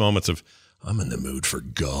one of those moments of, I'm in the mood for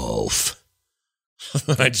golf.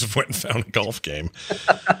 I just went and found a golf game.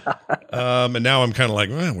 And now I'm kind of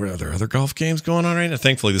like, well, are there other golf games going on right now?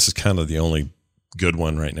 Thankfully, this is kind of the only good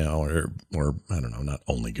one right now, or I don't know, not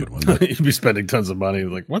only good one. But you'd be spending tons of money.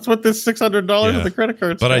 Like, what's with this $600 with the credit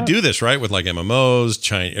card? But I do this, right, with like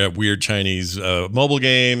MMOs, weird Chinese mobile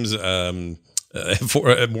games, Warhammer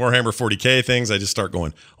 40K things. I just start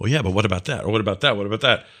going, oh yeah, but what about that? Or what about that? What about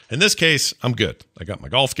that? In this case, I'm good. I got my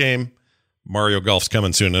golf game. Mario Golf's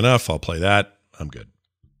coming soon enough. I'll play that. I'm good.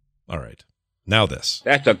 All right. Now this.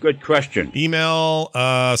 That's a good question. Email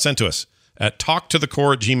sent to us at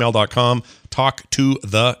talktothecore@gmail.com.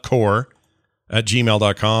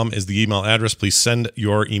 Talktothecore@gmail.com is the email address. Please send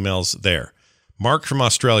your emails there. Mark from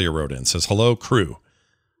Australia wrote in, says, hello, crew.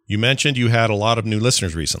 You mentioned you had a lot of new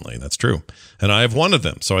listeners recently. That's true. And I have one of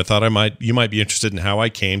them. So I thought you might be interested in how I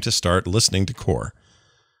came to start listening to Core.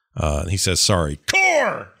 He says, sorry.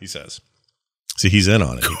 Core, he says. See, he's in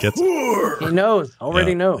on it. He gets it. He knows.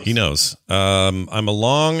 Already knows. He knows. I'm a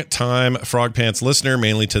long-time Frog Pants listener,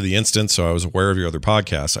 mainly to The Instant, so I was aware of your other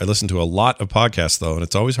podcasts. I listen to a lot of podcasts, though, and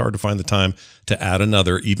it's always hard to find the time to add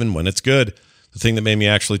another, even when it's good. The thing that made me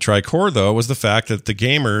actually try Core, though, was the fact that the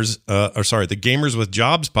Gamers with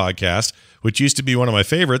Jobs podcast, which used to be one of my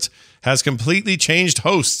favorites, has completely changed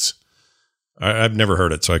hosts. I've never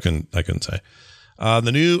heard it, so I couldn't say.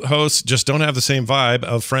 The new hosts just don't have the same vibe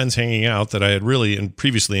of friends hanging out that I had really and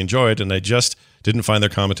previously enjoyed, and I just didn't find their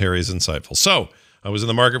commentaries insightful. So I was in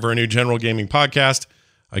the market for a new general gaming podcast.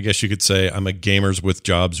 I guess you could say I'm a Gamers with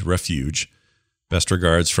Jobs refuge. Best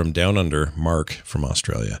regards from Down Under, Mark from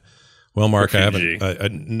Australia. Well, Mark, refugee. I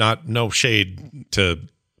haven't, no shade to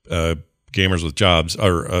Gamers with Jobs,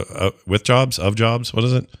 or with Jobs, of Jobs. What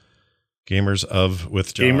is it? Gamers of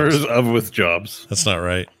with Jobs. Gamers of with Jobs. That's not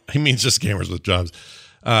right. He means just Gamers with Jobs.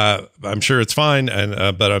 I'm sure it's fine,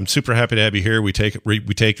 and but I'm super happy to have you here. We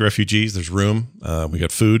take refugees. There's room. We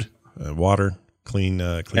got food, water, clean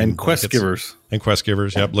and quest givers. And quest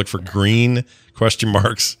givers. Yep. Look for green question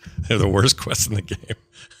marks. They're the worst quests in the game.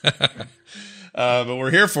 But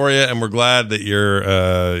we're here for you, and we're glad that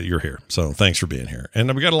you're here. So thanks for being here.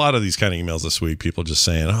 And we got a lot of these kind of emails this week. People just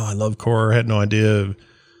saying, "Oh, I love Core. I had no idea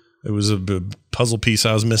it was a puzzle piece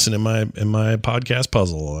I was missing in my podcast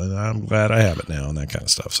puzzle, and I'm glad I have it now," and that kind of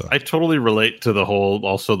stuff. So I totally relate to the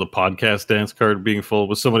podcast dance card being full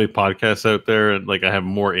with so many podcasts out there, and like I have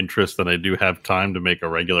more interest than I do have time to make a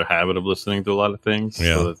regular habit of listening to a lot of things.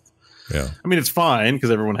 Yeah. So yeah. I mean, it's fine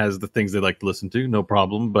because everyone has the things they like to listen to, no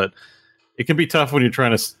problem. But it can be tough when you're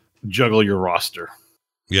trying to juggle your roster.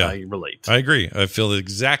 Yeah, I relate. I agree. I feel the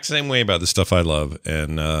exact same way about the stuff I love,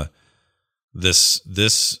 and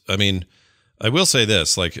this. I mean, I will say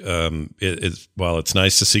this: like, while it's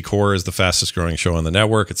nice to see Core as the fastest growing show on the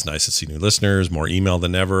network, it's nice to see new listeners, more email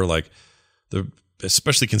than ever. Like,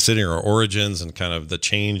 especially considering our origins and kind of the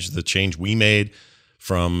change we made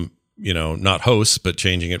from, not hosts, but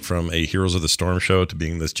changing it from a Heroes of the Storm show to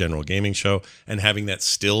being this general gaming show, and having that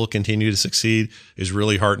still continue to succeed is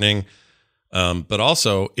really heartening. But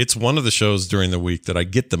also, it's one of the shows during the week that I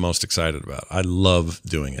get the most excited about. I love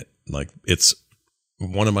doing it. Like, it's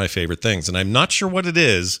one of my favorite things, and I'm not sure what it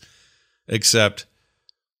is, except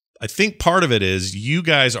I think part of it is you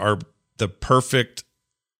guys are the perfect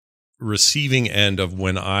receiving end of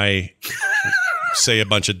when I say a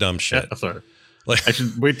bunch of dumb shit. Yeah, sorry. Like, I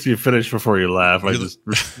should wait till you finish before you laugh.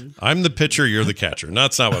 I'm the pitcher, you're the catcher. No,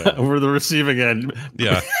 that's not what I mean. We're the receiving end.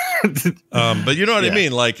 Yeah. But you know what I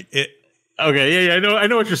mean? Like it. Okay. Yeah. I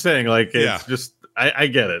know what you're saying. Like, it's just, I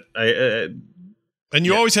get it. And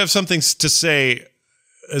you always have something to say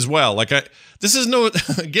as well. Like this is no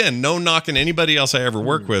knocking anybody else I ever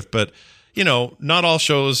work with, but not all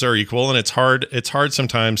shows are equal, and it's hard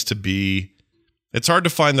sometimes it's hard to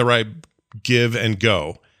find the right give and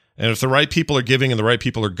go. And if the right people are giving and the right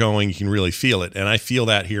people are going, you can really feel it. And I feel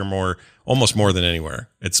that here almost more than anywhere.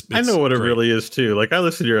 It's I know what great. It really is too. Like, I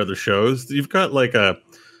listen to your other shows. You've got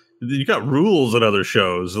rules in other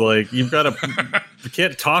shows. Like, you've got you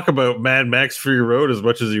can't talk about Mad Max Fury Road as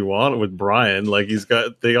much as you want with Brian. Like,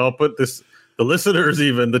 they all put this, the listeners,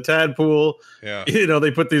 even the Tadpool,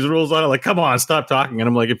 they put these rules on it. Like, come on, stop talking. And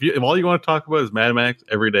I'm like, if all you want to talk about is Mad Max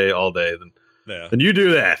every day, all day, then you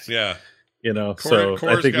do that. Yeah. Core's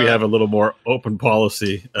I think we have a little more open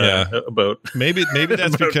policy about maybe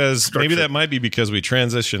that's because structure. Maybe that might be because we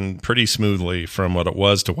transitioned pretty smoothly from what it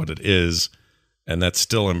was to what it is. And that's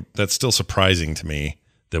still surprising to me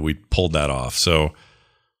that we pulled that off. So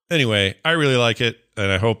anyway, I really like it,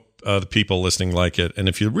 and I hope the people listening like it. And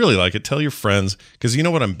if you really like it, tell your friends, because you know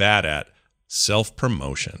what I'm bad at?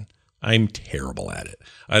 Self-promotion. I'm terrible at it.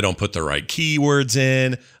 I don't put the right keywords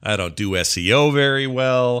in. I don't do SEO very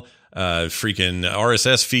well. Freaking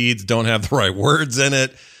RSS feeds don't have the right words in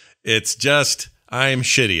it. It's just, I'm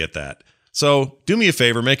shitty at that. So do me a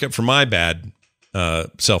favor, make up for my bad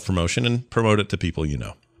self-promotion and promote it to people you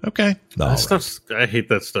know. Okay. I hate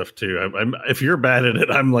that stuff too. I'm if you're bad at it,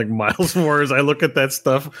 I'm like miles more as I look at that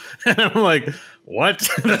stuff and I'm like, what?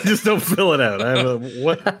 I just don't fill it out.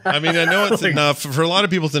 What? I mean, I know it's enough for a lot of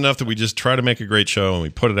people. It's enough that we just try to make a great show and we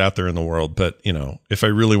put it out there in the world. But if I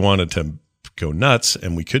really wanted to go nuts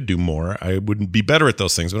and we could do more, I wouldn't be better at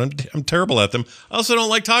those things. But I'm terrible at them. I also don't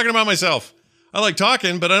like talking about myself. I like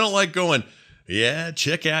talking, but I don't like going, yeah,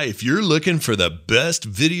 check out, if you're looking for the best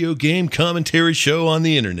video game commentary show on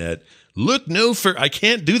the internet, look no further. I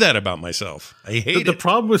can't do that about myself. I hate it. The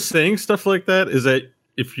problem with saying stuff like that is that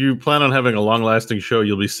if you plan on having a long-lasting show,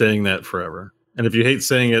 you'll be saying that forever. And if you hate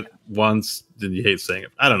saying it once, then you hate saying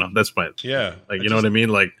it. I don't know. That's my Like, you know what I mean?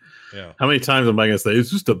 Like, how many times am I going to say,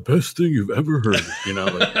 it's just the best thing you've ever heard?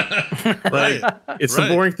 It's a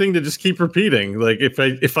boring thing to just keep repeating. Like,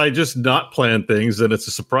 if I just not plan things, then it's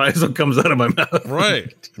a surprise what comes out of my mouth.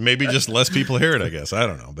 Right. Maybe just less people hear it, I guess. I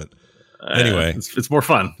don't know. But anyway. It's more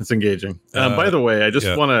fun. It's engaging. By the way, I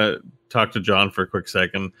just want to talk to John for a quick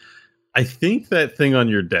second. I think that thing on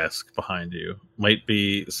your desk behind you might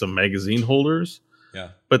be some magazine holders. Yeah.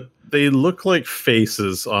 But they look like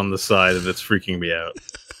faces on the side, and it's freaking me out.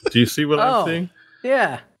 Do you see what I'm seeing?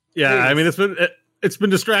 Yeah. Yeah. Please. I mean, it's been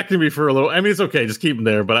distracting me for a little. I mean, it's okay. Just keep them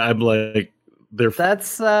there. But I'm like,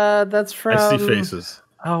 that's from. I see faces.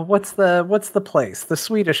 Oh, what's the place? The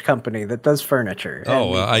Swedish company that does furniture.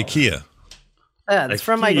 IKEA. Yeah, it's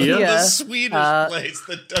from IKEA. The Swedish place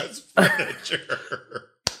that does furniture.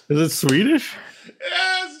 Is it Swedish?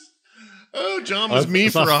 Yes. Oh, John was me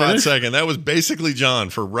it's for a not hot Finnish? second. That was basically John.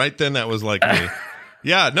 For right then, that was like me.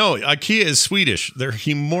 Yeah, no, IKEA is Swedish. They're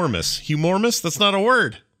humormous. Humormous? That's not a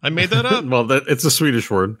word. I made that up. Well, it's a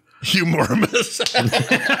Swedish word. Humormous.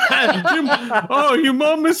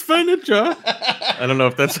 Humongous furniture. I don't know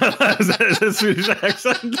if that's a Swedish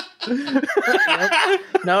accent.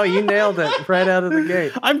 No, you nailed it right out of the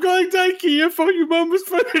gate. I'm going to IKEA for humongous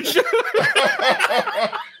furniture.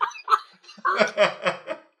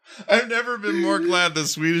 I've never been more glad that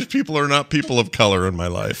Swedish people are not people of color in my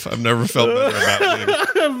life. I've never felt better about it.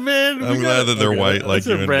 Man, I'm glad that they're white like that's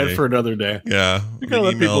you a and brand me. for another day. Yeah. You gotta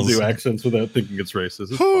let people emails. do accents without thinking it's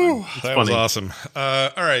racist. It's Whew, fine. It's that funny. was awesome.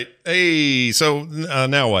 All right. Hey, so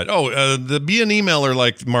now what? Be an emailer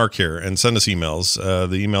like Mark here and send us emails.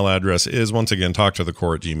 The email address is, once again,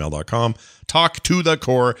 talktothecore@gmail.com.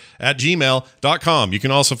 Talktothecore@gmail.com. You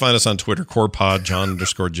can also find us on Twitter, CorePod,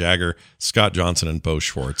 John_Jagger, Scott Johnson, and Bo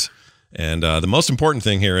Schwartz. And the most important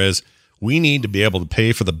thing here is we need to be able to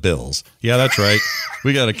pay for the bills. Yeah, that's right.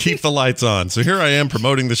 We got to keep the lights on. So here I am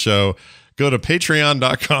promoting the show. Go to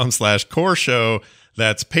patreon.com/core show.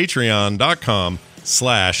 That's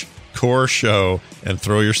patreon.com/core show, and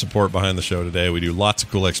throw your support behind the show today. We do lots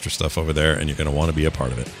of cool extra stuff over there, and you're going to want to be a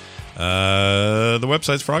part of it. The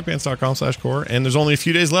website's frogpants.com/core, and there's only a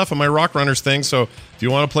few days left on my Rock Runners thing. So if you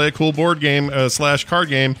want to play a cool board game /card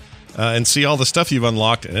game and see all the stuff you've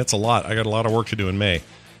unlocked, and it's a lot. I got a lot of work to do in May.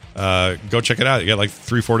 Go check it out. You got like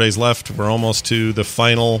 3-4 days left. We're almost to the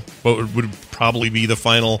final, what would probably be the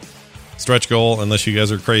final stretch goal, unless you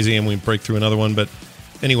guys are crazy and we break through another one. But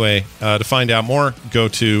anyway, to find out more, go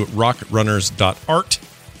to rockrunners.art.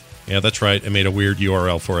 Yeah, that's right. I made a weird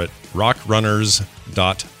URL for it.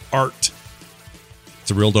 rockrunners.art.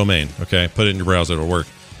 It's a real domain. Okay, put it in your browser. It'll work.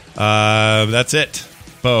 That's it.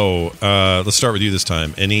 Bo, let's start with you this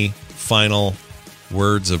time. Any final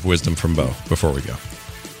words of wisdom from Bo before we go?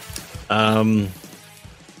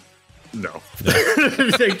 No.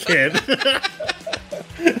 They can't.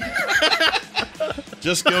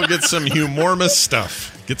 Just go get some humormous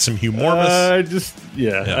stuff. Get some humormous.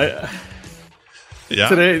 Yeah. Yeah.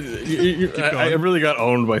 Today, I going. really got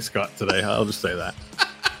owned by Scott today. I'll just say that.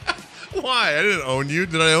 Why? I didn't own you.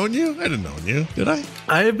 Did I own you? I didn't own you. Did I?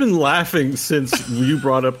 I have been laughing since you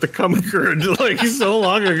brought up the cum curd like so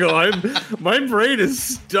long ago. My brain is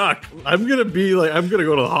stuck. I'm gonna go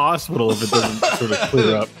to the hospital if it doesn't sort of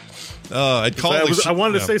clear up. I'd call it. I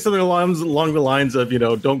wanted to say something along the lines of,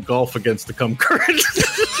 don't golf against the cum curd.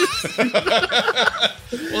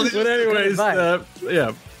 But anyways,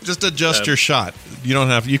 yeah. Just adjust your shot. You don't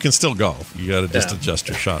have. You can still golf. You got to just adjust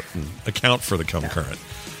your shot and account for the cum current.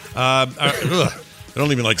 I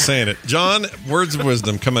don't even like saying it. John, words of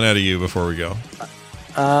wisdom coming out of you before we go.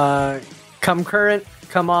 Come current,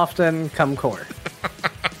 come often, come core.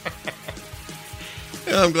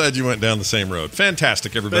 I'm glad you went down the same road.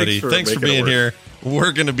 Fantastic, everybody. Thanks for being here.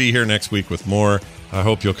 We're going to be here next week with more. I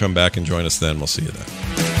hope you'll come back and join us then. We'll see you then.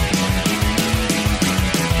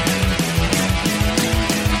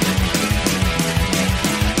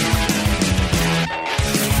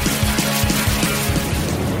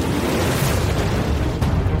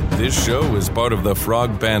 This show is part of the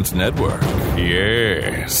Frog Pants Network.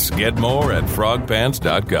 Yes. Get more at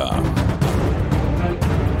frogpants.com.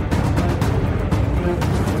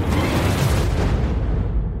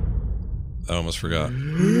 I almost forgot.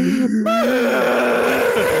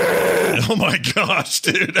 Oh my gosh,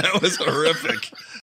 dude. That was horrific.